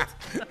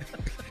phones.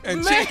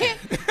 And man,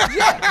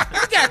 yeah,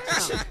 we got.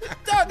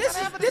 Dog,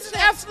 this is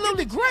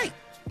absolutely great.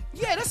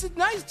 Yeah, that's a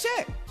nice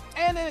check.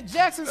 And then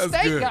Jackson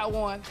State got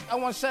one. I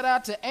want to shout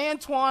out to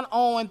Antoine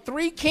Owen,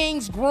 3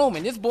 Kings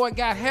Grooming. This boy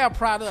got hair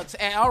products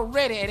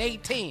already at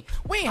 18.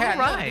 We ain't had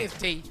none of this,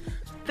 T.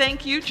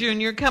 Thank you,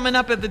 Junior. Coming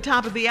up at the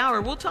top of the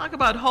hour, we'll talk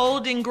about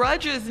holding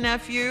grudges,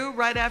 nephew,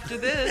 right after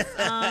this.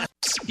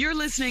 You're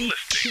listening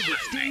to the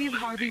Steve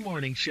Harvey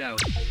Morning Show.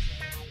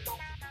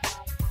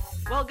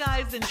 Well,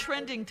 guys, in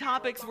trending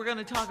topics, we're going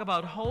to talk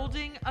about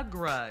holding a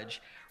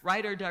grudge.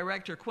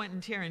 Writer-director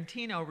Quentin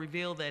Tarantino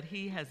revealed that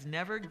he has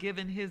never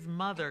given his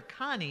mother,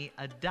 Connie,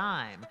 a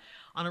dime.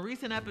 On a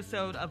recent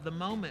episode of The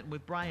Moment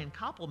with Brian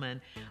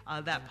Koppelman,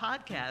 that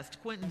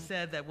podcast, Quentin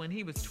said that when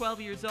he was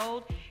 12 years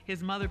old,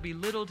 his mother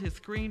belittled his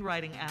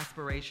screenwriting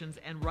aspirations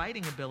and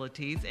writing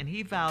abilities, and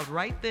he vowed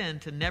right then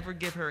to never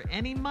give her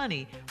any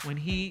money when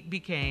he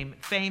became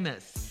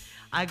famous.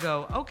 I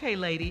go, okay,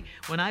 lady,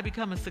 when I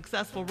become a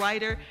successful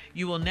writer,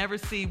 you will never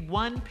see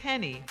 1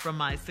 penny from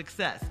my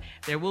success.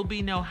 There will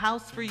be no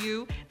house for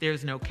you.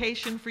 There's no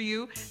cation for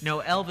you. No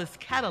Elvis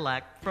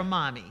Cadillac from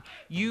mommy.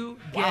 You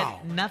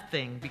get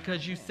nothing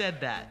because you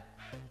said that.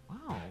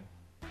 Wow.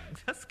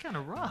 That's kind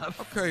of rough.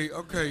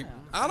 Okay.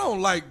 I don't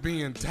like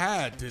being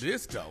tied to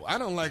this, though. I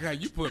don't like how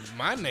you put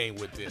my name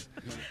with this.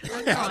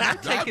 I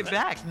take it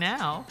back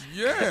now.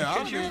 Yeah.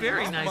 Because you're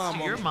very nice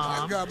to your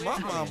mom. I got my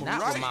mama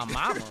Not right. with my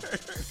mama.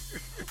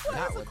 Well,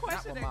 there's a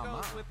question that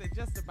goes with it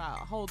just about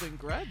holding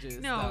grudges.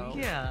 No, though.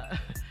 yeah.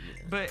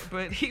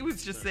 But he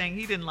was just saying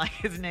he didn't like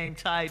his name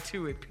tied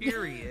to it,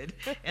 period.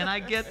 And I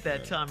get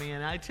that, Tommy,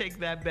 and I take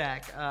that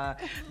back.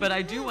 But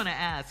I do want to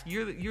ask,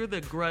 you're the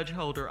grudge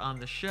holder on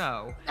the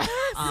show.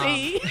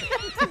 See?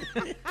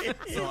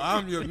 So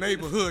I'm your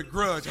neighborhood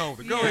grudge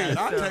holder. Go ahead.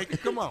 I'll take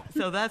it. Come on.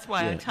 So that's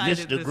why I tied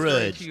it Mr. this Grudge.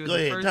 way to you Go in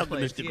the ahead, first talk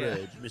place. to Mr.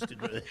 Grudge. Mr.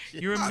 Grudge.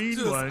 You're a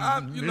mean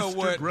one, You know Mr.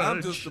 what?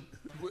 Grudge.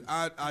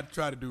 I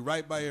try to do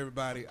right by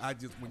everybody.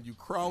 When you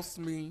cross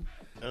me,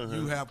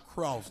 you have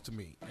crossed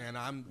me, and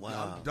I'm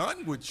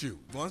done with you.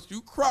 Once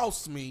you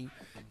cross me,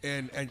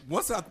 and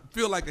once I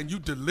feel like, and you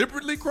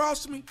deliberately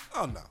cross me,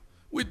 oh no,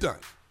 we're done.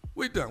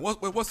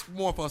 What's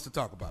more for us to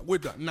talk about? We're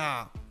done.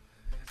 Nah.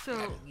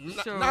 So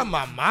Not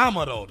my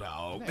mama though,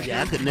 dog.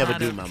 Yeah, I could never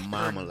do my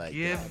mama like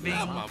that. Giving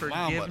Not my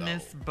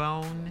forgiveness mama,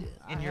 bone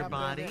in your have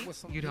done body. that with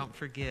some You people. don't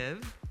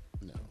forgive.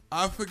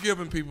 I've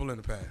forgiven people in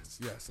the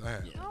past. Yes, I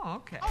have. Oh,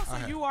 okay. Oh,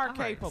 so you are All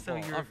right, capable so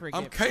you're- of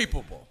forgiving. I'm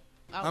capable.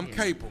 I'm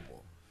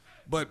capable.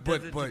 But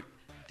Does it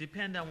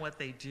depend on what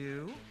they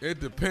do? it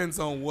depends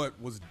on what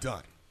was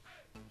done.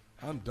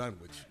 I'm done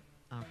with you.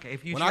 Okay,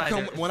 if you When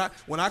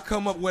I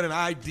come up with an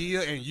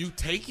idea and you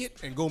take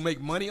it and go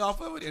make money off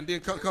of it and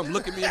then come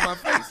look at me in my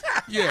face,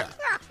 yeah,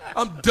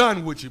 I'm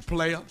done with you,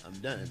 player. I'm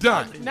done.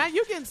 Done. Now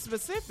you're getting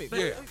specific.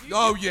 Yeah. It's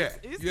Yeah.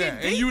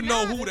 getting And you deep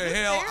know now. who the Is this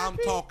hell I'm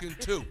therapy? talking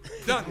to.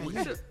 Done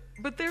with you.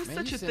 But there's Man,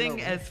 such you a sent thing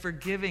over. as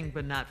forgiving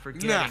but not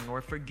forgetting,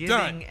 or forgiving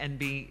Done. and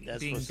being That's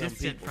being for some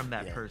distant people, from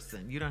that yeah.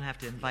 person. You don't have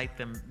to invite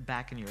them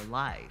back in your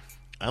life.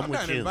 I'm with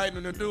not you.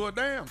 inviting them to do a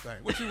damn thing.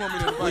 What you want me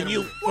to invite When them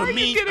you, to? for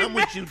me, I'm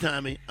with you,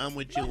 Tommy. I'm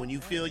with you. When you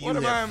feel you What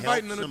am have I helped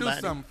inviting them to do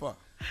somebody, something for?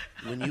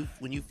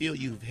 when you feel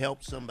you've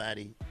helped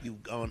somebody,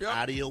 you've gone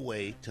out of your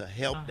way to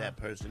help that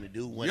person to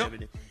do whatever,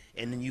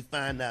 and then you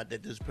find out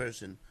that this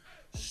person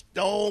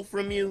stole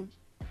from you,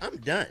 I'm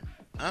done.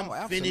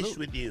 I'm finished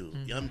with you.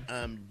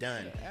 I'm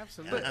done.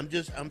 Absolutely.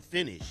 I'm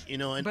finished. You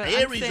know, and But I'm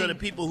Aries are the saying-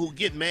 people who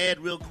get mad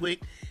real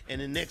quick, and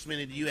the next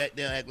minute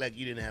they'll act like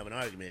you didn't have an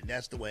argument.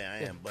 That's the way I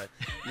am. But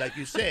like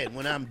you said,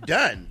 when I'm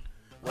done.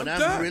 When I'm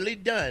done. really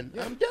done,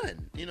 I'm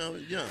done. You know.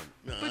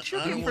 But you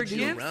I can don't want you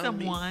forgive around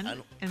me. someone I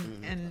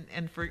don't-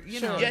 and for you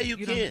Sure. know. Yeah, you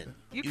don't- can.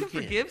 You You can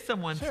can. forgive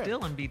someone Sure.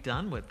 still and be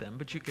done with them,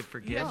 but you could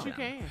forgive Yes, them. you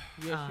can.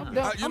 Yes, I'm you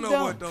done. You I'm know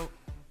done. what though?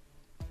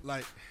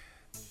 Like,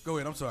 go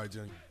ahead. I'm sorry,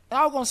 Junior.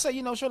 I was gonna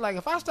say, sure, like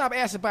if I stop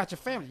asking about your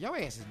family, your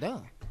ass is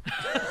done.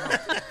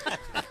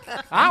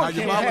 I How don't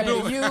your care mama how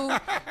doing?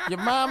 you, your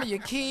mama, your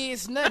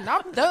kids, nothing.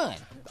 I'm done.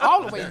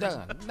 All the way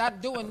done.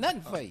 Not doing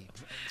nothing for you.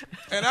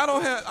 And I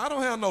don't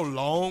have no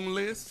long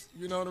list,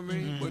 you know what I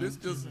mean? But it's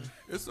just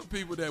it's some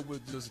people that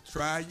would just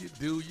try you,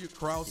 do you,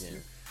 cross you,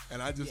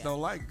 and I just don't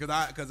like it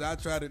because I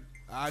try to.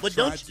 But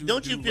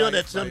don't you feel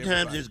that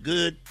sometimes it's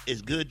good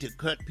to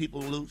cut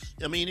people loose?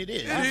 I mean, it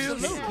is.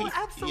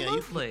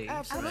 Absolutely.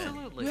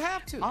 Absolutely. You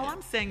have to. All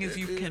I'm saying is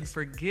you can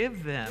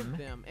forgive them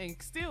and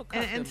still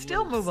cut and them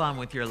still loose. move on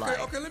with your life.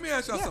 Okay, let me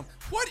ask y'all something.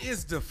 What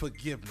is the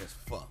forgiveness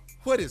for?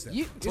 What is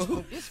it? For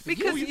who?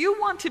 Because you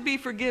want to be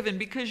forgiven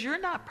because you're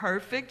not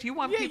perfect. You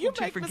want people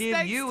to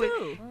forgive you.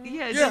 Too.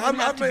 It doesn't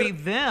have to be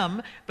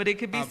them, but it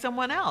could be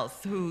someone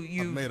else who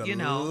you made you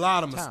know. a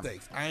lot of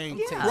mistakes. I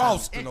ain't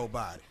crossed to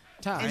nobody.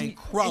 I ain't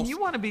crossed. And you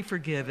want to be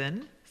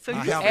forgiven. So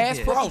you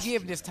ask for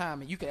forgiveness,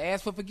 Tommy. You can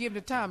ask for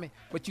forgiveness, Tommy,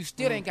 but you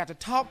still ain't got to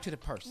talk to the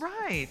person.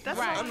 Right. That's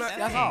right.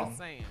 That's all.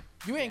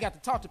 You ain't got to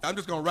talk to people. I'm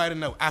just gonna write a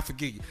note. I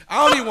forgive you.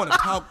 I don't even want to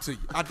talk to you.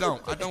 I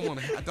don't want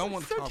to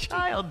talk to you.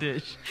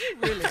 Childish. It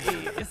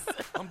really is.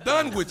 I'm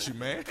done with you,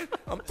 man.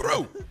 I'm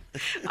through. All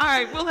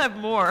right, we'll have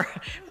more.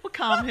 We'll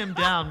calm him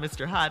down,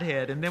 Mr.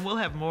 Hothead, and then we'll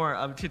have more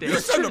of today's You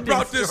shouldn't have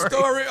brought this story.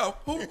 story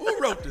up. Who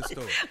wrote this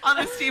story? On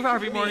the Steve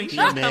Harvey Morning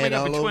Show, coming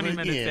up at 20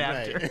 minutes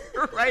after.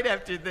 Right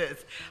after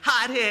this.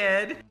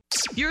 Hothead.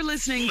 You're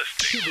listening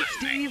to the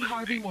Steve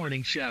Harvey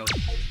Morning Show.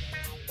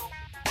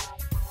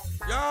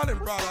 Y'all done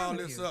brought all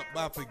this up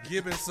by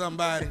forgiving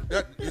somebody.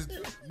 Is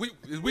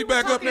we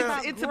back up now?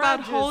 It's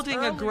about holding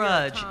a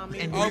grudge.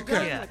 And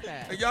okay.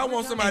 And y'all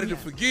want somebody to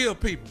forgive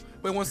people.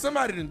 But when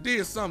somebody done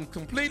did something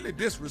completely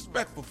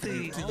disrespectful to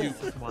you,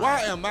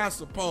 why am I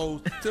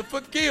supposed to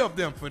forgive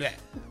them for that?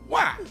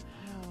 Why?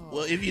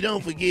 Well, if you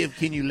don't forgive,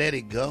 can you let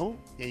it go?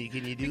 Can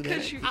you do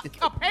that?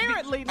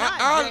 Apparently not.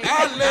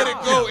 I let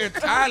it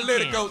go. I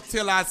let it go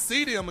till I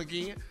see them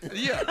again.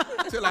 Yeah,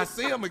 till I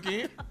see them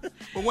again.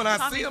 But when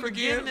I see them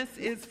again, forgiveness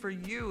is for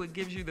you. It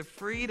gives you the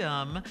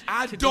freedom.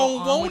 I to don't go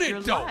on want with it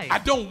your though. life. I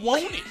don't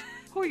want it.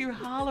 Who are you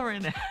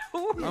hollering at?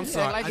 I'm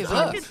sorry. Like it's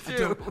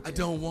I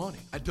don't want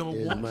it. I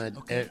don't want it.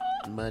 Okay.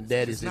 My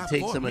daddy said,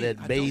 take some of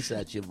that bass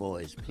out your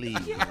voice, please.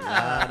 A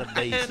lot of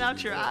bass. And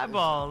out your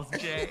eyeballs,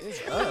 Jay.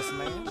 It's us,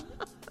 man.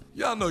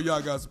 Y'all know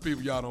y'all got some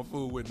people y'all don't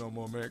fool with no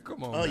more, man.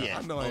 Come on. Oh, man. yeah.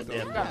 I know I ain't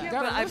doing Yeah,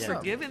 but I've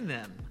forgiven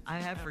them. I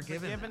have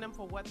forgiven them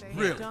for what they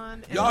Really? have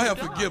done. and Y'all have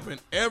done. forgiven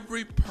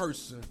every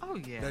person. Oh,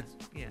 yeah. That's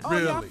Yeah. Oh,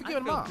 really. yeah, I forgive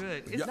them all.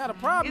 good. It's not a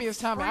problem. It's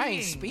Tommy. I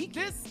ain't freeing.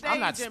 speaking. This stage I'm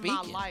not in speaking.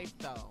 my life,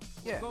 though.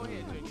 Yeah. Go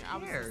ahead, Junior. I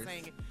was just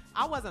saying it.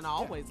 I wasn't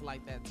always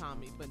like that,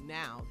 Tommy, but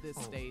now this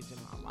stage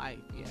in my life,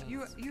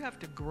 yeah. You have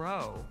to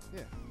grow.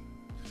 Yeah.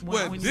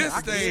 Well, this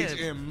stage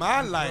in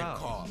my life,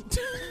 Carl.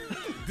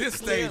 This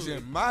stage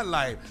in my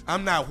life,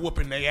 I'm not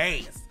whooping their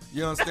ass.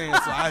 You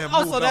understand? So I have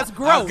moved so that's on.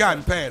 growth. I've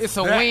gotten past It's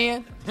a that,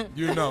 win.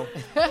 You know.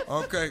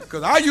 Okay?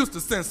 Because I used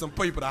to send some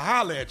people to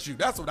holler at you.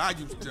 That's what I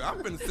used to do.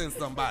 I'm going to send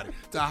somebody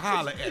to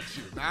holler at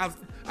you. Now,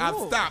 I've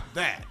stopped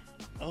that.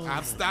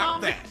 I've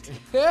stopped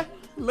that.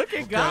 Look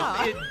at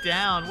God. It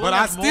down. But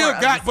I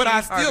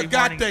still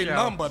got their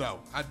number, though.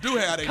 I do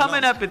have their number.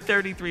 Coming up at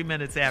 33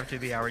 minutes after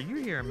the hour. You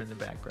hear him in the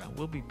background.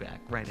 We'll be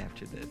back right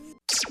after this.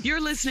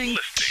 You're listening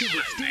to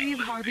the Steve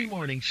Harvey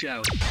Morning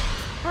Show.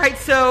 All right,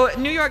 so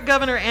New York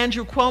Governor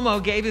Andrew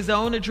Cuomo gave his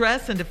own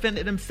address and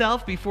defended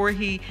himself before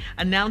he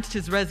announced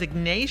his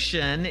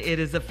resignation. It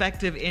is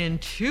effective in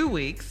 2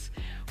 weeks.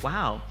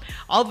 Wow.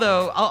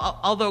 Although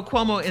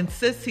Cuomo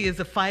insists he is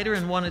a fighter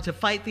and wanted to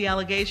fight the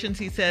allegations,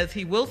 he says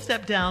he will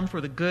step down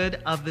for the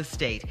good of the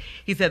state.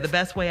 He said the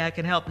best way I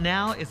can help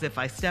now is if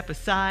I step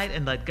aside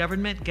and let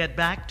government get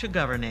back to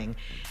governing.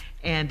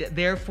 And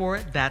therefore,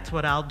 that's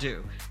what I'll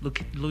do.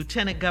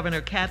 Lieutenant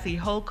Governor Kathy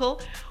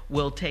Hochul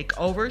will take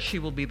over. She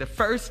will be the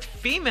first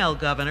female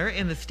governor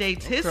in the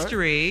state's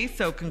history.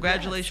 So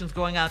congratulations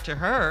going out to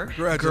her.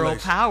 Girl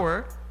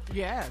power.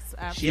 Yes,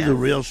 absolutely. She's a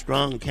real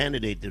strong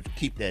candidate to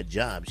keep that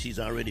job. She's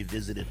already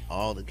visited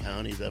all the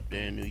counties up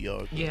there in New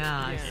York.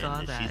 Yeah, I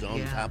saw that. She's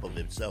on top of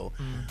it. So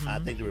I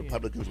think the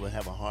Republicans will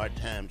have a hard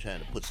time trying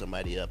to put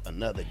somebody up,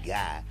 another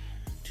guy,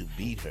 to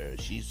beat her.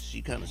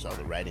 She kind of saw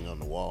the writing on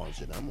the wall and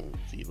said, I'm going to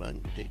see if I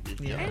can take this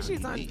job. And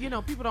she's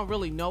on, people don't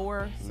really know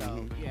her,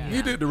 so yeah.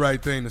 He did the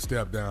right thing to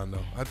step down, though.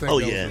 I think that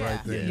was the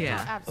right thing.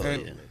 Yeah,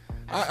 absolutely.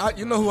 And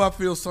you know who I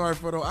feel sorry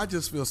for, though? I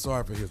just feel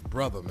sorry for his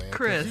brother, man.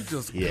 Chris. You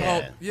just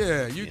Yeah. caught,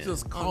 you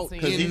just caught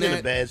Because in he's that. in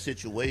a bad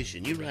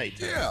situation. You're right,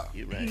 Tom. Yeah.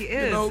 You're right. He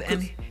is, know,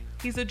 and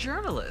he's a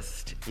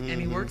journalist, and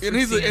he works and for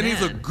he's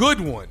CNN. a good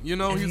one. You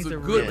know, he's a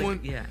good one.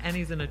 Yeah, and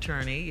he's an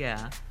attorney.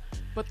 Yeah.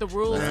 But the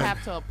rules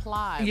have to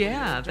apply. when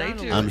Yeah, you're a they do.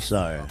 journalist. I'm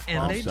sorry. And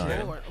I'm they sorry.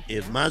 do.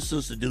 If my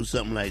sister do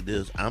something like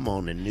this, I'm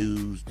on the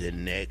news the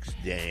next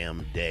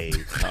damn day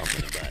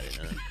talking about it.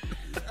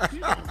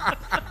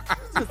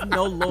 Just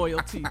no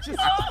loyalty. Just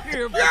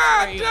pure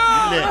God,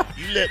 betrayal.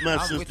 You let my I'm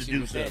sister with you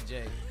do with that,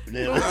 something. Jay.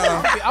 Now,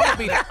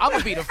 I'm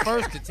gonna be the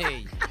first to tell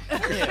you.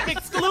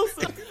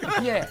 Exclusive.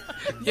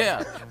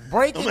 Yeah.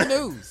 Breaking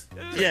news.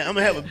 Yeah, I'm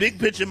gonna have a big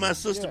picture of my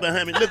sister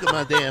behind me. Look at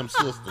my damn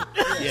sister.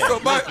 Yeah,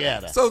 look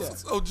at her.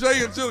 So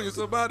Jay and Junior.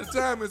 So by the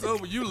time it's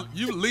over, you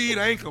lead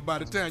anchor. By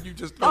the time you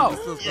just throw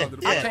your sister under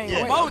the bus. I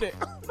can't wait.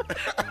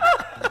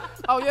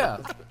 Oh yeah.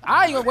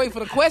 I ain't gonna wait for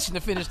the question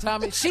to finish,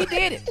 Tommy. She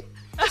did it.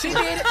 Oh,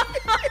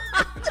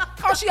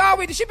 she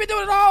been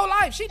doing it her whole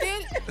life. She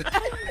did it.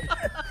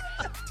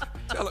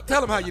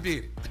 Tell him how you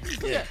did it.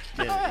 Yeah.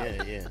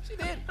 She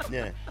did it.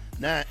 Yeah.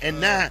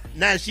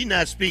 Now she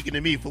not speaking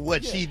to me for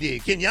what she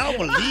did. Can y'all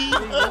believe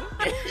her?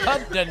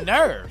 The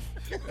nerve.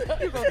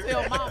 You gonna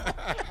tell Mama?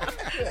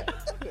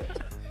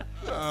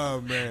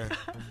 Oh man.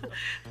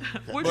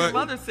 What did your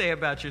mother say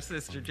about your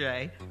sister,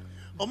 Jay?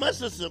 Oh, my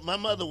sister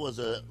was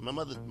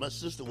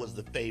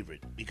the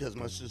favorite because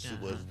my sister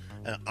was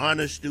an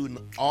honor student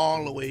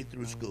all the way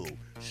through school.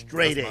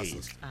 Straight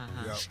A's.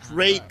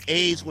 Straight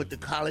A's, went to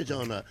college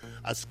on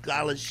a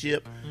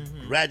scholarship,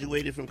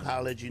 graduated from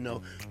college,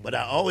 But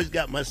I always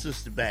got my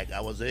sister back.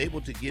 I was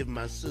able to give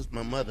my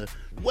mother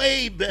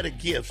way better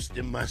gifts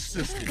than my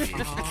sister did.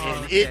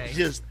 And it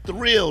just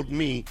thrilled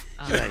me.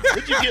 She's like,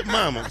 what'd you get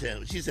Mama?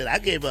 She said, I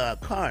gave her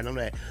a car. And I'm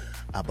like,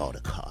 I bought a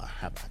car.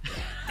 How about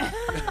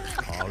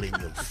that? All in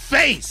your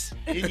face.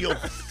 In your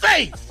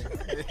face.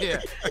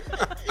 Yeah.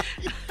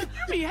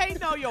 I be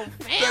hating on your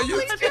family.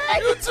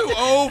 You too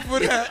old for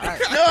that.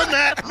 No,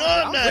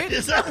 I'm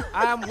not.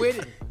 I'm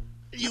with it.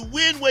 You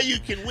win where you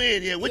can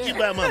win. Yeah. What you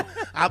buy, Mama?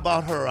 I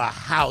bought her a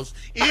house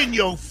in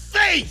your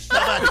face.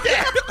 How about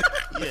that?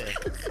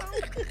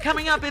 Yeah.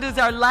 Coming up, it is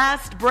our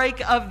last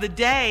break of the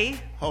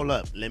day. Hold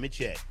up. Let me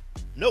check.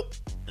 Nope.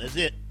 That's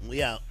it.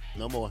 We out.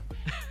 No more.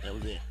 That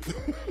was it.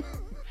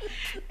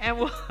 And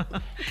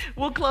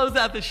we'll close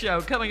out the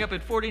show coming up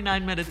at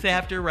 49 minutes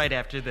after, right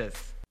after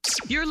this.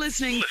 You're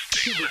listening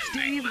to the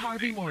Steve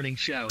Harvey Morning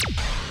Show.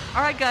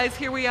 All right, guys,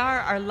 here we are,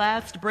 our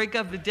last break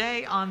of the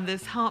day on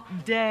this hump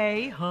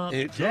day. Hump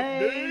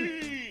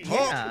day.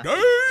 Hump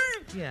day.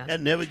 Yeah.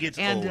 That never gets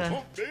old.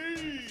 Hump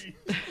day.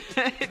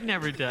 It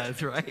never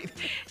does, right?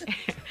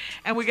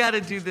 And we got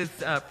to do this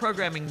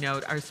programming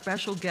note. Our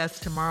special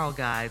guest tomorrow,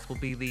 guys, will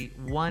be the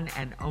one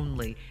and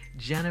only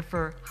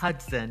Jennifer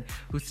Hudson,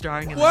 who's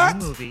starring in the new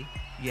movie,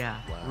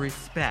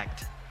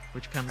 Respect,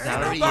 which comes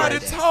out on Nobody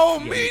Friday.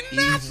 told me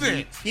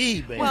nothing.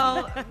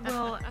 Well,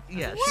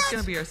 yeah, she's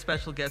going to be our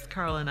special guest.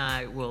 Carl and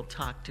I will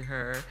talk to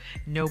her.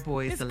 No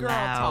boys It's girl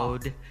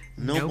allowed. talk.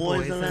 No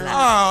boys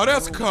allowed. Oh,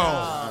 that's cold.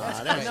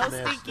 No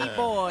stinky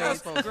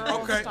boys.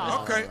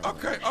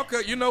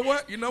 Okay. You know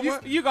what?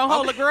 You gonna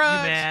hold a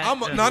grudge?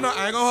 No,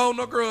 I ain't gonna hold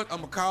no grudge. I'm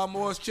gonna call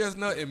Morris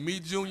Chestnut, and me,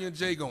 Junior, and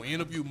Jay gonna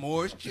interview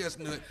Morris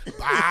Chestnut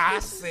by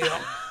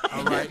ourselves.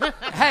 All right.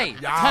 Hey,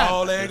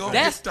 y'all ain't gonna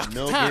get stuck.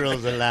 No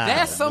girls allowed.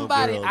 That's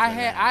somebody no I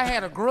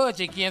had a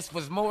grudge against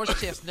was Morris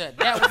Chestnut.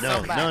 That was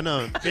somebody.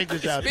 No. Check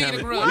this out,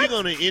 Tommy. We're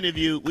gonna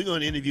interview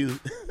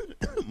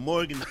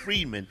Morgan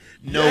Freeman.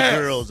 No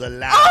girls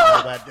allowed.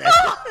 How about that?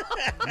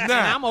 And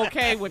I'm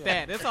okay with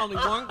that. There's only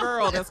one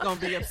girl that's gonna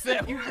be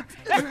upset. You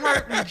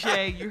hurt me,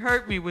 Jay. You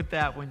hurt me with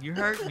that one. You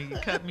hurt me. You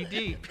cut me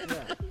deep.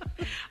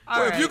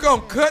 So if you're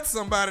gonna cut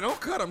somebody, don't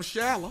cut them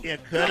shallow. Yeah,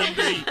 cut them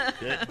deep.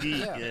 Cut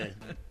deep. Yeah.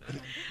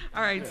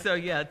 All right,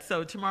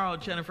 so tomorrow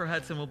Jennifer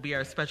Hudson will be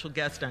our special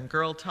guest on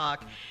Girl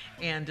Talk,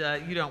 and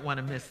you don't want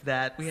to miss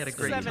that. We had a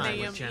great 7 time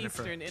a.m. with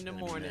Jennifer. Eastern in the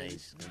morning.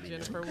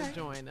 Jennifer will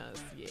join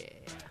us. Yeah.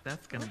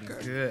 That's going to be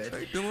good.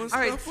 They doing All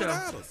right, stuff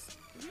without us.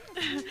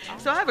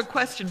 So I have a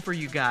question for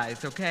you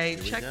guys, okay?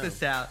 Check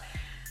this out.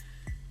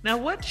 Now,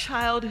 what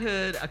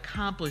childhood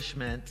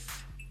accomplishments,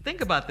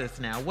 think about this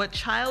now, what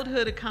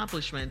childhood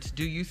accomplishments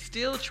do you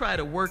still try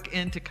to work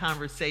into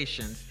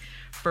conversations?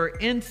 For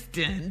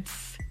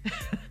instance,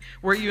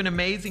 were you an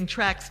amazing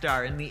track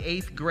star in the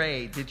 8th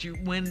grade? Did you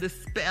win the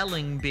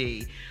spelling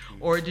bee?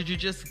 Or did you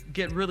just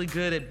get really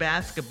good at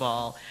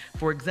basketball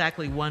for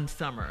exactly one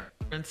summer?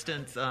 For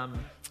instance,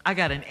 I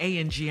got an A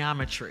in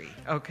geometry,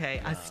 okay?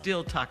 Wow. I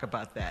still talk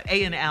about that.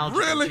 A in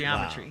algebra,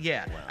 geometry. Wow.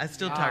 Yeah, wow. I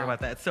still talk about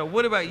that. So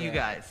what about you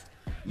guys?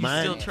 You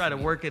still try to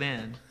work it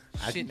in?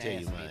 I can tell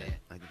you mine.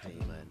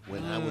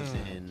 When I was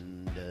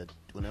in the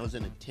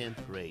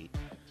 10th grade,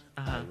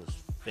 I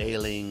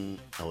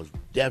was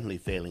definitely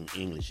failing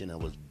English, and I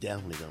was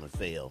definitely going to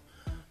fail.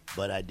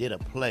 But I did a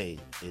play.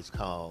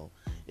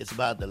 It's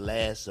about the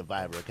last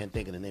survivor. I can't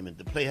think of the name of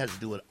it. The play has to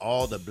do with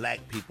all the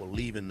black people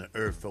leaving the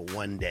earth for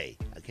one day.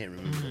 I can't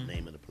remember the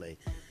name of the play.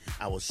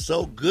 I was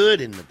so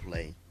good in the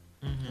play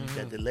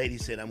that the lady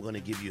said, I'm going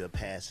to give you a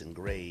passing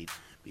grade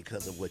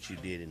because of what you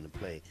did in the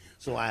play.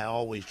 So I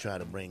always try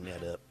to bring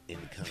that up in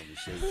the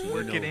conversation.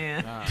 Work it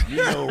in.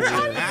 You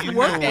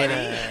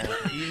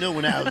know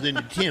when I was in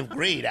the 10th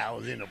grade, I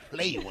was in a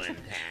play one time.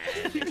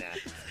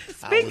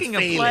 Speaking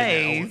of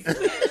plays.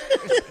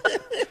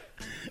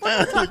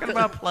 We're talking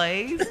about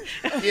plays.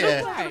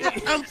 Yeah.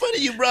 I'm funny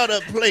you brought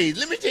up plays.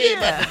 Let me tell you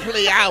about the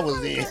play I was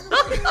in.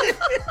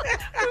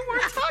 We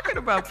weren't talking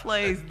about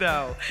plays,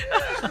 though.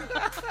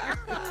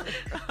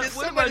 Did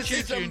somebody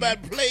say something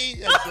about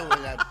play?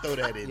 I throw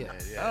that in there.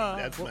 Yeah,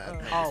 that's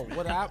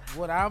my.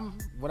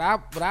 What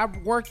I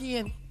work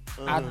in,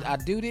 I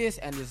do this,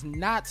 and it's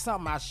not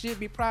something I should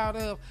be proud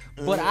of,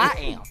 but I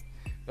am.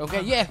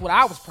 Okay, yes, what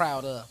I was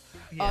proud of.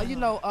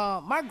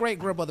 My great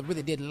grandmother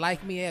really didn't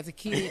like me as a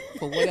kid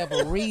for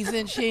whatever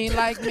reason. She ain't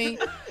like me.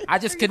 I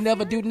just could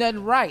never do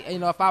nothing right.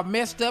 If I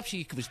messed up,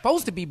 she was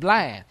supposed to be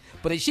blind,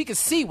 but if she could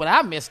see when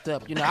I messed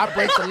up. I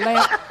break the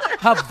lamp,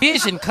 her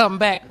vision come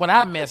back when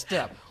I messed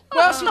up.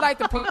 Well, she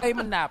liked to play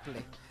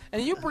Monopoly.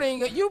 And you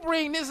bring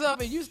this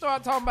up and you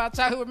start talking about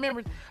childhood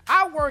memories.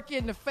 I work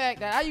in the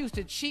fact that I used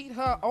to cheat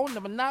her on the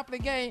Monopoly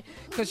game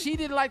because she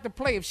didn't like to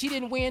play if she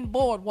didn't win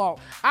Boardwalk.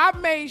 I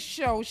made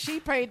sure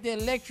she paid the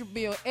electric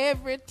bill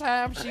every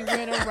time she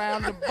went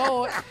around the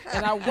board,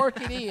 and I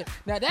work it in.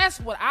 Now, that's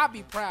what I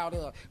be proud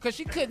of because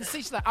she couldn't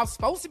see. She's like, I'm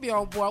supposed to be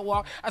on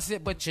Boardwalk. I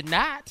said, but you're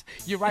not.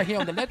 You're right here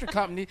on the electric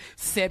company,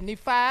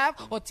 75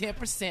 or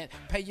 10%.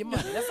 Pay your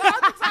money. That's all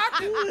I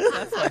do.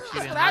 That's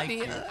what I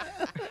did.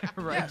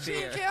 Right she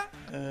didn't care.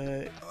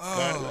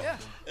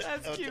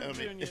 That's cute,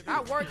 Junior.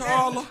 I work,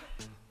 Carla.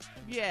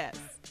 Yes.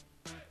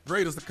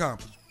 Greatest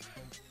accomplishment.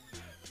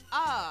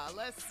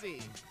 Let's see.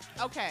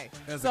 Okay.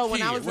 As so a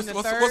when kid, I was in the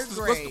what's third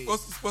grade.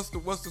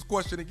 What's this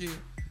question again?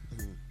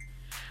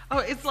 Oh,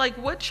 it's like,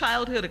 what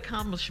childhood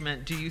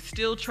accomplishment do you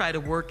still try to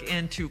work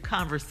into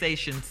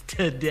conversations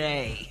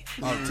today?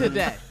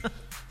 Today.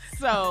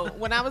 So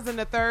when I was in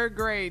the third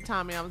grade,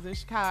 Tommy, I was in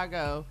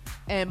Chicago,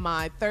 and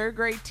my third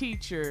grade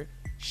teacher,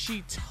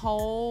 she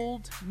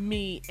told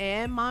me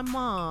and my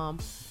mom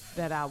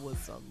that I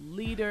was a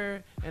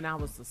leader and I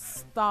was a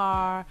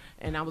star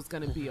and I was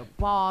going to be a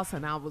boss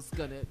and I was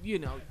going to,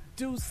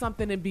 do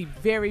something and be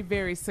very,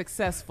 very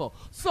successful.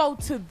 So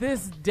to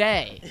this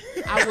day,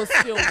 I will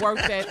still work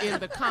that in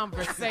the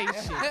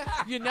conversation.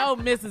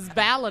 Mrs.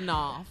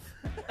 Balanoff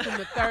in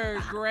the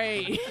third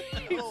grade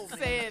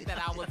said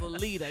that I was a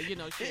leader. She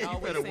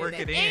always said work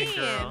that. it in,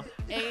 girl.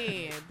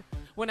 And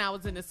when I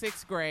was in the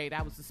sixth grade,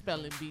 I was the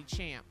spelling bee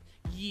champ.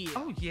 Yeah.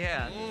 Oh,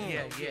 yeah.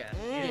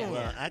 Yeah.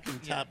 Well, I can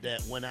top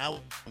that. When I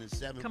was in the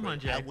seventh Come on,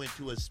 grade, Jay. I went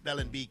to a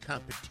spelling bee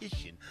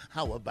competition.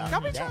 How about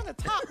Don't be that? trying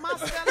to top my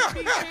spelling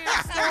bee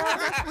champ story.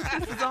 That's what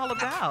this is all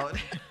about.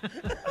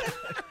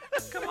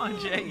 Come on,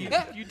 Jay.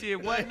 You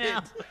did what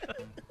now?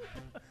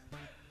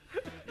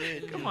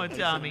 Come on,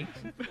 Tommy.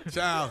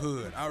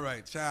 Childhood. All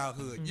right,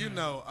 childhood.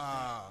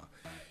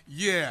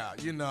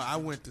 I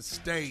went to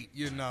state,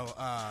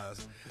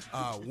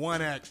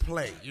 one act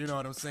play. You know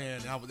what I'm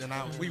saying?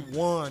 We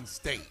won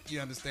state. You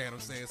understand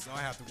what I'm saying? So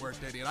I have to work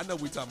that in. I know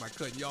we talking about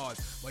cutting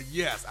yards, but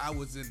yes, I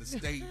was in the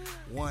state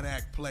one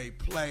act play.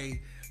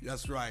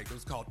 That's right. It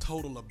was called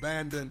Total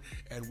Abandon,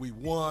 and we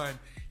won.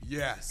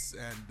 Yes,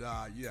 and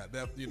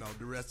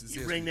the rest is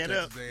history. You bring that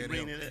up.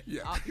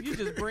 Yeah. You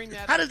just bring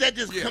that up. How does that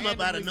just come up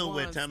out of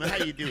nowhere, Tommy?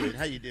 How you do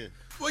it?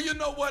 Well, you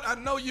know what? I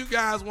know you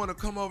guys want to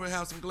come over and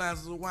have some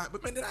glasses of wine,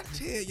 but man, did I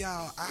tell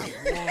y'all I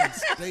won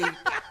state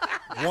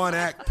one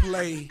act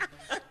play?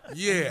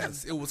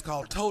 Yes, it was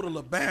called Total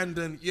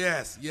Abandon.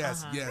 Yes.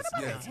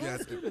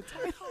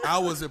 I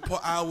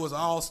was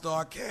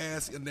all-star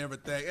cast and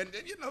everything, and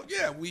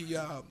we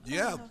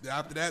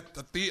after that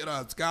the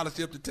theater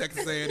scholarship to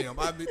Texas A&M.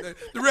 The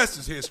rest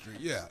is history.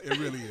 Yeah, it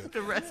really is.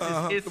 The rest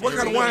is history. What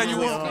kind of wine you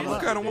want?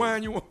 What kind of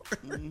wine you want?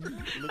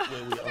 Look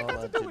where we all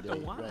are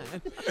today.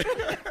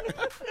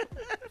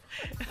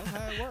 That's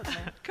how it works,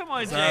 man. Come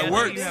on, Jay. I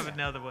know you have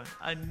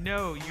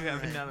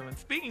another one.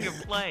 Speaking of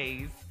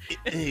plays.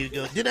 Here you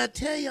go. Did I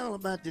tell y'all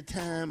about the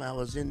time I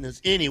was in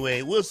this?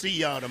 Anyway, we'll see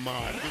y'all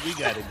tomorrow. We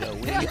got to go.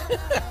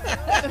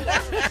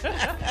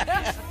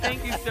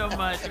 Thank you so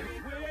much.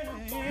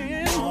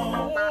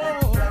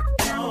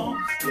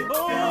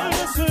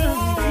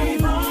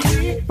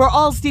 For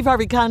all Steve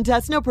Harvey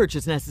contests, no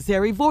purchase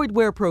necessary, void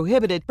where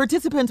prohibited.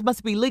 Participants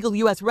must be legal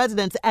U.S.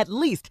 residents at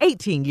least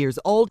 18 years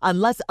old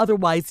unless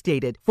otherwise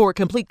stated. For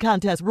complete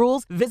contest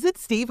rules, visit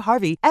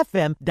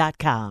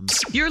SteveHarveyFM.com.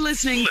 You're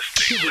listening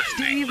to the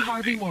Steve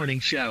Harvey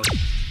Morning Show.